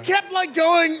like, for. we kept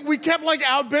like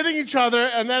outbidding each other,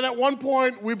 and then at one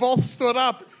point we both stood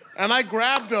up, and I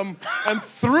grabbed him and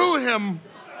threw him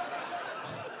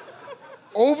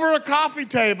over a coffee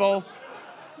table,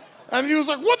 and he was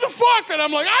like, "What the fuck?" And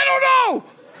I'm like, "I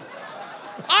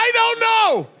don't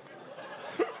know.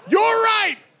 You're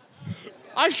right.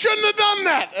 I shouldn't have done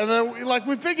that." And then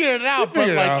we figured it out, but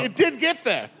figured it out. it did get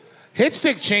there.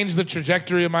 Hitstick changed the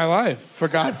trajectory of my life. For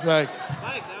God's sake.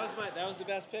 Mike, that was the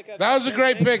best pick. That was a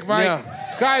great pick, Mike.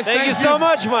 Yeah. Guys, Thank you so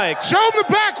much, Mike. Show him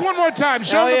the back one more time.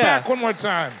 Show Hell him the yeah. back one more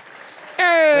time. Hey!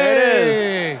 There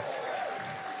it is.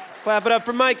 Clap it up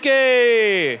for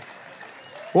Mikey.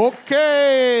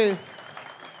 Okay.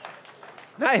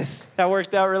 Nice. That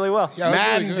worked out really well. Yeah, that was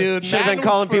Madden, really good. dude. Should have Madden been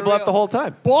was calling for people up real. the whole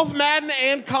time. Both Madden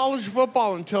and college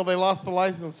football until they lost the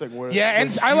licensing. Yeah,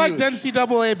 and I liked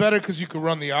NCAA better because you could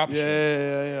run the option.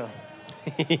 Yeah.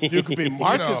 You could be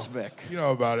Marcus Vick. You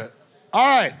know about it. All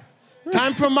right.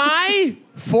 Time for my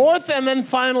fourth and then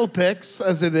final picks,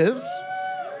 as it is.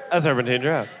 That's our Serpentine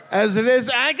Draft. As it is.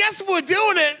 And I guess if we're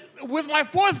doing it, with my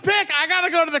fourth pick, I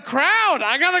gotta go to the crowd.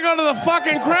 I gotta go to the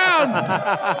fucking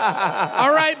crowd.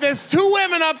 All right, there's two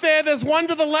women up there. There's one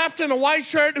to the left in a white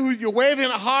shirt who you're waving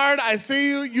hard. I see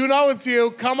you. You know it's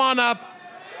you. Come on up.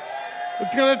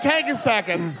 It's gonna take a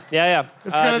second. Yeah.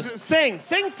 It's gonna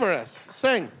sing for us.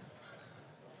 Sing.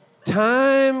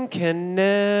 Time can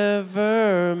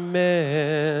never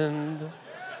mend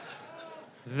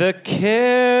the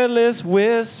careless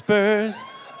whispers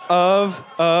of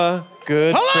a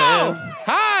good Hello. friend.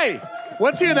 Hi.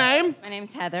 What's your name? My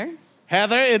name's Heather.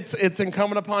 Heather, it's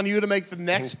incumbent upon you to make the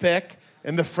next pick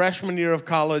in the freshman year of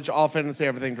college All Fantasy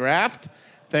Everything draft.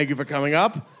 Thank you for coming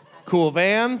up. Cool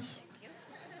Vans.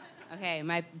 Okay,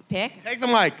 my pick. Take the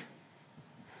mic.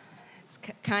 It's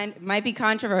might be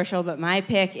controversial, but my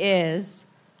pick is.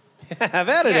 I've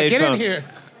had it. Get in here.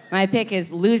 My pick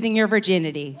is losing your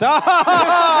virginity. Woo!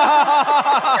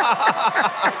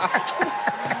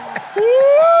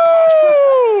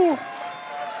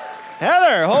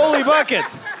 Heather, holy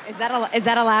buckets. Is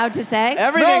that allowed to say?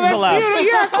 Everything's allowed.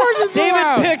 Yeah, of course it's David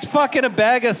allowed. picked fucking a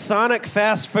bag of Sonic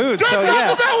fast food. Don't so talk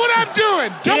yeah. about what I'm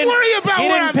doing. Don't worry about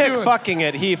what I'm doing. He didn't pick fucking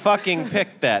it. He fucking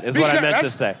picked that, is what I meant to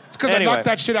say. It's because Anyway. I knocked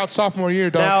that shit out sophomore year,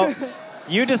 dog. Now,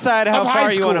 you decide how Of high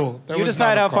far you school, want there to. You was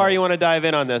decide not a how far college. you want to dive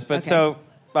in on this. But Okay. so,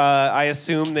 I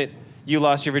assume that you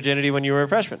lost your virginity when you were a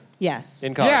freshman Yes.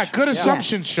 in college. Yeah, good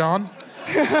assumption, Sean.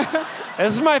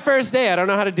 This is my first day. I don't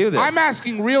know how to do this. I'm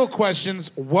asking real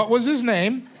questions. What was his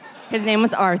name? His name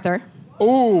was Arthur.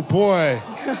 Oh, boy.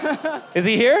 Is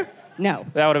he here? No.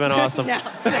 That would have been awesome. No.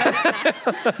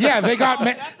 Yeah, they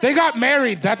got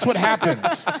married. That's what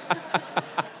happens.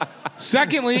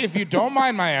 Secondly, if you don't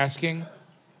mind my asking,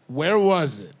 where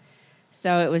was it?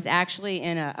 So it was actually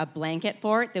in a blanket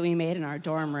fort that we made in our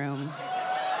dorm room.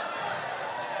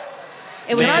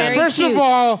 It was Can I very first cute. of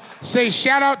all say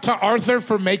shout out to Arthur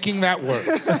for making that work?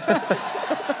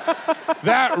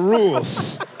 That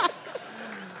rules.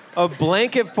 A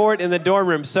blanket fort in the dorm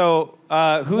room. So,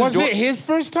 who's Was it his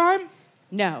first time?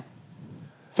 No.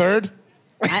 Third?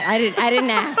 I didn't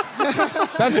ask.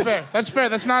 That's fair. That's fair.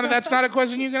 That's not a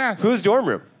question you can ask. Whose dorm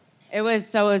room? It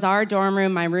was our dorm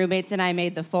room. My roommates and I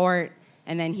made the fort,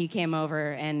 and then he came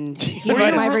over and he took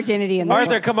my virginity in the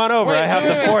Arthur, fort. come on over. Wait, I have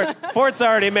wait, the fort. Fort's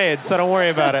already made, so don't worry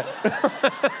about it.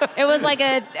 It was like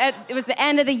it was the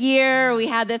end of the year. We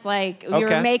had this we Okay.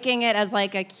 were making it as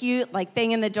like a cute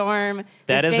thing in the dorm.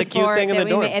 That this is a big cute fort thing in that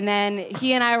the we dorm. and then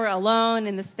he and I were alone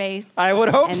in the space. I would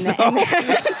hope And so. then-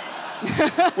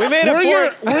 We made a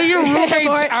fort. Were your roommates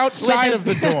Fort outside with of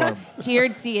the dorm?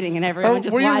 Tiered seating, and everyone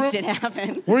just were you watched it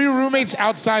happen. Were your roommates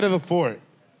outside of the fort?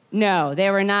 No, they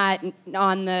were not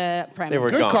on the premise. They were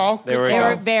Good gone. call. They Good were They call.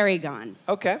 were gone. very gone.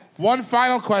 Okay. One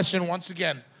final question, once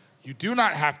again. You do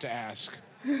not have to ask.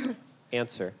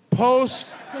 Answer.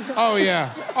 Post. Oh,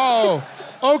 yeah. Oh,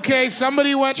 okay.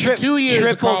 Somebody went to 2 years of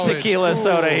Triple college. tequila Cool.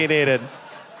 soda he needed.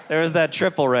 There was that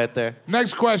triple right there.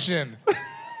 Next question.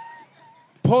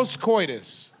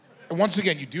 Post-coitus. And once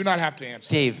again, you do not have to answer.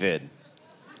 David.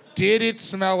 Did it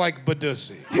smell like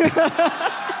Badussi?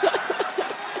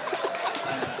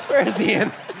 Where is he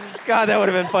in? God, that would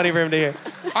have been funny for him to hear.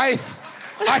 I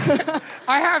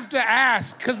have to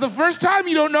ask, because the first time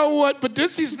you don't know what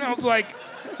Badussi smells like.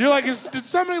 You're like, did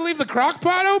somebody leave the crock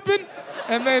pot open?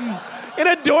 And then In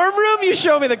a dorm room? You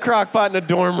show me the crock pot in a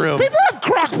dorm room. people have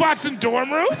crock pots in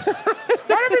dorm rooms.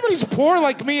 Not everybody's poor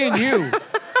like me and you.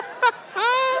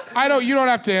 You don't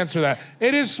have to answer that.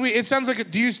 It is sweet. It sounds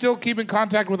like, do you still keep in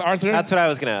contact with Arthur? That's what I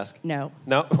was going to ask. No.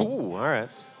 No? Ooh, all right.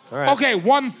 All right. Okay,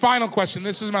 one final question.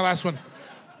 This is my last one.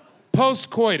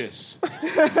 Post-coitus.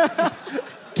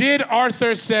 Did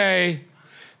Arthur say,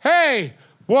 hey,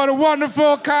 what a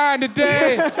wonderful kind of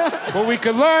day where we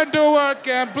could learn to work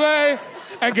and play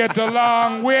and get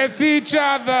along with each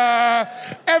other.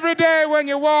 Every day when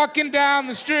you're walking down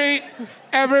the street,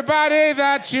 everybody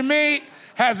that you meet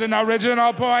has an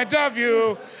original point of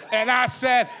view. And I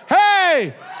said,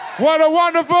 hey, what a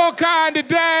wonderful kind of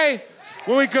day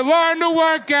where we could learn to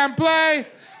work and play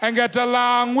and get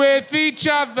along with each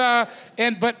other.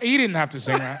 But he didn't have to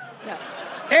sing that. No.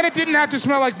 And it didn't have to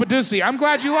smell like Badussi. I'm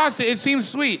glad you lost it. It seems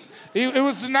sweet. It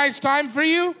was a nice time for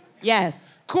you?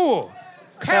 Yes. Cool.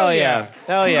 Hell yeah.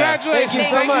 Hell yeah. Congratulations.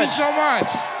 Thank you so much. You so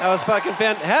much. That was fucking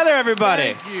Heather,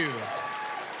 everybody. Thank you.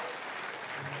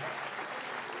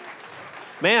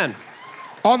 Man,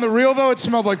 On the real, though, it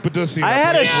smelled like Badussi. I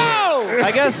had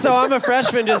I guess so. I'm a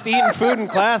freshman just eating food in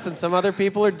class, and some other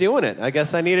people are doing it. I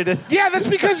guess I needed to. Yeah, that's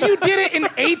because you did it in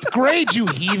 8th grade, you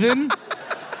heathen.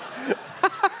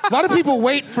 A lot of people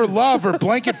wait for love or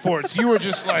blanket forts. You were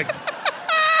just like,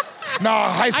 No,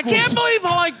 high I school. can't believe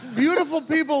how like beautiful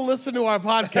people listen to our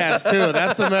podcast too.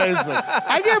 That's amazing.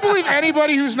 I can't believe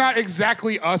anybody who's not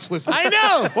exactly us listens. I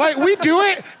know. Like, we do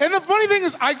it, and the funny thing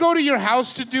is, I go to your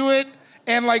house to do it,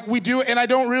 and like we do it, and I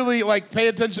don't really like pay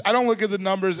attention. I don't look at the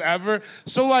numbers ever.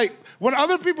 So like when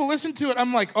other people listen to it,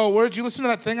 I'm like, oh, where'd you listen to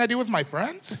that thing I do with my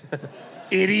friends?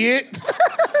 Idiot.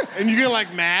 And you get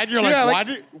like mad. You're like, Yeah, why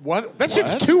like, what? That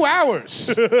shit's 2 hours.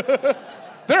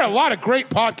 There are a lot of great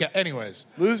podcasts. Anyways.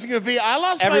 Losing a V. I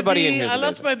lost Everybody my in V. here's I a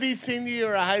lost bit. my V senior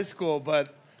year of high school,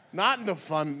 but not in a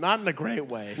fun, not in a great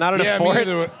way. Not in Yeah, a me fort?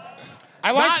 neither.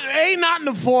 I like. Not in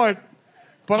a fort,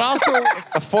 but also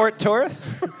A Fort Taurus?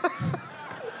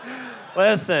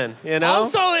 Listen, you know?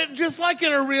 also it just like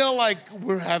in a real like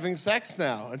we're having sex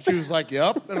now, and she was like,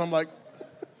 "Yep," and I'm like.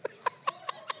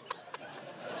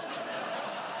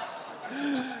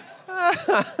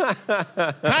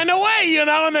 Kind of way, you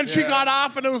know? And then she got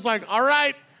off, and it was like, all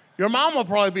right, your mom will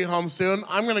probably be home soon.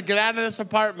 I'm going to get out of this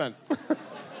apartment.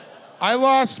 I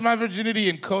lost my virginity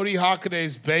in Cody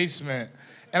Hockaday's basement.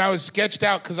 And I was sketched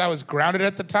out because I was grounded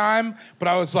at the time, but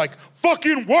I was like,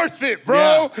 fucking worth it,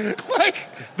 bro. Yeah. Like,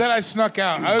 that I snuck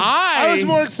out. I was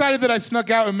more excited that I snuck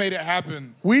out and made it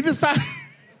happen. We decided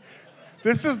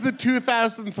this is the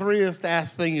 2003est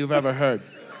ass thing you've ever heard.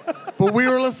 But we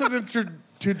were listening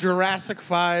to Jurassic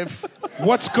 5.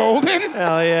 What's golden?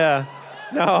 Hell yeah.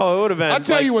 No, it would have been. I'll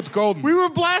tell like, you what's golden. We were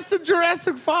blasting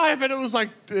Jurassic 5, and it was like,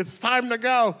 it's time to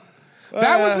go.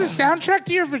 That was the soundtrack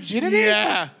to your virginity?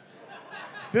 Yeah.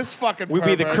 This fucking We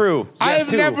be the pervert. crew. I Yes,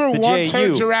 have never who? The once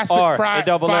heard Jurassic 5 and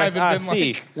been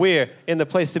J-U-R-A-S-S-I-C. like- We're in the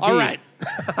place to be. All right.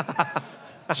 That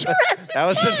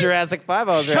was some Jurassic 5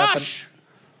 I was rapping. Shush.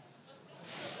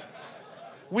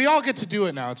 We all get to do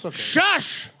it now. It's okay.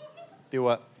 Shush. Do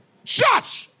what?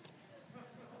 Shush.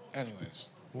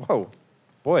 Anyways. Whoa.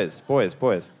 Boys.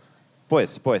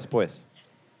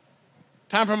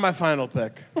 Time for my final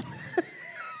pick.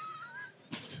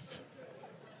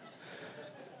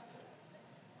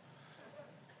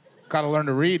 Got to learn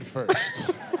to read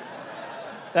first.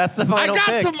 That's the final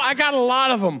pick. I got a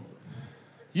lot of them.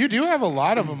 You do have a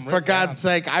lot of them. For God's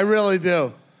sake, I really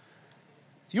do.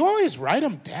 You always write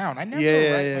them down. I never Yeah,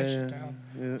 write yeah, my yeah, shit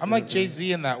down. I'm like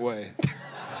Jay-Z in that way.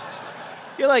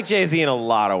 You're like Jay-Z in a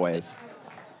lot of ways.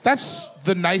 That's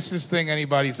the nicest thing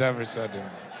anybody's ever said to me.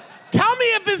 Tell me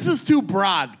if this is too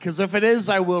broad, because if it is,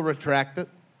 I will retract it.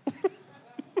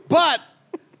 But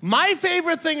my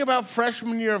favorite thing about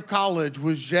freshman year of college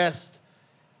was just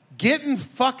getting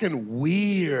fucking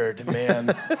weird, man.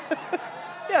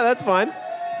 Yeah, that's fine.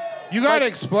 You got to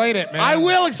explain it, man. I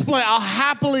will explain. I'll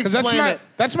happily Because explain it.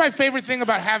 that's my favorite thing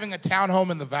about having a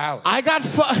townhome in the valley. I got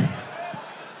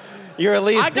You're at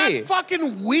least I got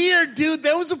fucking weird, dude.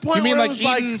 There was a point You mean where like it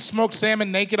was eating smoked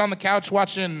salmon naked on the couch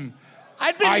watching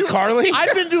I've been iCarly?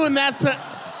 I've been doing that since.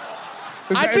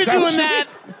 I've been doing that.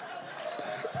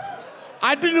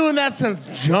 I've been doing that since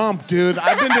Jump, dude.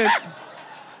 I've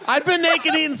been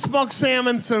naked eating smoked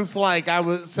salmon since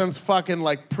fucking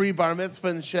like pre-bar mitzvah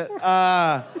and shit.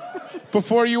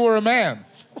 Before you were a man.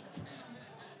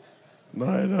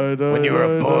 When you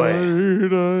were a boy.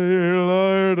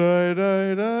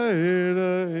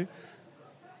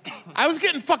 I was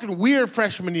getting fucking weird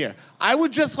freshman year. I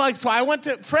would just I went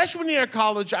to freshman year of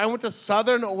college. I went to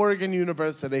Southern Oregon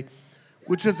University,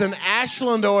 which is in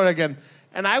Ashland, Oregon,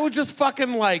 and I would just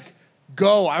fucking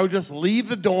go. I would just leave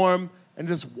the dorm and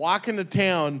just walk into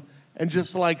town and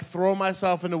just throw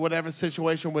myself into whatever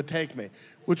situation would take me,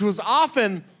 which was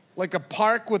often like a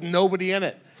park with nobody in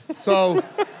it. So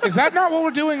Is that not what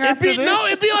we're doing after this? no,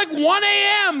 it'd be like 1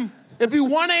 a.m. It'd be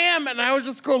 1 a.m. and I would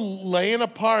just go lay in a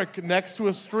park next to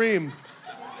a stream,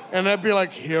 and I'd be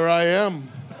like, here I am,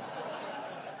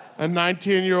 a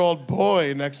 19-year-old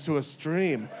boy next to a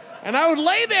stream, and I would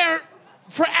lay there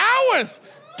for hours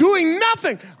doing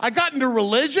nothing. I got into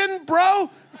religion, bro.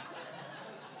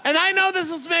 And I know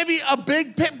this is maybe a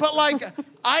big pit, but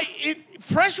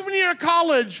freshman year of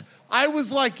college, I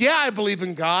was like, yeah, I believe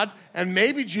in God and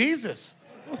maybe Jesus.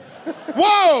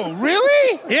 Whoa,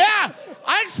 really? Yeah,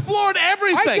 I explored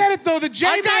everything. I get it, though. The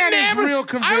J-Man is real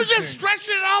I was just convincing.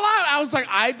 stretching it all out. I was like,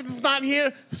 Ivan's not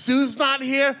here, Sue's not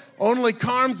here, only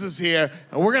Carms is here,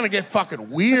 and we're going to get fucking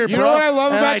weird, You bro. know what I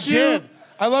love And about you? did.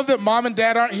 I love that mom and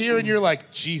dad aren't here and you're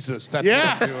like, Jesus, that's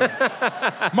Yeah. what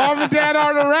I'm doing. Mom and dad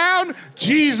aren't around?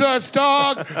 Jesus,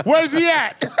 dog. Where's he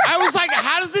at? I was like,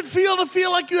 how does it feel to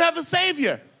feel like you have a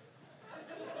savior?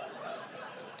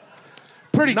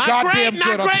 Pretty Not goddamn great,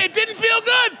 good. not great. It didn't feel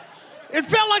good. It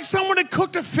felt like someone had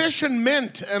cooked a fish in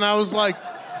mint, and I was like,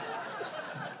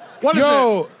 What is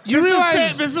Yo, it? you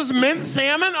realize this is mint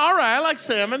salmon? All right, I like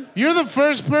salmon. you're the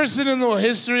first person in the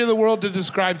history of the world to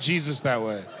describe Jesus that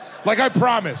way. Like, I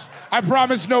promise. I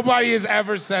promise nobody has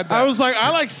ever said that. I was like,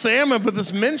 I like salmon, but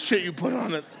this mint shit you put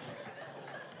on it.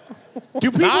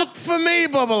 Do people... Not for me,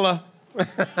 Bubba.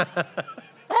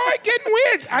 Oh, it's getting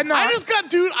weird. I know.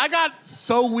 I got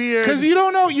so weird. Because you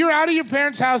don't know, you're out of your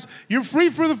parents' house, you're free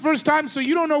for the first time, so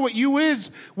you don't know what you is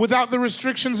without the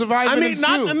restrictions of Ivan and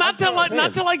Sue. not to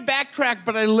backtrack,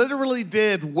 but I literally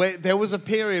did. There was a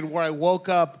period where I woke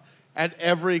up at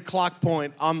every clock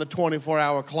point on the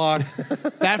 24-hour clock.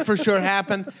 That for sure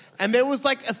happened. And there was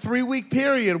like a 3-week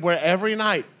period where every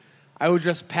night I would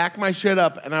just pack my shit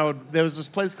up, and there was this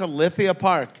place called Lithia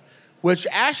Park, which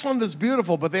Ashland is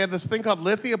beautiful, but they had this thing called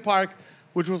Lithia Park,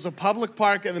 which was a public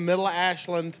park in the middle of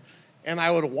Ashland, and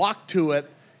I would walk to it,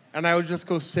 and I would just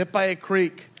go sit by a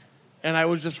creek, and I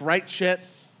would just write shit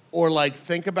or like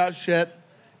think about shit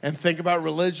and think about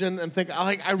religion and think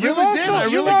I really did. I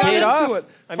really got into it.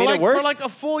 I mean, it worked. For like a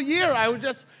full year. I would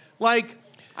just like.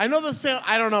 I know the sound.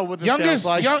 I don't know what the sounds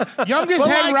like. Youngest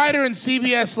head writer in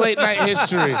CBS late night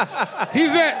history.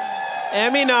 He's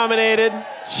Emmy nominated.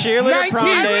 Cheerleader prom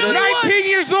dated. 19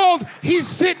 years old. He's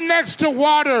sitting next to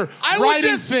water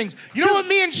writing things. You know what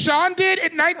me and Sean did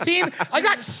at 19? I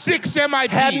got 6 MIPs.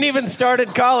 Hadn't even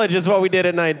started college is what we did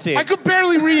at 19. I could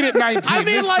barely read at 19. I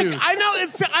mean,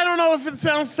 I don't know if it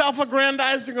sounds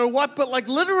self-aggrandizing or what, but like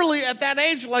literally at that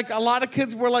age, like a lot of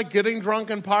kids were like getting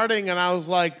drunk and partying, and I was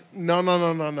like,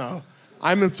 no.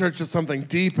 I'm in search of something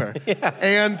deeper. Yeah.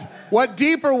 And what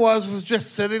deeper was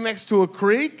just sitting next to a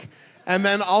creek and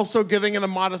then also getting in a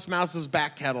Modest Mouse's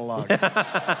back catalog. Yeah,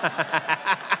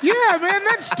 man,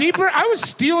 that's deeper. I was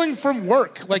stealing from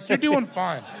work. Like, you're doing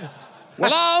fine.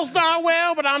 Well, all's not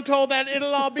well, but I'm told that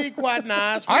it'll all be quite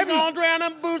nice. We're gonna drown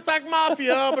in boots like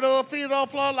mafia, but our feet all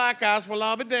flow like ice. Well,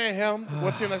 I'll be damned.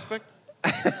 What's your next pick?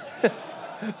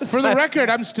 For the record,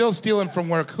 I'm still stealing from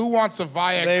work. Who wants a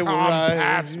Viacom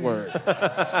password?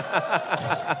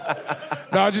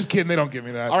 No, just kidding. They don't give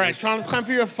me that. All right, Sean, it's time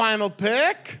for your final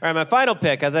pick. All right, my final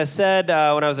pick. As I said,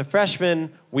 when I was a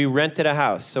freshman, we rented a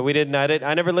house. So we didn't.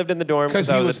 I never lived in the dorm because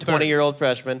I was a 20-year-old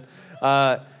freshman.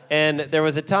 And there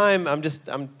was a time.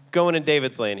 I'm going in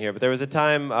David's lane here, but there was a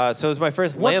time. So it was my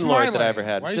first landlord that I ever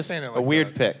had. Why are you just saying it like a weird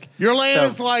that? pick. Your lane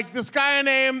is like this guy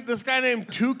named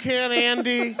Toucan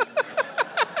Andy.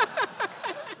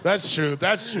 That's true.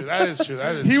 That is true.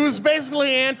 He was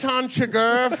basically Anton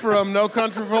Chigurh from No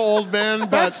Country for Old Men,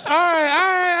 but all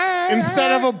right.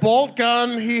 instead of a bolt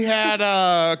gun, he had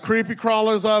a creepy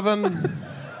crawler's oven.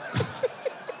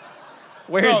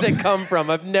 Where does it come from?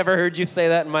 I've never heard you say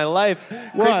that in my life.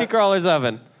 What? Creepy crawler's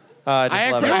oven. I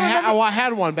just love it. I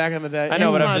had one back in the day. I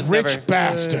know, but I'm just rich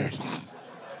bastard.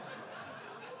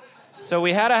 So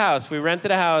we had a house. We rented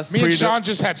a house. Me and Sean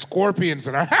just had scorpions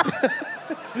in our house.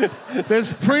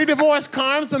 There's pre-divorce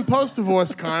Carms and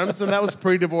post-divorce Carms, and that was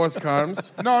pre-divorce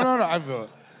Carms. No, I feel it.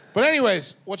 But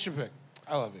anyways, what's your pick?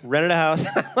 I love you. Rented a house.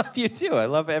 I love you too. I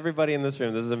love everybody in this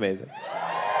room. This is amazing.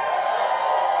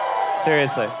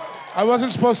 Seriously. I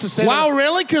wasn't supposed to say Wow, that.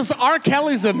 really? Because R.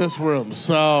 Kelly's in this room,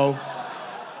 so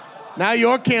now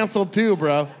you're canceled too,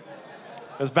 bro.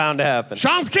 It was bound to happen.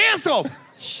 Sean's canceled.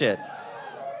 Shit.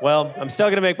 Well, I'm still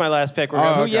going to make my last pick.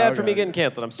 For me getting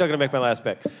canceled. I'm still going to make my last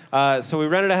pick. So we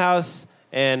rented a house,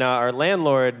 and our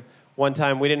landlord, one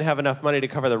time, we didn't have enough money to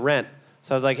cover the rent.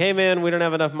 So I was like, hey, man, we don't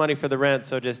have enough money for the rent,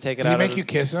 so just take it out. Did he make you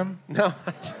kiss him? No.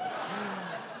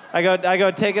 I go,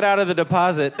 take it out of the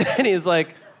deposit. And he's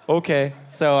like, okay.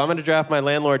 So I'm going to draft my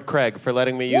landlord, Craig, for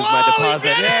letting me use my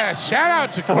deposit. Yeah, shout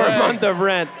out to Craig. For a month of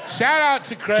rent. Shout out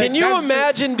to Craig. Can you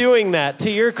imagine doing that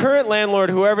to your current landlord,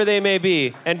 whoever they may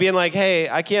be, and being like, hey,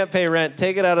 I can't pay rent,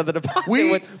 take it out of the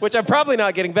deposit, which I'm probably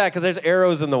not getting back because there's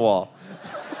arrows in the wall.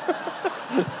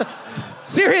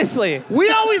 Seriously. We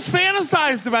always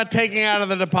fantasized about taking out of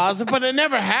the deposit, but it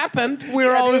never happened. We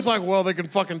were always like, well, they can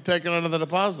fucking take it out of the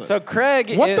deposit. So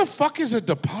Craig... What the fuck is a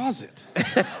deposit?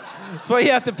 That's what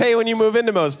you have to pay when you move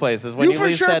into most places. When you for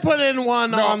sure put in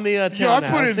one on the townhouse.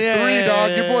 I put in 3,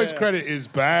 dog. Your boy's credit is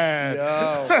bad.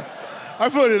 Yo. I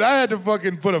had to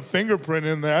fucking put a fingerprint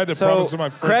in there. I had to promise to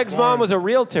my first Craig's mom was a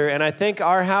realtor, and I think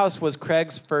our house was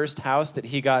Craig's first house that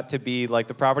he got to be like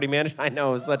the property manager. I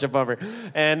know, it was such a bummer.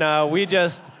 And we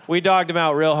dogged him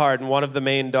out real hard, and one of the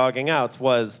main dogging outs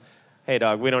was, hey,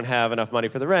 dog, we don't have enough money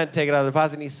for the rent. Take it out of the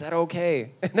deposit. And he said,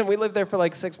 okay. And then we lived there for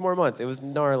like 6 more months. It was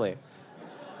gnarly.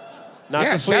 Not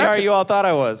the sweetheart you all thought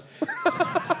I was.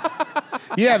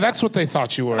 Yeah, that's what they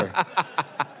thought you were.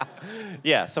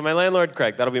 Yeah, so my landlord,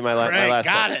 Craig, that'll be my last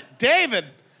got pick. it. David,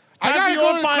 I Time gotta for go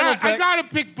your to the final crowd. I pick. gotta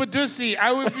pick Badussi.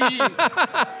 I would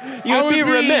be. You would be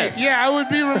remiss. Yeah, I would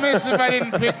be remiss if I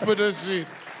didn't pick Badussi.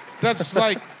 That's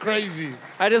like crazy.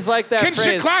 I just like that Can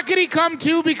phrase. Shaklackety come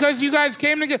too because you guys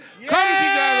came together? Come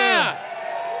together.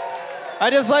 I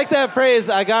just like that phrase,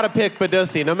 I gotta pick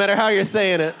Badussi, no matter how you're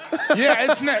saying it. Yeah,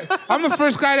 it's not. I'm the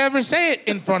first guy to ever say it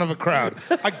in front of a crowd.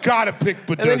 I gotta pick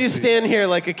Badussi. And then you stand here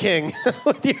like a king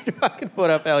with your fucking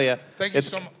foot up. Hell yeah. Thank you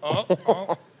so much.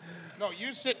 Oh. No,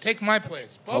 you sit. Take my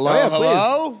place. Hello, yeah,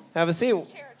 hello. please. Have a seat.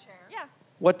 Yeah.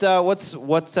 What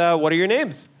are your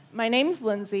names? My name's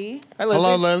Lindsay. Hi, Lindsay.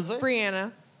 Hello, Lindsay.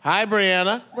 Brianna. Hi,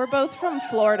 Brianna. We're both from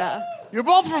Florida. You're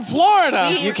both from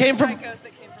Florida. You came from...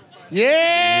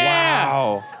 Yeah.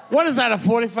 Wow. What is that, a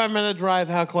 45-minute drive?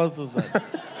 How close is that?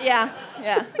 Yeah.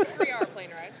 3-hour plane.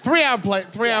 3-hour.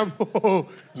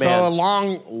 So Man. a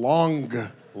long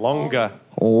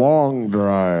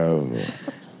drive.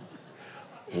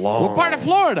 What part of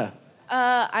Florida?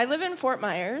 I live in Fort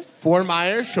Myers. Fort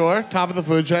Myers, sure. Top of the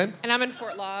food chain. And I'm in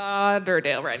Fort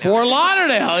Lauderdale right now. Fort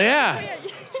Lauderdale, yeah.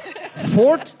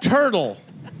 Fort Turtle.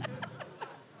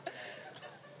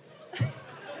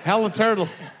 Hella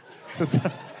turtles.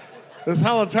 There's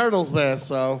hella turtles there,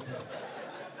 so.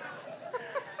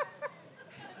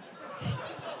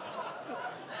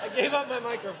 I gave up my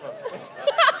microphone.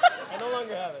 I no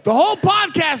longer have it. The whole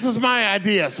podcast is my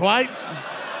idea, so I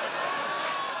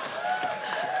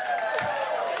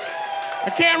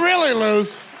can't really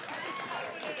lose.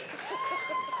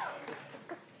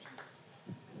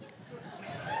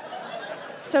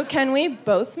 So can we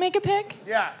both make a pick?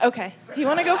 Yeah. Okay. Do you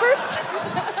want to go first?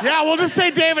 Yeah, we'll just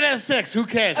say David has 6. Who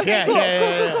cares? Okay, Yeah, cool.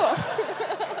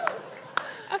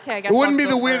 Okay, I guess It wouldn't I'll be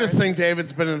the go weirdest first. thing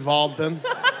David's been involved in.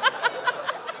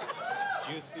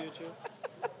 Juice for your juice?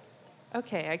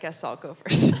 Okay, I guess I'll go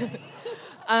first.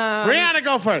 Brianna,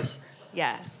 go first.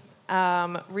 Yes.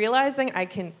 Realizing I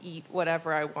can eat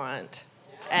whatever I want.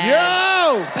 And,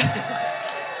 Yo!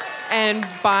 and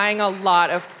buying a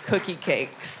lot of cookie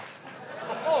cakes.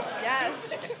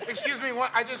 Yes. Excuse me. What?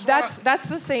 I just. That's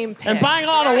the same pick. And buying a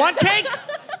lot of what cake?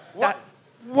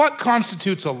 What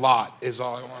constitutes a lot is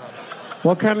all I want to know.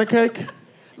 What kind of cake?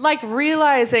 Like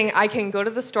realizing I can go to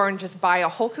the store and just buy a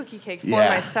whole cookie cake for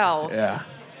myself. Yeah.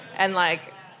 And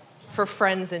like for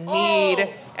friends in need.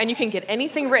 And you can get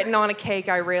anything written on a cake,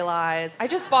 I realize. I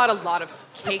just bought a lot of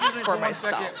cakes for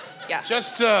myself. Second. Yeah.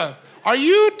 Just, are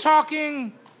you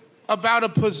talking about a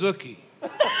pizookie?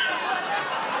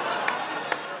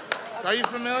 Are you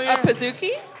familiar? A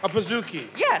pizookie? A pizookie.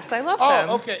 Yes, I love them.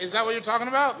 Oh, okay. Is that what you're talking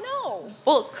about? No.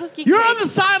 Well, cookie You're cakes. on the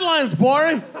sidelines,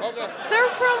 Gborie. They're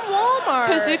from Walmart.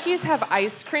 Pizookies have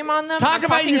ice cream on them. Talk I'm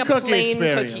about talking your a cookie plain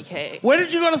experience. cookie cake. Where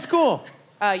did you go to school?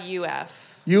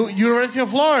 UF. University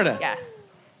of Florida. Yes.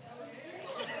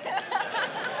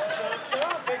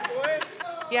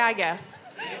 Yeah, I guess.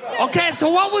 Okay, so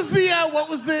what was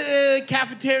the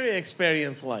cafeteria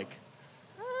experience like?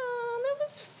 It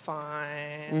was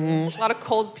fine. Mm-hmm. A lot of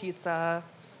cold pizza.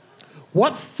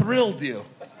 What thrilled you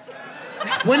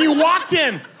when you walked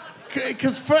in?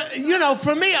 Because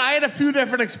for me, I had a few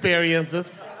different experiences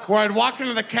where I'd walk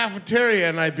into the cafeteria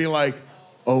and I'd be like,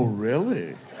 "Oh,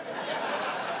 really?"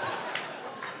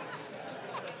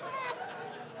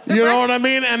 You know what I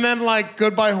mean? And then like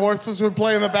Goodbye Horses would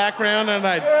play in the background and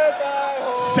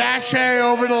I'd sashay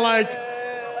over to like,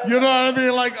 you know what I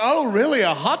mean? Like, oh, really?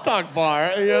 A hot dog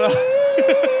bar? You know?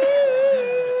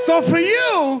 So for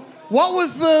you, what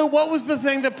was the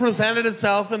thing that presented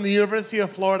itself in the University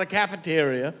of Florida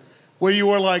cafeteria where you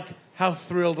were like, how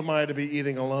thrilled am I to be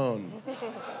eating alone?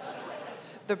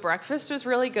 The breakfast was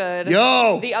really good.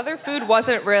 Yo! The other food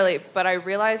wasn't really, but I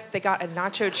realized they got a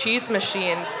nacho cheese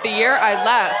machine the year I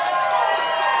left.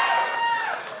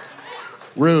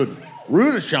 Rude.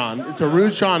 Rude of Sean. It's a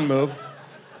rude Sean move.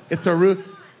 It's a rude...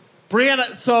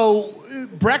 Brianna, so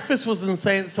breakfast was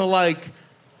insane. So like,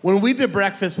 when we did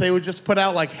breakfast, they would just put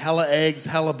out like hella eggs,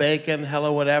 hella bacon,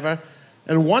 hella whatever.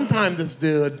 And one time this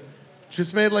dude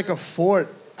just made like a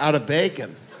fort out of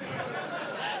bacon.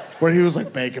 Where he was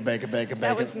like, bacon, bacon, bacon, That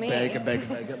bacon, was me. bacon, bacon,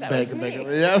 bacon, That bacon, was bacon.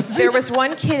 me. Yeah, it was There was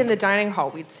one kid in the dining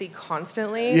hall we'd see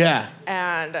constantly. Yeah.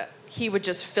 And he would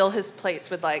just fill his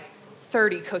plates with like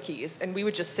 30 cookies, and we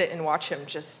would just sit and watch him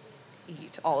just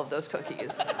eat all of those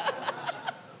cookies.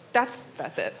 That's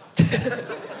it.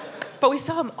 But we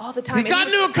saw him all the time. He and got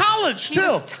into a college, He too.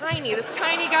 was tiny, this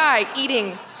tiny guy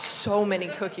eating so many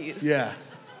cookies. Yeah.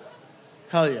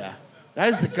 Hell yeah. That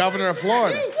is the governor of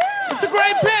Florida. It's a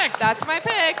great pick. That's my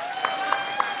pick.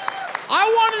 I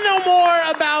want to know more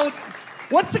about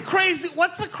what's the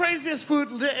craziest food,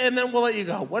 and then we'll let you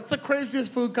go. What's the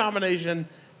craziest food combination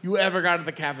you ever got at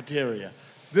the cafeteria?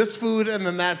 this food and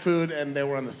then that food, and they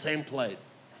were on the same plate.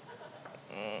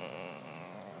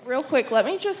 Real quick, let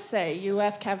me just say,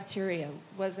 UF cafeteria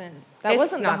wasn't the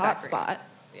not hot that great. spot.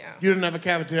 Yeah. You didn't have a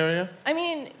cafeteria? I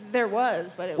mean, there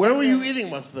was, but it Where were wasn't. you eating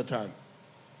most of the time?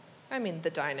 I mean, the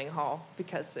dining hall,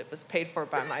 because it was paid for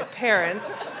by my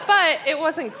parents. But it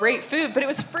wasn't great food, but it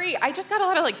was free. I just got a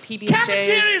lot of, like, PB&Js,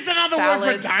 Cafeteria is another word for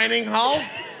salads. dining hall.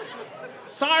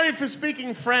 Sorry for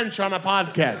speaking French on a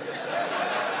podcast.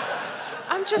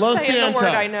 I'm just Lo saying the siento. word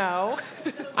I know.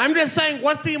 I'm just saying,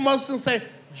 what's the emotion say?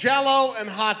 Jello and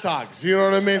hot dogs. You know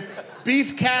what I mean?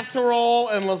 Beef casserole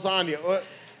and lasagna.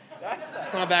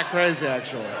 It's not that crazy,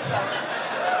 actually.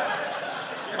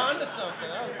 You're onto something.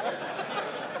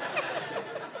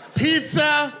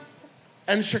 Pizza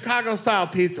and Chicago-style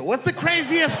pizza. What's the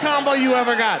craziest combo you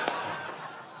ever got?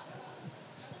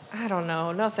 I don't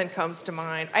know. Nothing comes to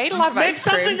mind. I ate a lot of Make ice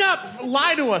cream. something up.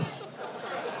 Lie to us.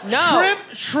 No.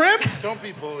 Shrimp? Don't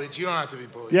be bullied. You don't have to be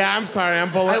bullied. Yeah, I'm sorry.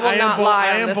 I'm bullying. I will not lie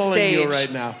I on am this bullying you stage.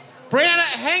 right now. Brianna,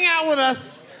 hang out with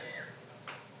us.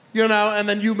 You know, and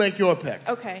then you make your pick.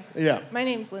 Okay. Yeah. My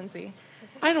name's Lindsay.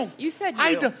 I don't. You said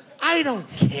I you. don't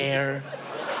care.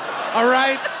 All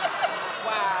right.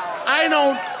 Wow. I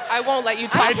don't. I won't let you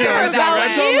talk I to her don't. that I'm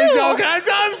way. totally You. joking. I'm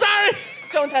sorry.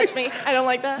 Don't touch me. I don't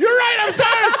like that. You're right. I'm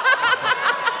sorry.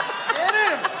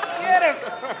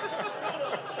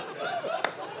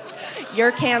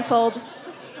 You're canceled.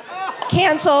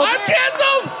 Canceled. I'm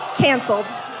canceled. Canceled.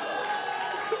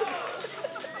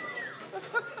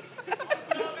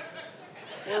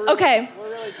 Okay. We're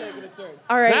really taking a turn.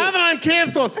 All right. Now that I'm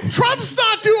canceled, Trump's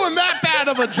not doing that bad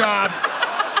of a job.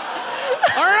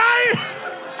 All right.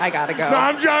 I gotta go. No,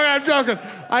 I'm joking. I'm joking.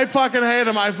 I fucking hate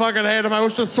him. I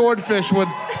wish the swordfish would.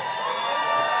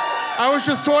 I wish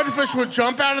the swordfish would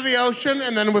jump out of the ocean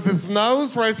and then with its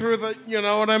nose right through the. You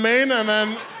know what I mean?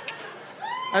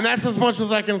 And that's as much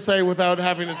as I can say without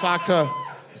having to talk to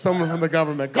someone from the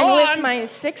government. Go and on. with my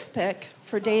sixth pick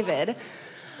for David,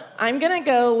 I'm gonna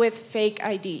go with fake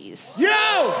IDs. Yo!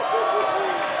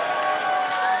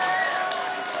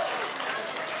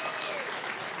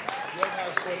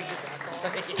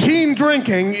 Teen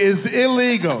drinking is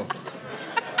illegal.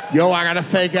 Yo, I got a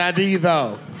fake ID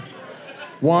though.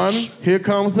 1, here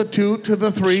comes the 2 to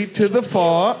the 3 to the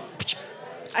 4.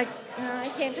 I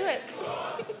can't do it.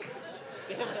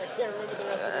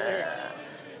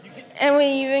 And we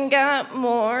even got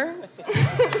more.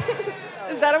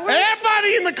 Is that a word?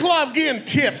 Everybody in the club getting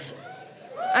tips.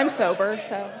 I'm sober,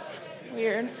 so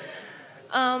weird.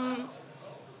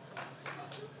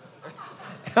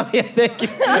 Yeah, thank you.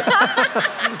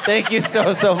 Thank you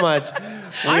so much.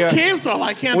 I'm canceled.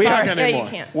 I can't talk Yeah, anymore. you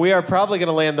can't. We are probably going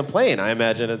to land the plane, I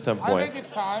imagine, at some I point. think it's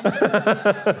time. I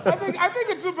think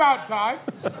it's about time.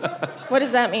 What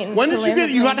does that mean? When to did you land get?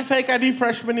 the You plane? got a fake ID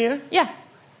freshman year? Yeah.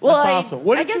 Well, That's I- awesome.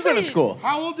 Where I did you guess go to I- school?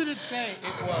 How old did it say it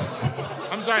was?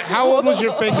 I'm sorry. How old was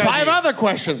your fake ID? 5 other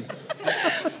questions.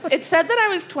 It said that I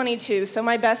was 22, so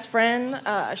my best friend,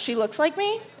 she looks like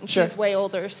me, and Sure. she's way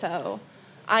older, so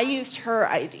I used her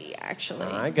ID, actually.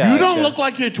 I got You don't look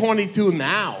like you're 22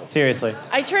 now. Seriously.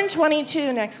 I turn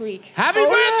 22 next week. Happy Oh,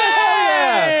 birthday!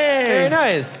 yeah. Very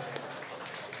nice.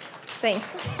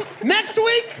 Thanks. Next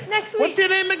week? Next week. What's your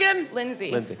name again?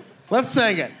 Lindsay. Lindsay. Let's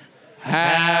sing it.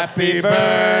 Happy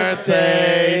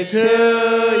birthday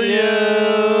to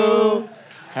you.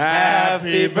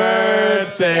 Happy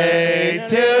birthday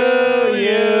to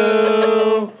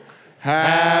you.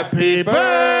 Happy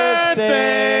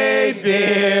birthday,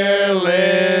 dear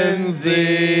Lindsay.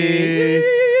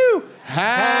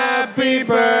 Happy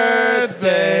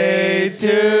birthday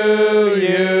to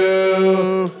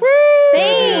you.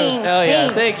 Thanks. Hell yeah.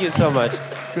 Thanks. Thank you so much.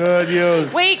 Good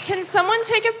use. Wait, can someone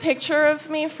take a picture of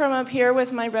me from up here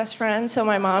with my best friend so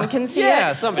my mom can see it?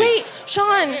 Yeah, somebody. Wait,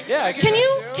 Sean, Yeah, I can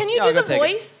you Yeah, do I'll go the take it.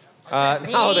 voice?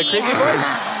 No, the creepy voice?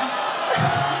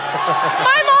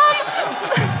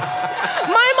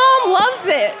 My mom loves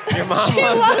it. Your mom she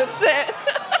loves loves it.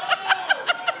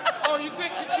 Oh, you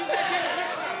take a picture?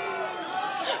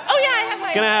 Oh yeah, I have my.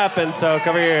 It's going to happen, so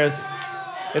cover your ears.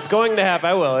 It's going to happen.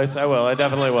 I will. I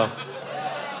definitely will.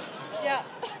 Yeah.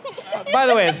 By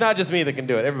the way, it's not just me that can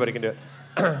do it. Everybody can do it.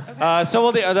 So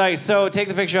we'll do. So take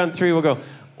the picture on 3. We'll go.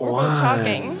 We're both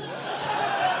talking.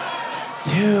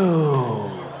 2,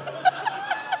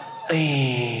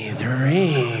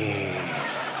 3.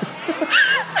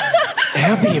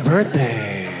 Happy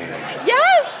birthday.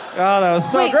 Yes. Oh, that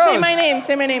was so Wait, gross. say my name.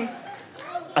 Say my name.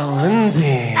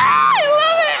 Lindsay. I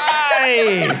love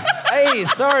it. Hey,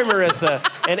 sorry, Marissa.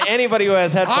 And anybody who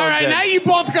has headphones All right, in. now you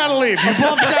both gotta leave. You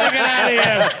both gotta get out of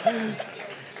here.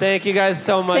 Thank you guys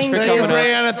so much Thank for you. Thank you, coming up.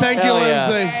 Brianna. Thank you, Hell yeah.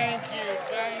 Lindsay. Thank you.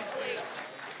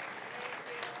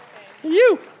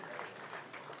 You.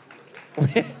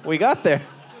 We got there.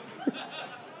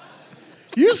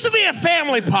 Used to be a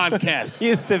family podcast.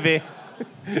 Used to be.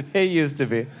 It used to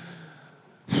be.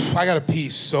 I got to pee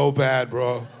so bad,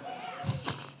 bro.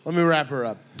 Let me wrap her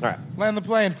up. All right. Land the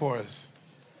plane for us.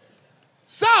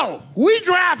 So, we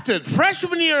drafted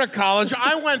freshman year of college.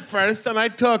 I went first, and I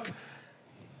took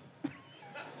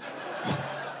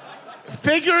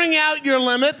figuring out your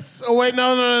limits. Oh, wait,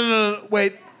 no.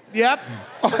 Wait, yep.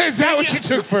 Oh, is that what you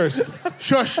took first?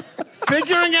 Shush.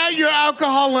 Figuring out your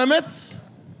alcohol limits.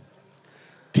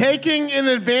 Taking an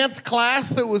advanced class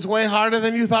that was way harder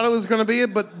than you thought it was going to be,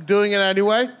 but doing it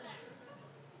anyway.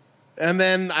 And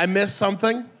then I missed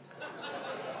something.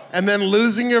 And then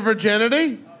losing your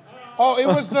virginity. Oh, it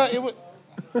was.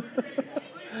 What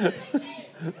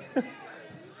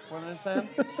are they saying?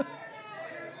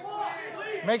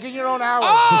 Making your own hours.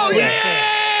 Oh,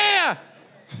 yeah!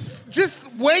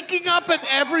 Just waking up at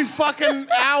every fucking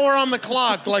hour on the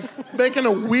clock, like making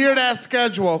a weird-ass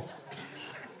schedule.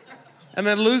 And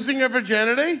then losing your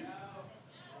virginity?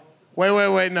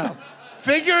 Wait, no.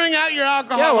 Figuring out your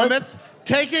alcohol limits,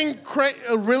 taking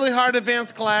a really hard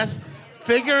advanced class,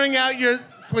 figuring out your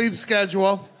sleep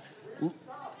schedule.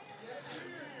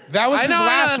 That was his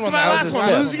last one. That was my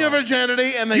last one. Losing your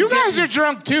virginity, and then you guys are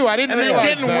drunk too. I didn't realize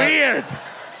getting that. weird.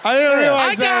 I didn't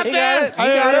realize that. I got there. I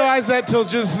didn't realize that till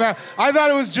just now. I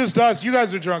thought it was just us. You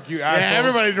guys are drunk, you assholes. Yeah,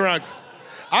 everybody drunk.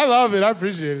 I love it. I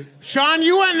appreciate it. Sean,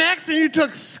 you went next, and you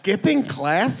took skipping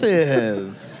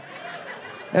classes,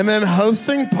 and then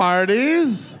hosting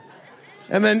parties,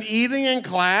 and then eating in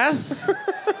class.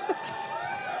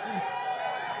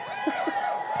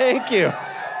 Thank you.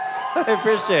 I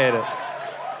appreciate it.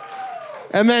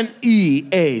 And then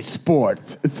EA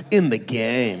Sports. It's in the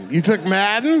game. You took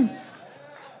Madden?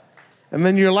 And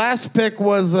then your last pick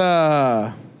was,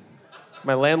 My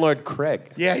landlord,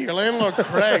 Craig. Yeah, your landlord,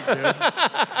 Craig, dude.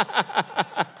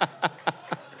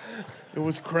 It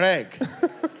was Craig.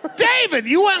 David,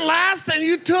 you went last and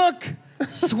you took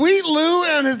Sweet Lou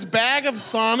and his bag of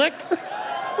Sonic.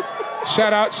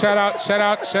 Shout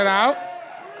out.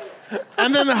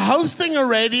 And then hosting a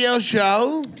radio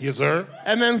show. Yes, sir.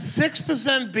 And then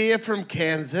 6% beer from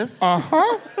Kansas.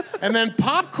 Uh-huh. And then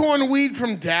popcorn weed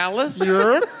from Dallas.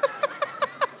 Yeah.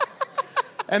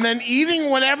 And then eating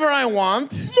whatever I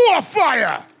want. More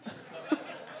fire.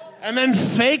 And then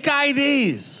fake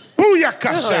IDs.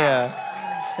 Booyakasha.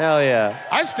 Hell yeah.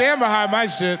 I stand behind my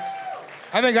shit.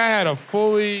 I think I had a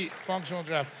fully functional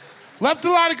draft. Left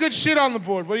a lot of good shit on the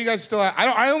board. What do you guys still have?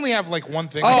 I only have like one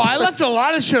thing. Oh, I left a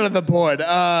lot of shit on the board.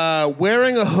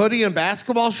 Wearing a hoodie and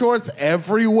basketball shorts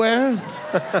everywhere.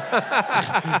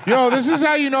 Yo, this is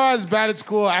how you know I was bad at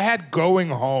school. I had going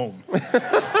home.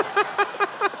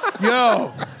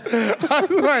 Yo.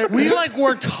 We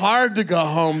worked hard to go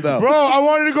home though. Bro, I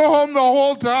wanted to go home the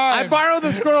whole time. I borrowed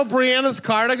this girl Brianna's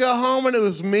car to go home, and it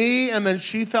was me, and then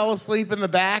she fell asleep in the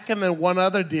back, and then one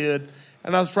other dude.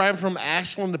 And I was driving from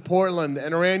Ashland to Portland,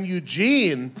 and around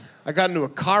Eugene, I got into a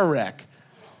car wreck.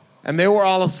 And they were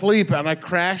all asleep, and I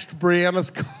crashed Brianna's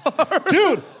car.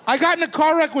 Dude, I got in a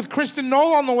car wreck with Kristen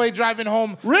Knoll on the way driving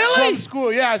home Really? from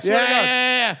school. Yeah, I swear to God.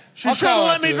 Yeah. She I'll should have call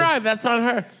let after me this. drive. That's on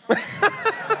her.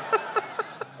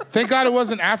 Thank God it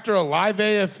wasn't after a live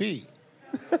AFE.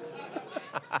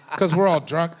 Because we're all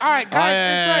drunk. All right,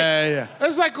 guys,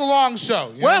 it's like a long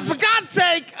show. You Well, know? for God's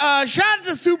sake, shout out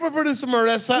to super producer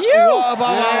Marissa. Above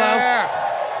all else.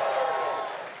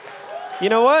 You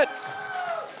know what?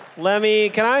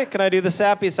 Can I do the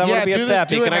sappy? So I want to be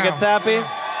sappy. Can I get sappy?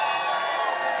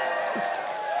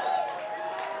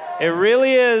 It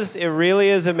really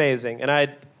is amazing.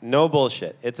 And no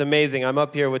bullshit. It's amazing. I'm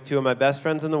up here with two of my best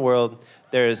friends in the world.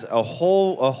 There's a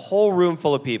whole room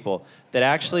full of people that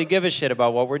actually give a shit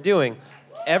about what we're doing.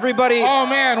 Everybody. Oh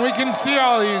man, we can see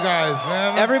all of you guys,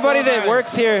 man. That's everybody so that nice.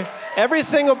 works here, every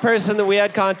single person that we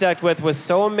had contact with was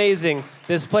so amazing.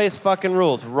 This place fucking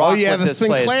rules. Rock with the this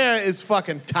place. Sinclair is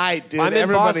fucking tight, dude. I'm in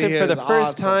Everybody Boston here for the is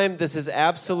first awesome. time. This is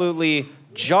absolutely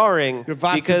jarring. You're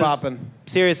Vasi because bopping.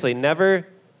 seriously, never.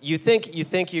 You think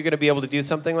you're gonna be able to do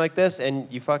something like this, and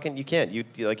you can't. You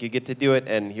get to do it,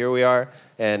 and here we are.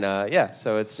 And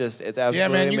so it's absolutely Yeah,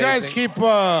 man, you guys amazing. keep,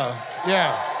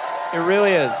 It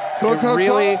really is. Cool, it cool,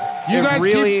 really, cool. You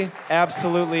guys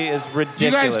absolutely is ridiculous.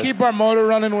 you guys keep our motor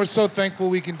running. We're so thankful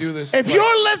we can do this. If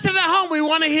you're listening at home, we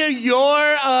want to hear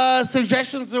your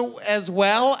suggestions as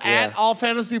well at All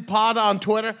Fantasy Pod on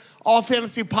Twitter,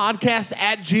 allfantasypodcast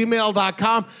at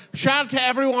gmail.com. Shout out to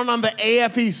everyone on the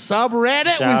AFE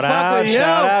subreddit. Shout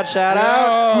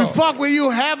out. We fuck with you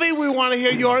heavy. We want to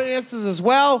hear your answers as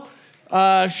well.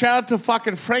 Shout out to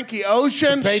fucking Frankie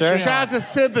Ocean. Sure. Shout out to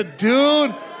Sid the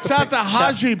Dude. Shout out to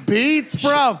Haji Beats,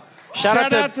 bro.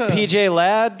 Shout out to PJ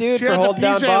Ladd, dude, for holding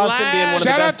down PJ Boston, Ladd. being one of Shout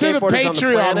the out best to the skateboarders on the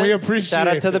Patreon. planet. We appreciate Shout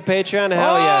out it. to the Patreon.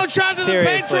 Hell yeah. Shout out to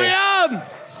Seriously. the Patreon.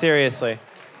 Seriously.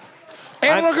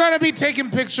 And we're going to be taking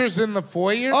pictures in the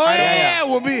foyer. Oh, yeah.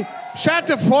 We'll be. Shout out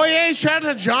to Foyer. Shout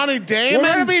out to Johnny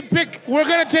Damon. We're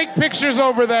going to take pictures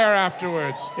over there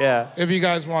afterwards. Yeah. If you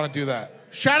guys want to do that.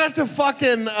 Shout out to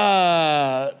fucking.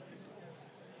 Shout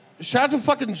out to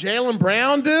fucking Jaylen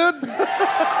Brown, dude.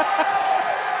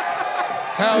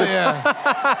 Hell yeah.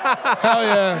 Hell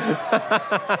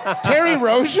yeah. Terry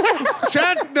Rozier?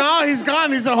 No, he's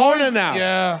gone. He's a Hornet now.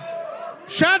 Yeah.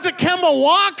 Shout out to Kemba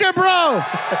Walker, bro.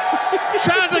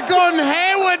 Shout out to Gordon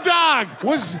Hayward, dog.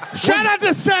 Shout out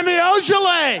to Semi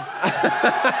Ojeleye.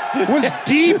 Was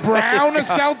D Brown a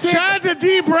Celtic? Shout out to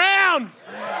D Brown.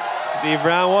 D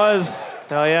Brown was.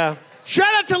 Hell yeah.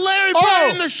 Shout out to Larry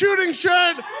Bird in the shooting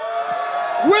shirt.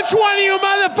 Which one of you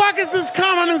motherfuckers is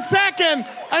coming in second?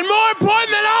 And more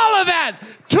important than all of that,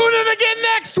 tune in again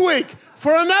next week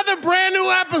for another brand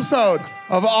new episode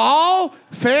of All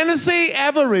Fantasy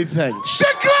Everything.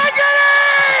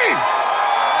 Shicklickety!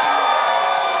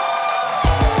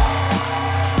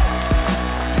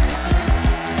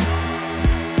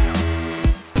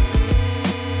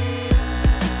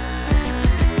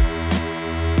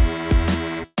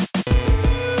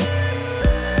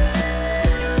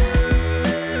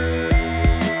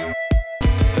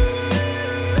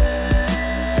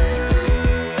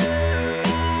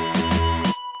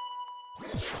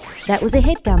 That was a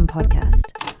HeadGum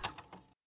podcast.